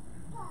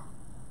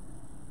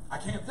 I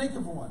can't think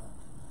of one.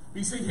 But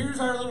you see, here's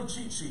our little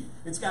cheat sheet.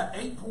 It's got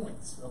 8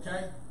 points,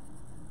 okay?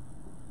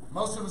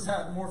 Most of us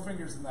have more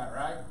fingers than that,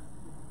 right?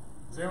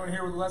 Is anyone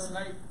here with less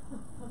than 8?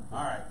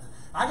 All right.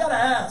 I got to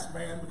ask,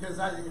 man, because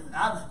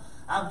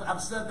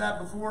I've said that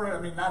before.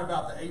 I mean, not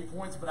about the 8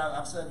 points, but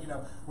I've said,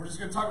 we're just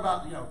going to talk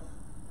about,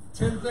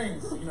 10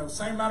 things,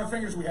 same amount of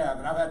fingers we have.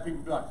 And I've had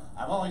people be like,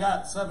 I've only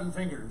got 7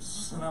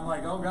 fingers. And I'm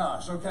like, oh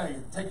gosh, okay,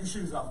 take your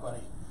shoes off,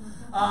 buddy.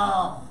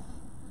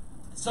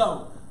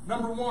 So,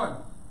 number 1,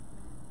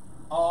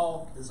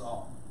 all is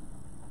all.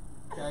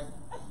 Okay?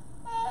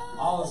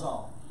 All is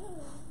all.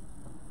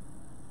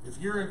 If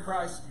you're in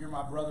Christ, you're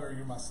my brother or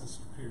you're my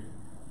sister, period.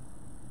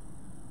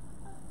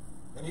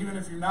 And even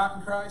if you're not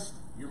in Christ,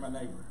 you're my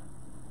neighbor.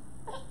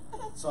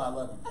 So I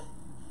love you.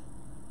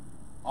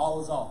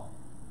 All is all.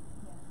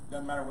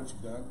 Doesn't matter what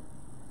you've done.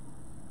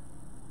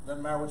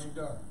 Doesn't matter what you've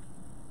done.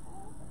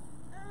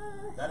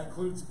 That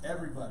includes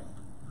everybody.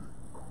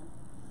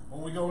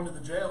 When we go into the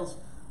jails,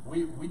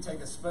 we take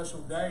a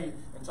special day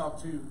and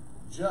talk to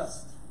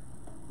just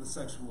the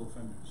sexual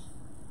offenders.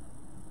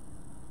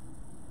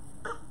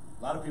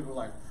 A lot of people are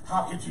like,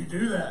 how could you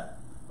do that?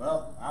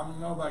 Well, I don't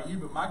know about you,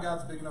 but my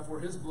God's big enough where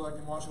his blood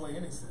can wash away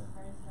any sin.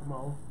 Come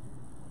on.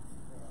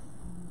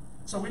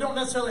 So we don't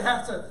necessarily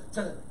have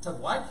to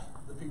like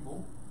the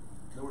people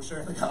that we're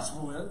sharing the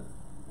gospel with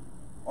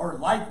or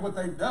like what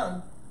they've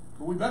done,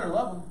 but we better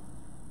love them.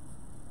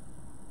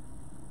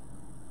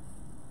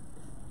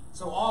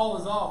 So all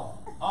is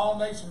all. All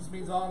nations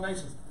means all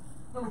nations.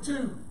 Number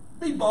 2,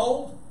 be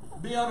bold,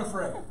 be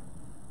unafraid.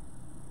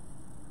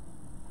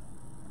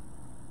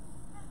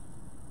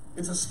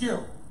 It's a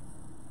skill.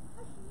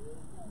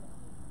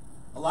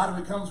 A lot of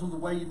it comes with the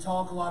way you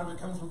talk. A lot of it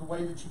comes with the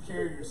way that you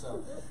carry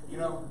yourself. You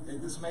know,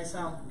 this may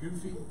sound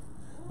goofy,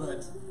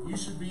 but you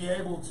should be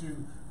able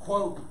to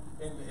quote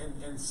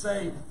and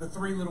say the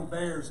 3 little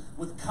bears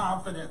with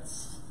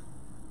confidence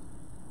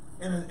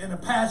in a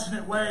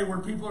passionate way where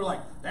people are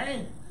like,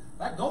 dang,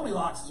 that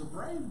Goldilocks is a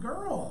brave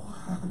girl.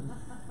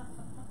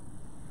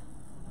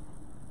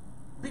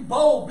 Be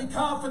bold, be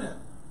confident.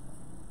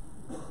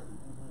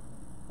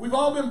 We've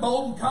all been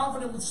bold and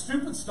confident with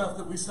stupid stuff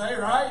that we say,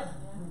 right?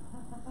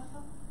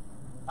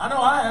 I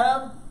know I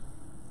have.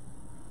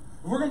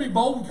 If we're going to be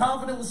bold and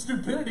confident with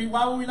stupidity,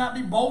 why would we not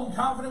be bold and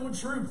confident with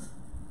truth?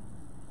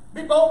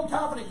 Be bold and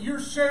confident. You're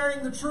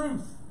sharing the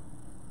truth.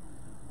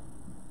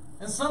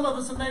 And some of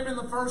us, it may have been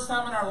the first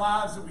time in our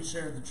lives that we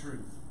shared the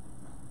truth.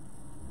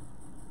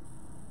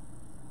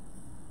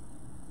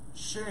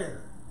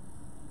 Share.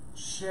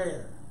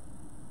 Share.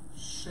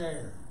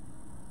 Share.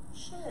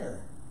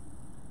 Share.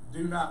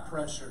 Do not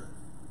pressure.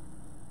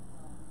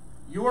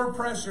 Your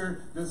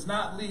pressure does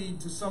not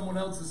lead to someone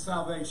else's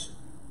salvation.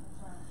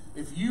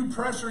 If you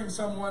pressuring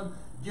someone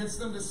gets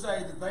them to say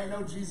that they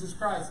know Jesus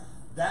Christ,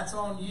 that's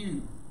on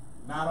you,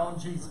 not on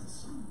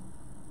Jesus.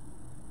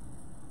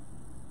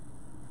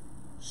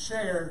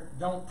 Share,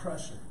 don't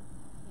pressure.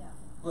 Yeah.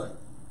 Look,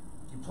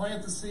 you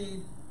plant the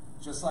seed,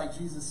 just like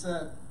Jesus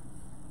said.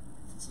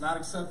 If it's not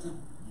accepted,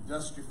 you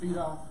dust your feet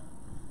off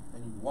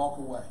and you walk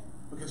away.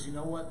 Because you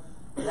know what?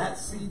 That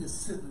seed is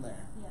sitting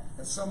there. Yes.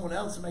 And someone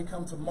else may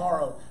come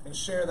tomorrow and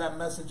share that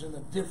message in a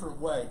different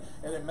way.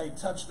 And it may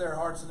touch their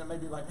hearts, and it may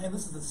be like, man,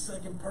 this is the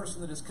second person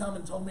that has come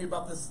and told me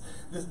about this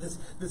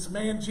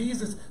man,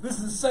 Jesus. This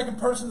is the second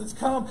person that's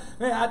come.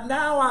 Man,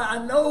 now I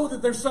know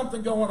that there's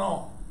something going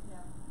on. Yeah.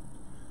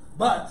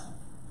 But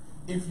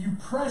if you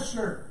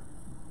pressure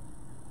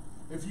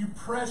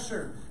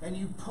and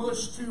you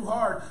push too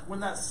hard, when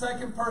that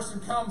second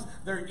person comes,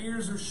 their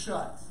ears are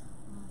shut.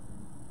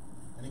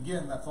 And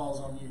again, that falls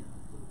on you.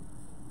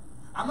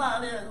 I'm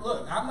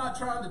not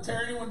trying to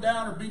tear anyone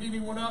down or beat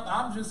anyone up.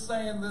 I'm just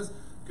saying this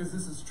because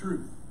this is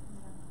truth.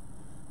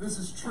 This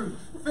is truth.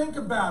 Think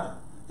about it.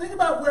 Think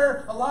about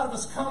where a lot of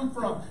us come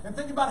from, and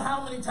think about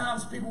how many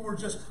times people were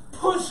just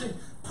pushing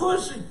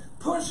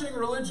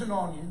religion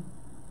on you,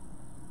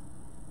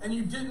 and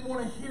you didn't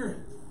want to hear it.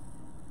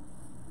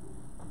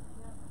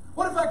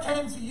 What if I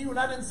came to you and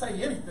I didn't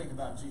say anything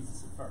about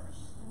Jesus at first?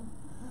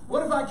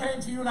 What if I came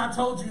to you and I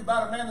told you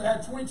about a man that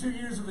had 22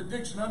 years of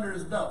addiction under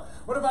his belt?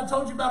 What if I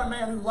told you about a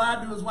man who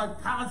lied to his wife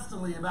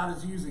constantly about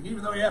his using,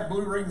 even though he had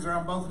blue rings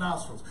around both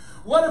nostrils?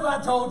 What if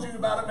I told you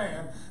about a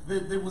man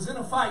that was in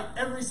a fight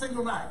every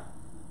single night?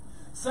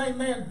 Same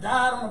man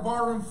died on a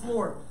barroom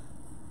floor.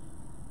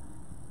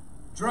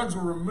 Drugs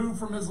were removed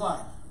from his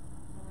life.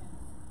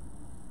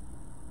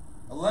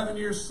 11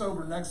 years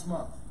sober next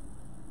month.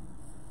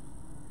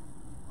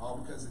 All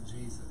because of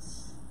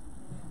Jesus.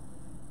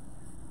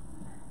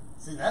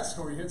 See, that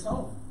story hits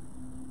home.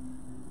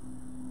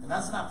 And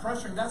that's not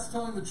pressuring, that's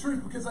telling the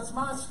truth, because that's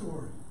my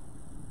story.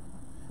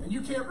 And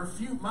you can't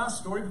refute my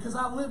story because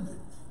I lived it.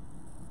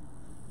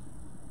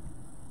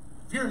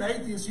 If you're an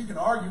atheist, you can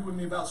argue with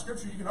me about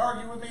Scripture, you can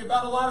argue with me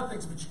about a lot of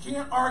things, but you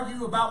can't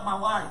argue about my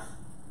life.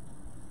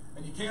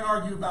 And you can't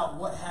argue about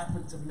what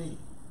happened to me.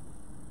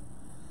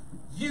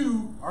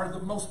 You are the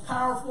most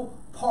powerful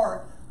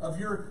part of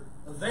your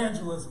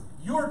evangelism.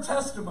 Your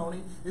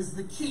testimony is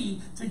the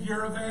key to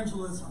your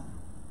evangelism.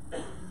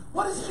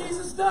 What has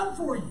Jesus done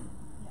for you?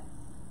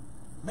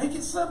 Make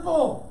it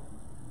simple.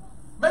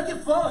 Make it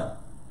fun.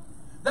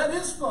 That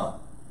is fun.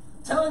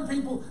 Telling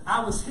people,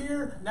 I was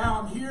here,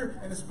 now I'm here,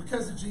 and it's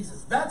because of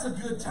Jesus. That's a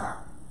good time.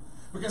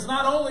 Because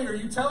not only are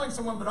you telling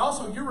someone, but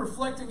also you're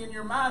reflecting in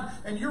your mind,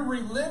 and you're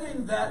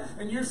reliving that,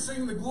 and you're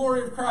seeing the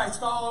glory of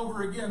Christ all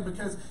over again,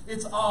 because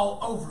it's all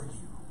over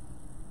you.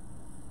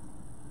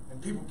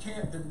 And people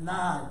can't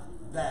deny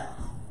that.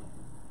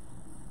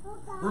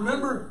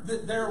 Remember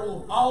that there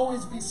will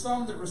always be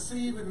some that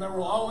receive, and there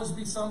will always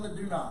be some that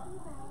do not.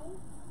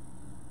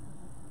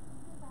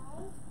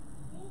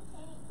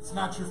 It's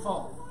not your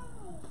fault.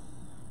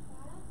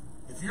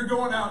 If you're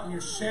going out and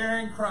you're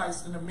sharing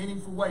Christ in a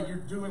meaningful way, you're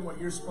doing what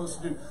you're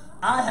supposed to do.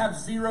 I have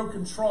zero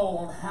control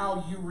on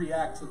how you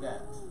react to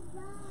that.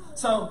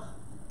 So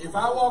if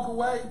I walk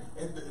away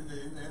and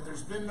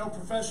there's been no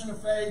profession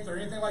of faith or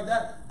anything like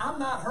that, I'm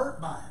not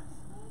hurt by it.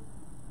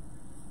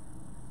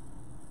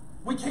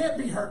 We can't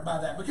be hurt by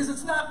that because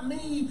it's not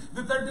me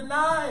that they're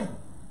denying.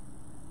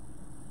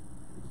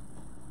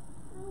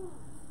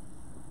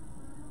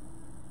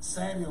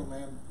 Samuel,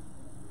 man.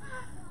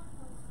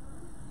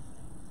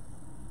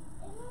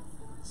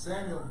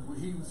 Samuel,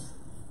 he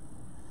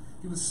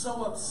was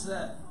so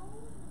upset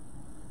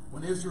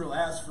when Israel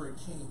asked for a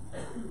king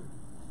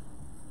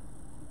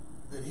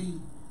that he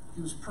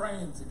was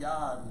praying to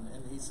God,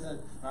 and he said,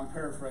 I'm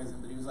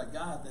paraphrasing, but he was like,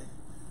 God,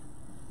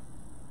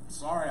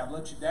 sorry, I've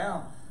let you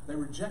down. They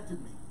rejected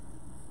me.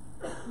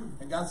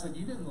 And God said,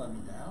 you didn't let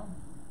me down.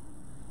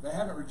 They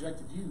haven't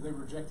rejected you, they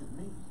rejected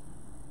me.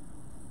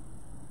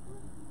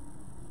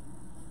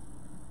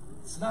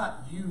 It's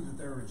not you that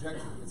they're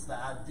rejecting, it's the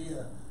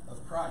idea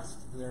of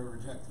Christ that they're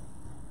rejecting.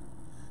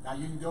 Now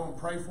you can go and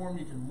pray for them,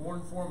 you can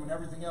mourn for them and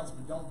everything else,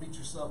 but don't beat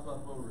yourself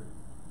up over it.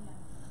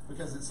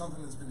 Because it's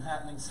something that's been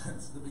happening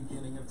since the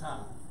beginning of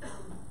time.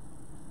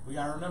 We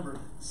got to remember,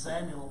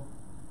 Samuel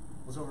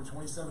was over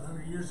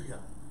 2,700 years ago.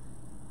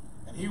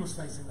 And he was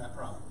facing that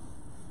problem.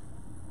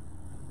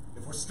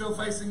 If we're still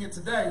facing it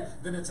today,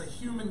 then it's a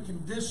human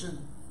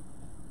condition,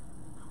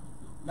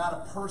 not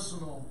a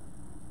personal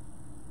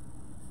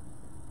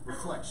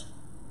reflection.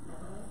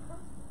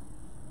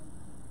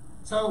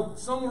 So,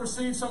 some will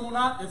receive, some will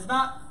not. If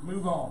not,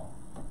 move on.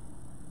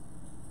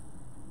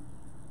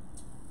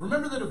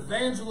 Remember that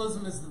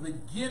evangelism is the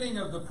beginning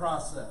of the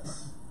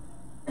process,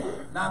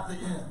 not the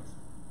end.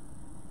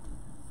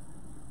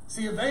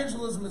 See,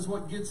 evangelism is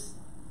what gets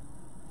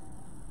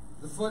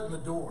the foot in the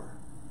door.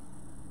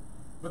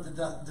 But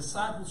the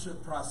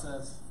discipleship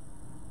process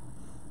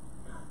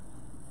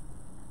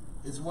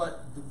is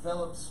what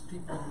develops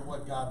people into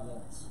what God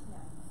wants.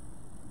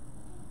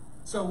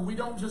 So we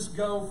don't just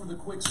go for the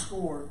quick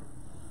score.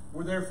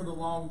 We're there for the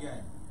long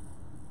game.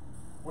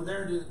 We're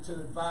there to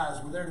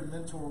advise. We're there to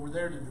mentor. We're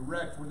there to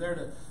direct. We're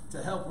there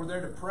to help. We're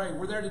there to pray.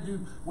 We're there to do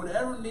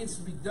whatever needs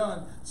to be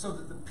done so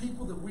that the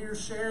people that we are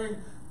sharing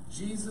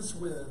Jesus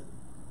with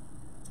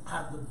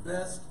have the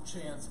best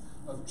chance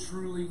of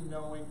truly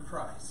knowing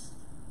Christ.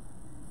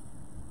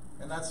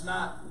 And that's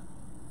not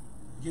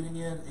getting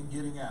in and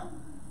getting out.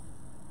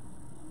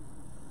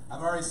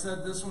 I've already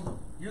said this one.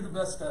 You're the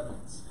best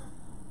evidence.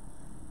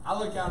 I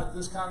look out at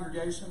this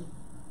congregation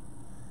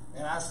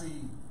and I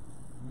see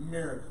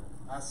miracle.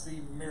 I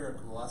see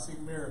miracle. I see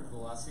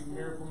miracle. I see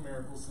miracle,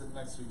 miracle sitting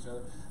next to each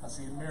other. I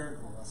see a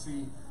miracle. I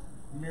see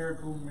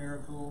miracle,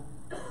 miracle.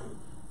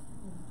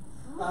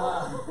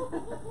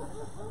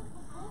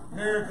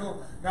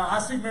 Miracle. Now, I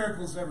see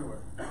miracles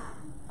everywhere.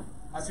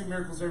 I see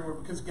miracles everywhere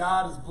because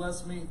God has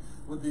blessed me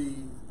with the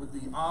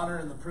honor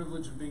and the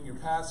privilege of being your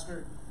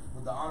pastor,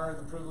 with the honor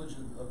and the privilege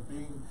of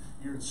being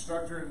your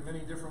instructor in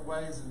many different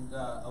ways, and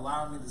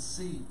allowing me to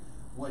see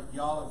what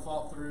y'all have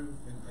fought through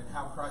and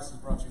how Christ has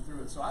brought you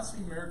through it. So I see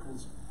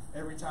miracles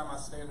every time I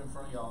stand in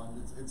front of y'all,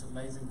 and it's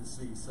amazing to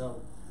see.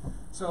 So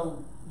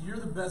you're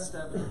the best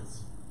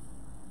evidence.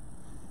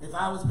 If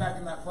I was back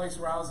in that place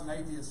where I was an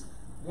atheist,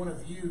 one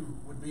of you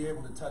would be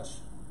able to touch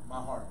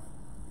my heart.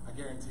 I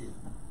guarantee it.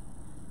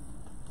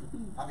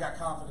 I've got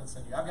confidence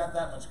in you. I've got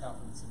that much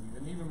confidence in you.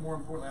 And even more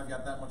importantly, I've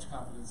got that much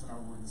confidence in our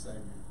Lord and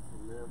Savior.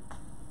 Amen.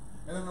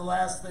 And then the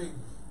last thing,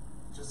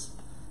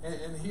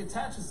 and he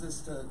attaches this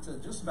to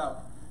just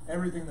about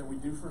everything that we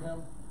do for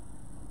him.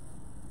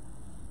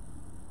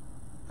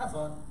 Have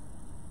fun.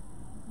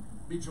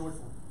 Be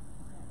joyful.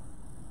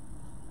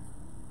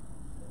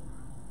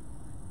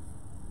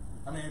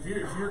 I mean, if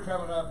you're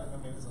coming up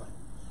and it's like,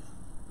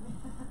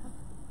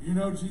 you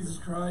know Jesus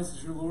Christ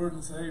is your Lord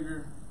and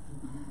Savior,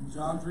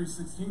 John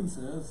 3:16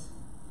 says.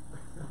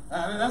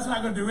 I mean, that's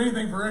not going to do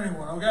anything for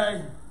anyone,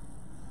 okay?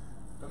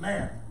 But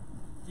man,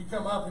 if you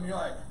come up and you're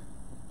like,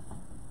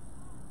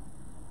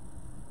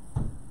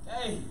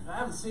 hey, I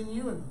haven't seen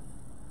you in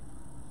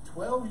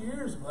 12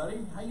 years,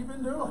 buddy. How you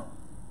been doing?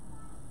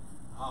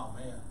 Oh,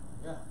 man,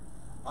 yeah.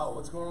 Oh,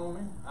 what's going on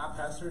with me? I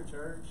pastor a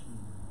church,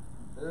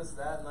 and this,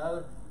 that, and the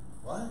other.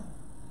 What?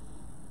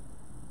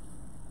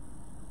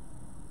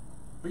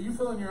 But you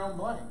fill in your own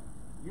blank.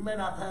 You may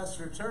not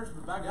pastor a church,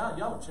 but by God,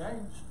 y'all have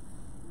changed.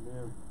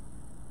 Amen.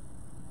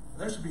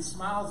 There should be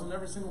smiles on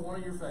every single one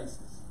of your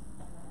faces.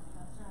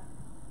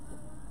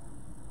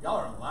 Y'all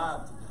are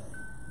alive today.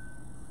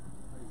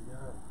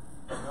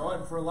 You know,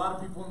 and for a lot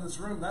of people in this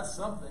room, that's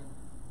something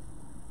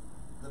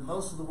that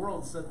most of the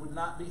world said would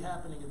not be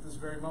happening at this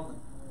very moment.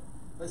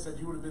 They said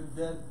you would have been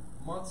dead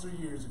months or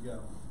years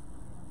ago.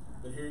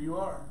 But here you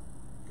are.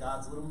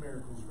 God's little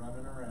miracles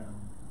running around.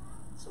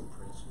 So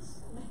precious.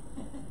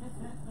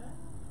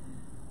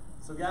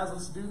 So guys,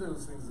 let's do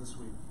those things this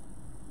week.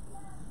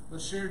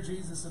 Let's share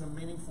Jesus in a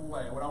meaningful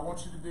way. What I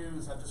want you to do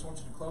is I just want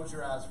you to close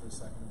your eyes for a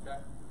second, okay?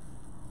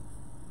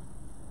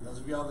 Those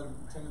of y'all that have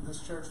attended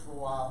this church for a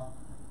while,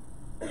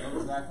 you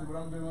know exactly what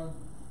I'm doing.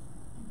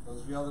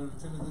 Those of y'all that have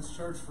attended this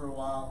church for a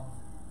while,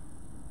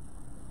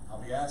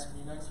 I'll be asking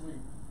you next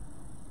week.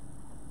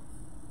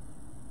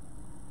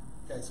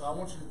 Okay, so I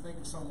want you to think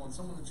of someone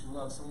that you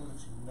love, someone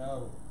that you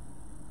know,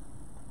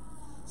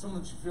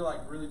 someone that you feel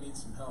like really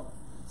needs some help,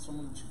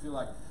 someone that you feel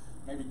like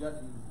maybe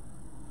doesn't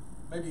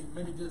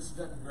maybe just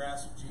doesn't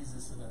grasp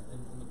Jesus in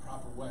the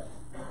proper way.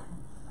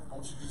 I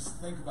want you to just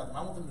think about them.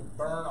 I want them to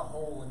burn a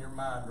hole in your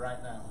mind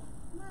right now.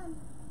 I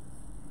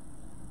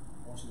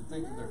want you to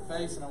think of their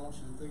face, and I want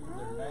you to think of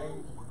their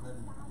name, and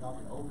then y'all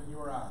can open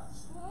your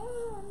eyes.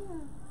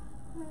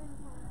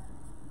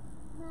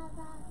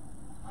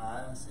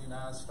 Alright, I'm seeing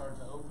eyes start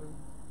to open.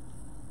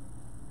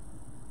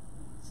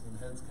 Seeing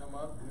heads come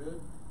up.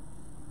 Good.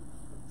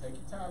 Take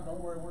your time.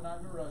 Don't worry, we're not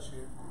in a rush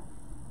here.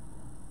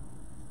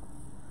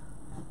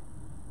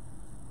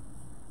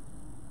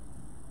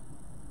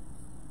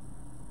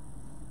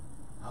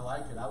 I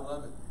like it. I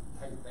love it.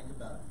 Hey, think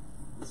about it.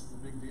 This is a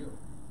big deal. It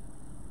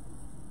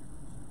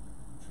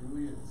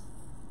truly is.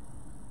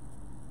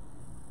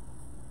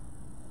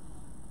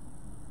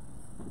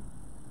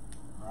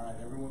 All right,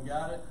 everyone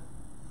got it?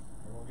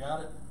 Everyone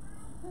got it?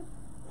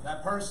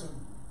 That person,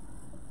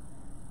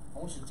 I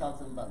want you to talk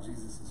to them about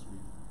Jesus this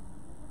week.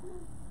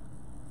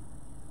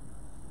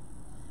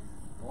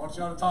 I want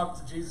y'all to talk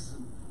to Jesus,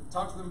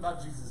 talk to them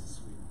about Jesus this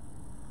week.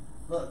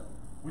 Look,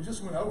 we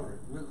just went over it.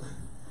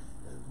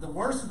 The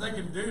worst that they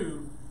can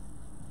do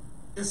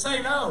is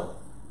say no.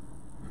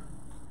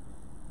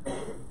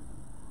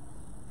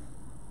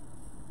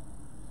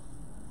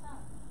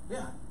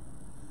 Yeah.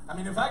 I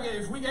mean,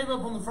 if we gave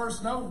up on the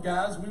first no,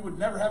 guys, we would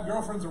never have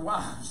girlfriends or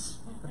wives.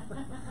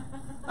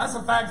 That's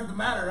a fact of the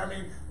matter. I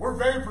mean, we're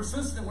very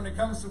persistent when it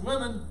comes to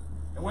women,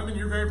 and women,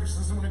 you're very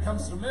persistent when it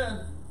comes to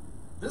men.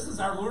 This is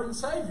our Lord and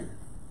Savior.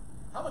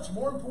 How much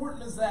more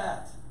important is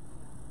that?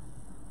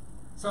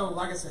 So,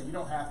 like I said, you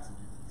don't have to do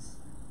this.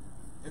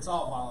 It's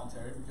all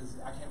voluntary because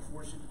I can't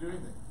force you to do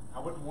anything. I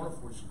wouldn't want to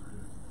force you to do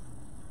anything.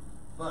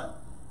 But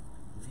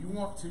if you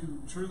want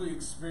to truly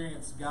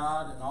experience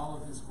God and all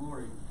of His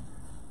glory,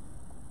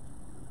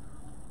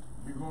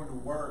 you're going to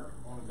work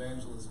on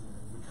evangelism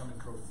and becoming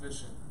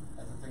proficient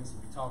at the things that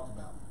we talked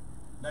about.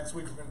 Next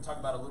week, we're going to talk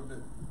about a little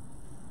bit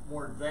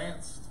more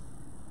advanced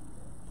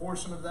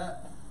portion of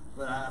that.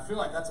 But I feel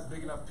like that's a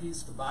big enough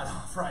piece to bite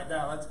off right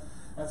now.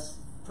 That's a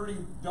pretty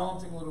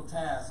daunting little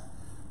task.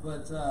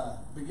 But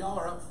y'all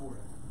are up for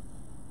it.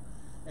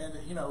 And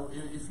you know,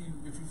 if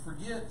you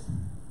forget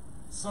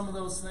some of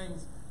those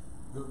things,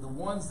 the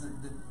ones that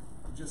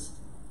just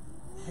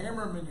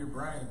hammer them in your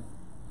brain.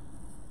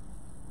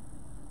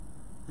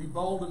 Be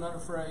bold and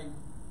unafraid.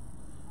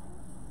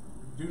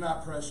 Do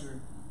not pressure.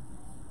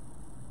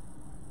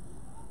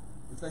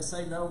 If they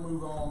say no,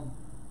 move on.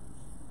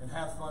 And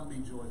have fun, be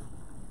joyful.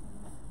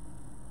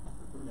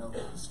 You know,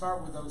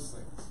 start with those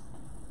things.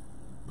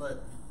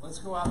 But let's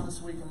go out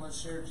this week and let's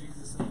share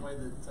Jesus in a way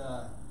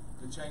that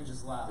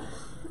changes lives.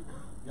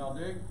 Y'all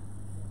dig?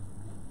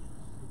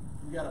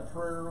 You got a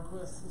prayer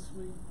request this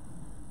week?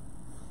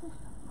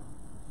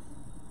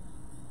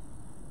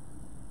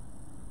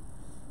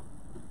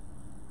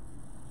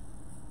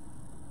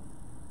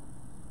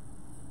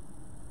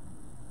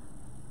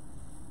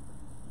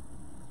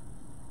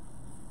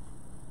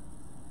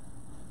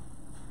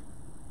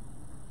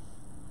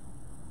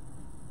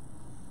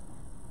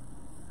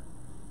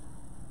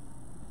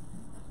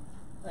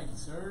 Thank you,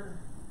 sir.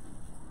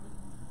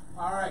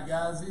 All right,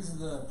 guys, these are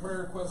the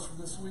prayer requests for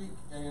this week,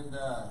 and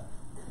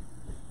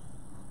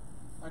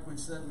like we've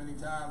said many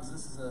times,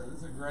 this is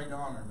a great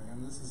honor,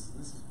 man. This is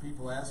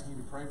people asking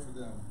you to pray for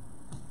them.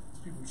 It's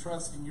people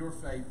trusting your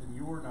faith and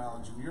your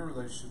knowledge and your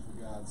relationship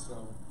with God.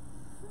 So,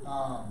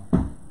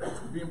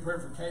 be in prayer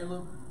for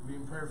Caleb, be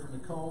in prayer for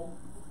Nicole,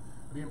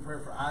 be in prayer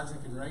for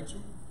Isaac and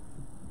Rachel.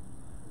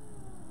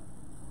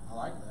 I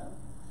like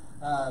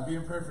that. Be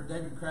in prayer for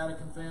David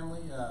Craddock and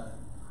family.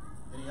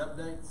 Any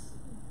updates?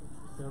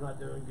 Still not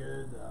doing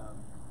good. I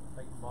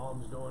think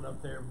Mom's going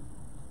up there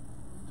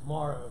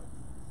tomorrow.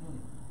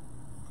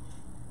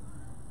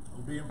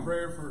 We'll be in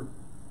prayer for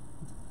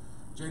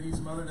JD's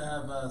mother to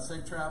have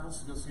safe travels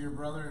to go see her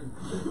brother and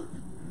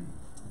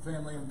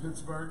family in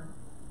Pittsburgh.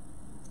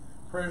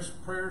 Prayers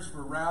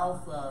for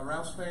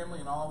Ralph's family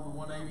and all of the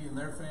 180 and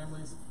their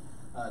families.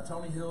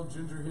 Tony Hill,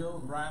 Ginger Hill,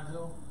 and Brian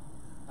Hill.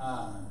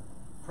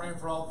 Praying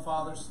for all the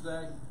fathers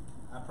today.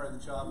 I pray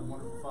that y'all have a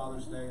wonderful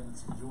Father's Day and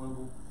it's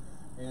enjoyable.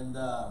 And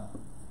I'm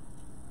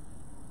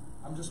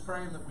just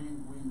praying that we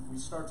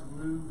start to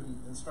move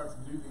and start to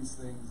do these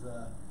things.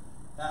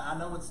 I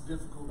know it's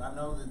difficult. I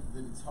know that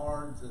it's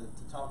hard to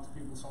talk to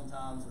people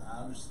sometimes. I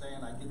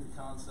understand. I get the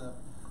concept.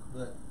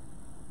 But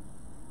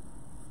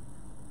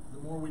the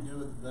more we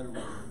do it, the better we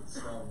do it.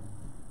 So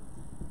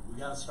we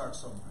got to start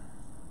somewhere.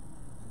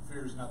 And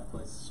fear is not the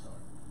place to start.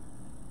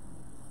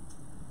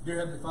 Dear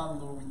Heavenly Father,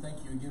 Lord, we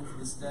thank you again for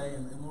this day.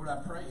 And Lord,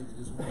 I pray that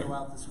as we go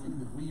out this week,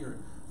 that we are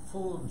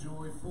full of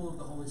joy, full of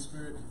the Holy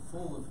Spirit, and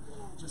full of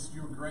just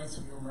your grace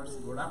and your mercy,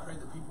 Lord. I pray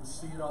that people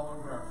see it all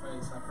over our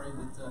face. I pray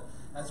that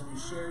as we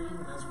share you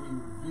and as we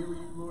reveal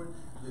you, Lord,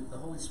 that the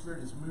Holy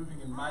Spirit is moving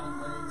in mighty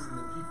ways and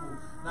that people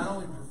not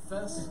only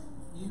profess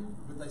you,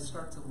 but they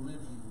start to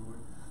live you, Lord.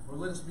 Lord,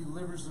 let us be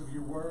livers of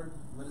your word.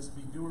 Let us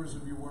be doers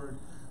of your word.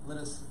 Let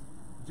us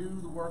do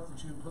the work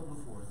that you have put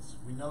before us.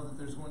 We know that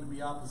there's going to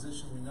be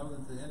opposition. We know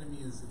that the enemy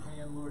is at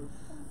hand, Lord.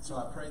 So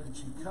I pray that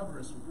you cover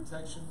us with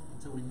protection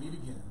until we meet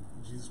again.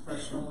 In Jesus'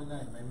 precious holy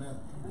name, amen.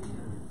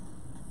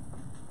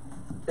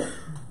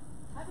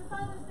 Happy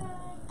Father's Day.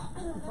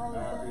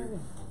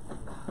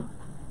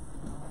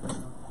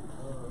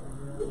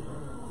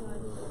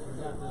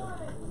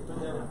 Put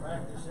that in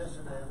practice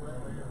yesterday.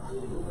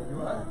 You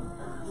what?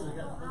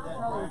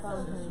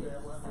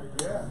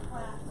 Yeah.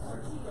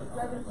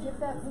 Reverend, get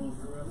that piece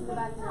to the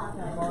back of your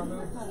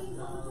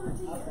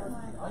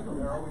I go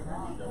there all the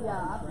time.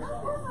 Yeah,